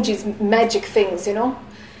Mooji's magic things, you know,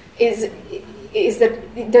 is that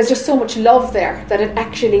there's just so much love there that it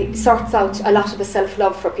actually sorts out a lot of the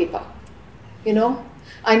self-love for people, you know.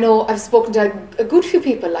 I know I've spoken to a good few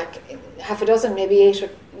people, like half a dozen, maybe 8 or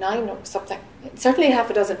 9 or something, certainly half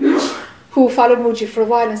a dozen, who followed Mooji for a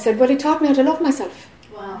while and said, well, he taught me how to love myself.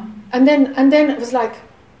 Wow. And then it was like,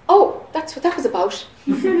 oh, that's what that was about.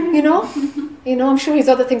 You know, I'm sure he's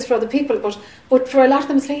other things for other people, but for a lot of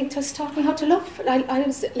them, it's like, he just taught me how to love. I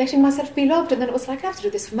was letting myself be loved, and then it was like, I have to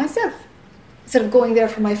do this for myself, instead of going there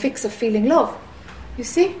for my fix of feeling love. You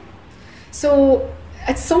see? So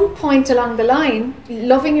at some point along the line,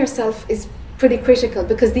 loving yourself is pretty critical,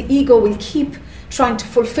 because the ego will keep trying to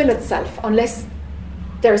fulfill itself unless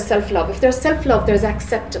there's self-love. If there's self-love, there's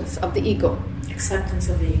acceptance of the ego. Acceptance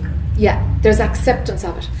of the ego. Yeah, there's acceptance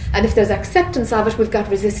of it. And if there's acceptance of it, we've got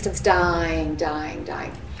resistance dying.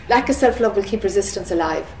 Lack of self-love will keep resistance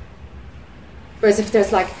alive. Whereas if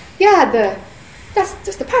there's like, that's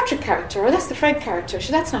just the Patrick character, or that's the Fred character,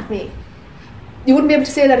 so that's not me. You wouldn't be able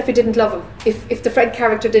to say that if you didn't love him. If the Fred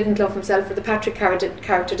character didn't love himself, or the Patrick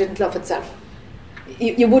character didn't love itself.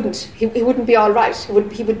 You wouldn't. He wouldn't be all right.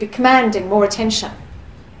 He would be commanding more attention.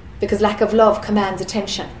 because lack of love commands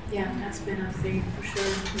attention. Yeah, that's been a thing for sure.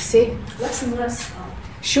 You see? Less and less.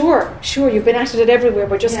 Sure, you've been at it everywhere.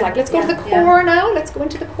 We're just like, let's go to the core now. Let's go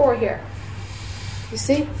into the core here. You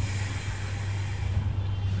see?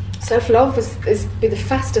 Self-love is be the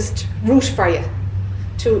fastest route for you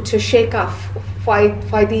to shake off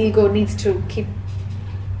why the ego needs to keep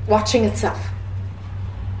watching itself.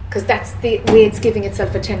 Because that's the way it's giving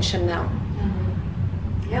itself attention now.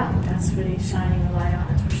 Mm-hmm. Yeah, that's really shining a light on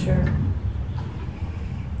it for sure.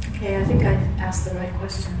 Okay, I think I asked the right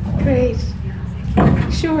question. Great. Yeah, thank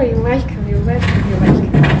you. Sure, you're welcome. You're welcome. You're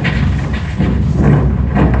welcome.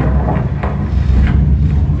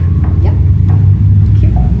 Yeah. Thank you.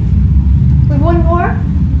 With one more?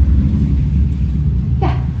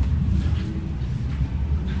 Yeah.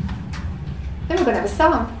 Then we're going to have a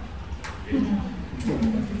song.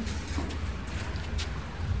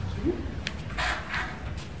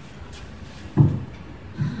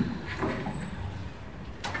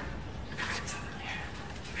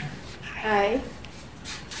 Hi.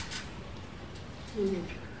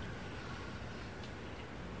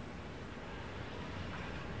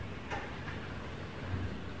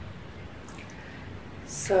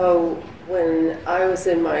 So when I was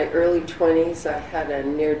in my early 20s, I had a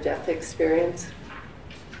near-death experience.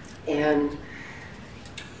 And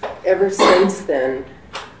ever since then,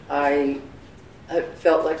 I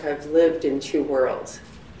felt like I've lived in two worlds.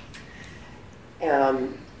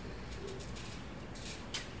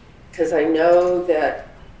 Because I know that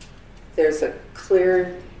there's a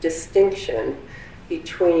clear distinction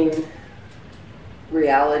between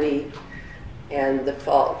reality and the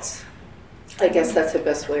false. I guess that's the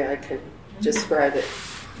best way I can describe it.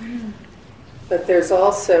 But there's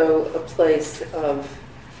also a place of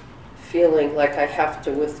feeling like I have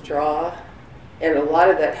to withdraw, and a lot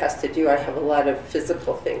of that has to do, I have a lot of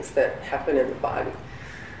physical things that happen in the body.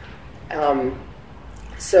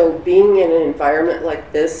 So being in an environment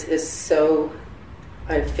like this is so,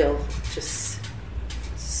 I feel just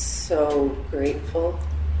so grateful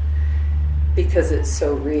because it's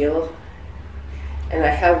so real. And I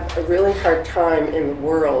have a really hard time in the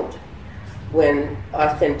world when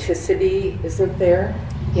authenticity isn't there.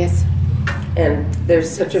 Yes. And there's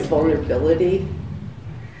such a vulnerability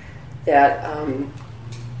that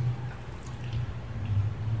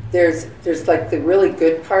there's like the really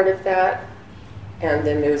good part of that, and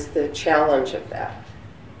then there's the challenge of that.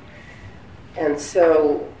 And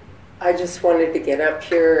so I just wanted to get up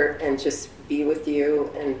here and just be with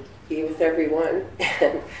you and be with everyone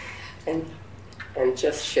and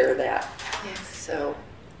just share that. Yes. So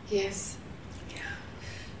yes. Yeah.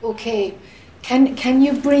 Okay. Can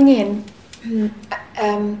you bring in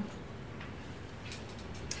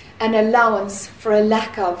an allowance for a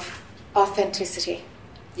lack of authenticity?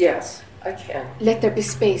 yes, I can. Let there be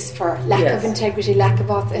space for lack Yes. of integrity, lack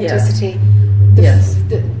of authenticity. Yes.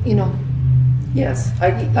 Yes,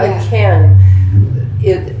 I can.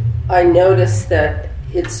 I notice that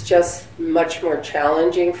it's just much more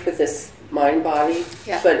challenging for this mind body,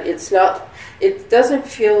 but it's not. It doesn't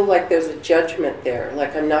feel like there's a judgment there.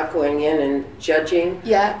 Like I'm not going in and judging,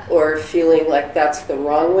 or feeling like that's the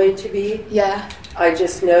wrong way to be. Yeah. I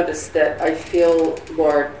just notice that I feel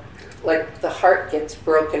more like the heart gets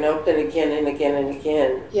broken open again and again and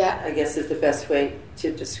again. Yeah. I guess is the best way to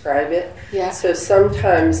describe it. Yeah. So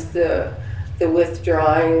sometimes the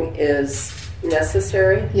withdrawing is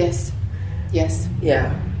necessary. Yes. Yes.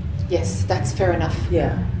 Yeah. Yes, that's fair enough.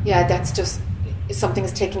 Yeah. Yeah, that's just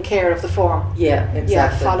something's taking care of the form. Yeah, exactly.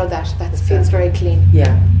 Yeah, follow that. That feels very clean.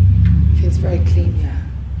 Yeah. Feels very clean. Yeah.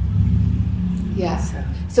 Yeah.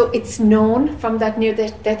 So it's known from that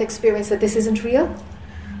near-death experience that this isn't real?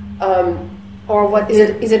 Or what is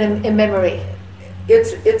it? Is it a memory?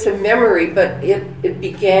 It's a memory, but it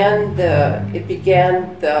began the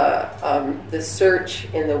search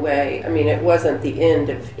in the way. I mean, it wasn't the end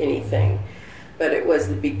of anything, but it was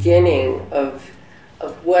the beginning of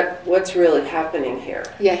what's really happening here.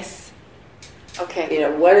 Yes. Okay. You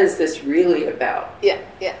know, what is this really about? Yeah.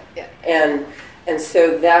 And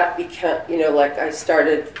so that became, like I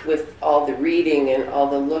started with all the reading and all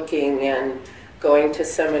the looking and going to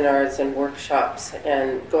seminars and workshops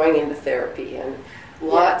and going into therapy and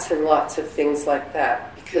lots and lots of things like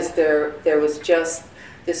that, because there was just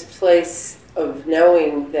this place of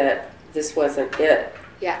knowing that this wasn't it.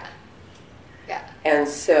 Yeah. And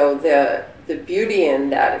so the beauty in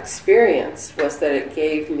that experience was that it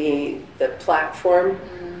gave me the platform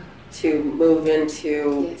to move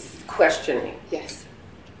into questioning. Yes.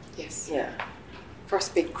 Yeah.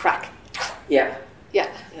 First big crack. Yeah. Yeah.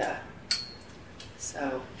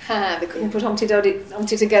 So. They couldn't put Humpty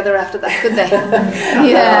together after that, could they?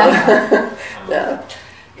 Yeah. No.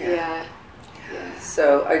 Yeah.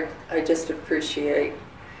 So I just appreciate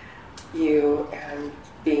you and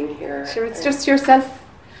being here. Sure, it's just yourself,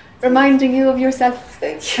 reminding you of yourself.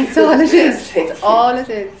 Thank you. That's all it is. Thank That's you. all it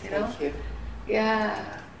is, you know? Thank you. Yeah.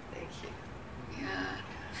 Thank you. Yeah.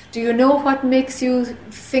 Do you know what makes you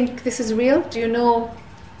think this is real? Do you know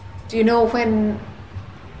when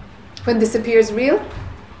this appears real?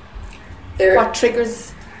 What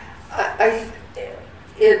triggers?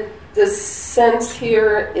 The sense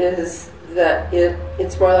here is that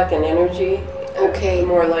it's more like an energy. Okay.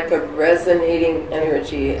 More like a resonating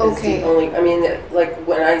energy. Is Okay. The only. I mean, like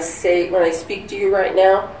when I speak to you right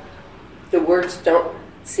now, the words don't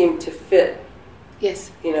seem to fit. Yes.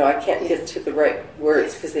 You know, I can't get to the right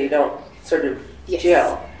words because they don't sort of Yes.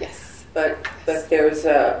 gel. Yes. But there's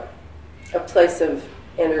a place of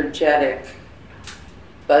energetic,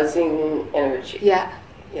 buzzing energy. Yeah.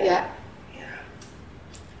 Yeah. Yeah.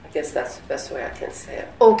 I guess that's the best way I can say it.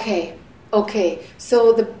 Okay.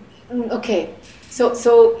 So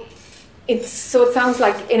it sounds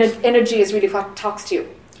like energy is really what talks to you.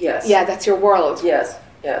 Yes. Yeah, that's your world. Yes.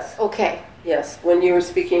 Okay. Yes. When you were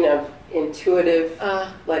speaking of intuitive,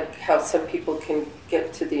 like how some people can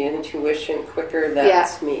get to the intuition quicker,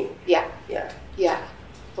 that's me. Yeah. Yeah.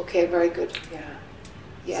 Okay, very good. Yeah.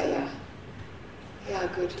 Yeah,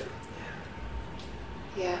 good.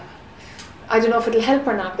 Yeah. I don't know if it'll help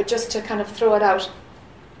or not, but just to kind of throw it out.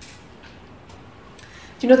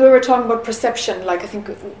 Do you know that we were talking about perception? Like I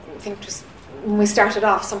think just when we started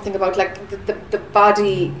off, something about like the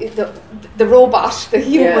body, the robot, the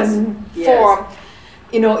human form,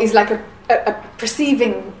 you know, is like a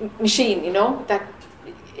perceiving machine. You know that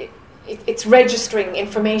it's registering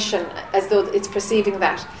information as though it's perceiving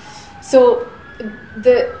that. So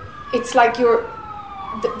it's like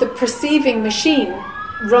the perceiving machine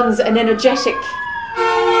runs an energetic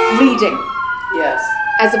reading. Yes.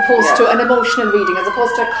 As opposed to an emotional reading, as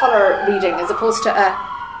opposed to a colour reading, as opposed to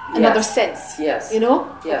another sense. Yes. You know?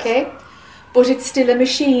 Yes. Okay? But it's still a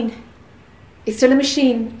machine. It's still a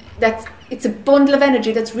machine it's a bundle of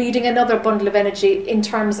energy that's reading another bundle of energy in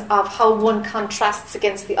terms of how one contrasts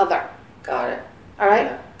against the other. Got it. All right?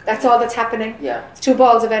 Yeah. That's all that's happening. Yeah. It's two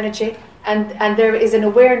balls of energy, and there is an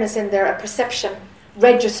awareness in there, a perception,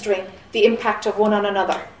 registering the impact of one on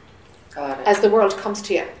another. Got it. As the world comes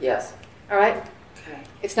to you. Yes. All right? Okay.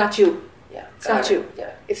 It's not you. Yeah. It's not you.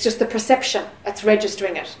 Yeah. It's just the perception that's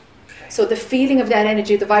registering it. Okay. So the feeling of that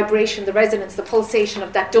energy, the vibration, the resonance, the pulsation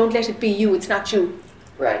of that, don't let it be you. It's not you.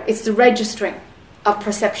 Right. It's the registering of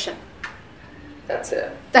perception. That's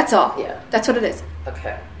it. That's all. Yeah. That's what it is.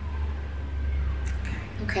 Okay.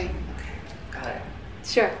 Okay. Got it.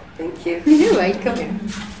 Sure. Thank you. You're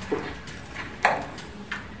welcome.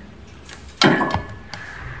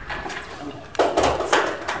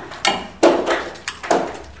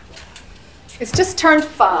 It's just turned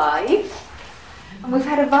 5, and we've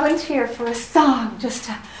had a volunteer for a song just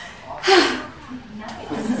to.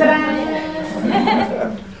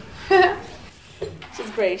 Which is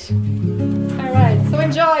great. All right, so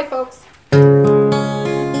enjoy, folks.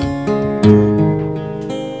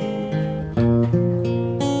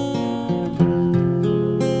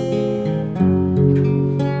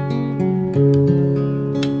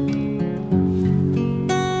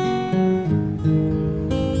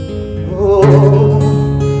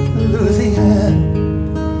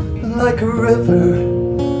 Like a river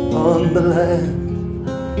on the land.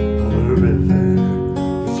 Oh, a river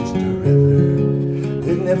is just a river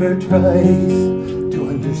that never tries to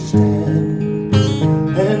understand.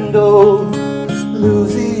 And oh,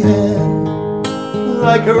 Louisiana,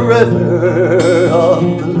 like a river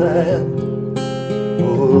on the land.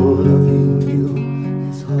 Oh, loving you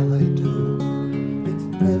is all I do. It's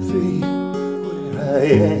everywhere I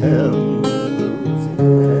am,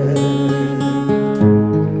 Louisiana.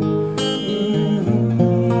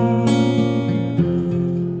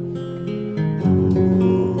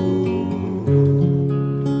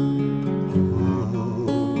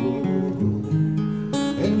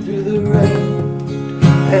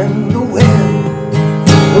 And the wind,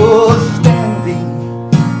 oh, standing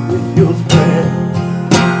with your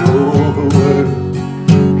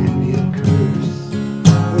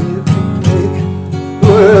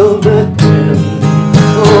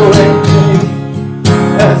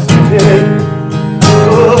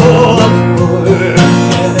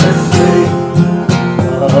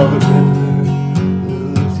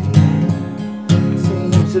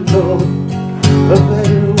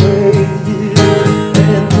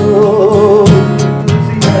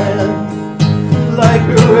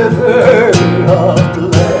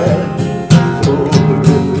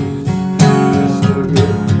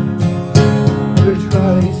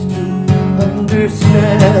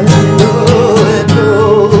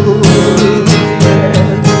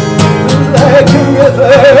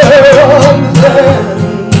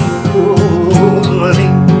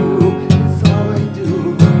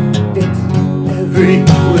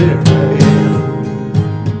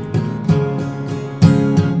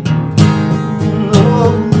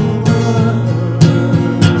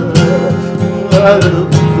If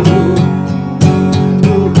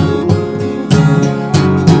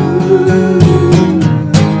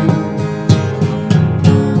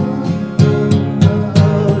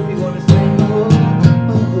you wanna sing, oh,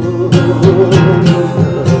 oh, oh,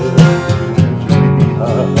 oh, oh.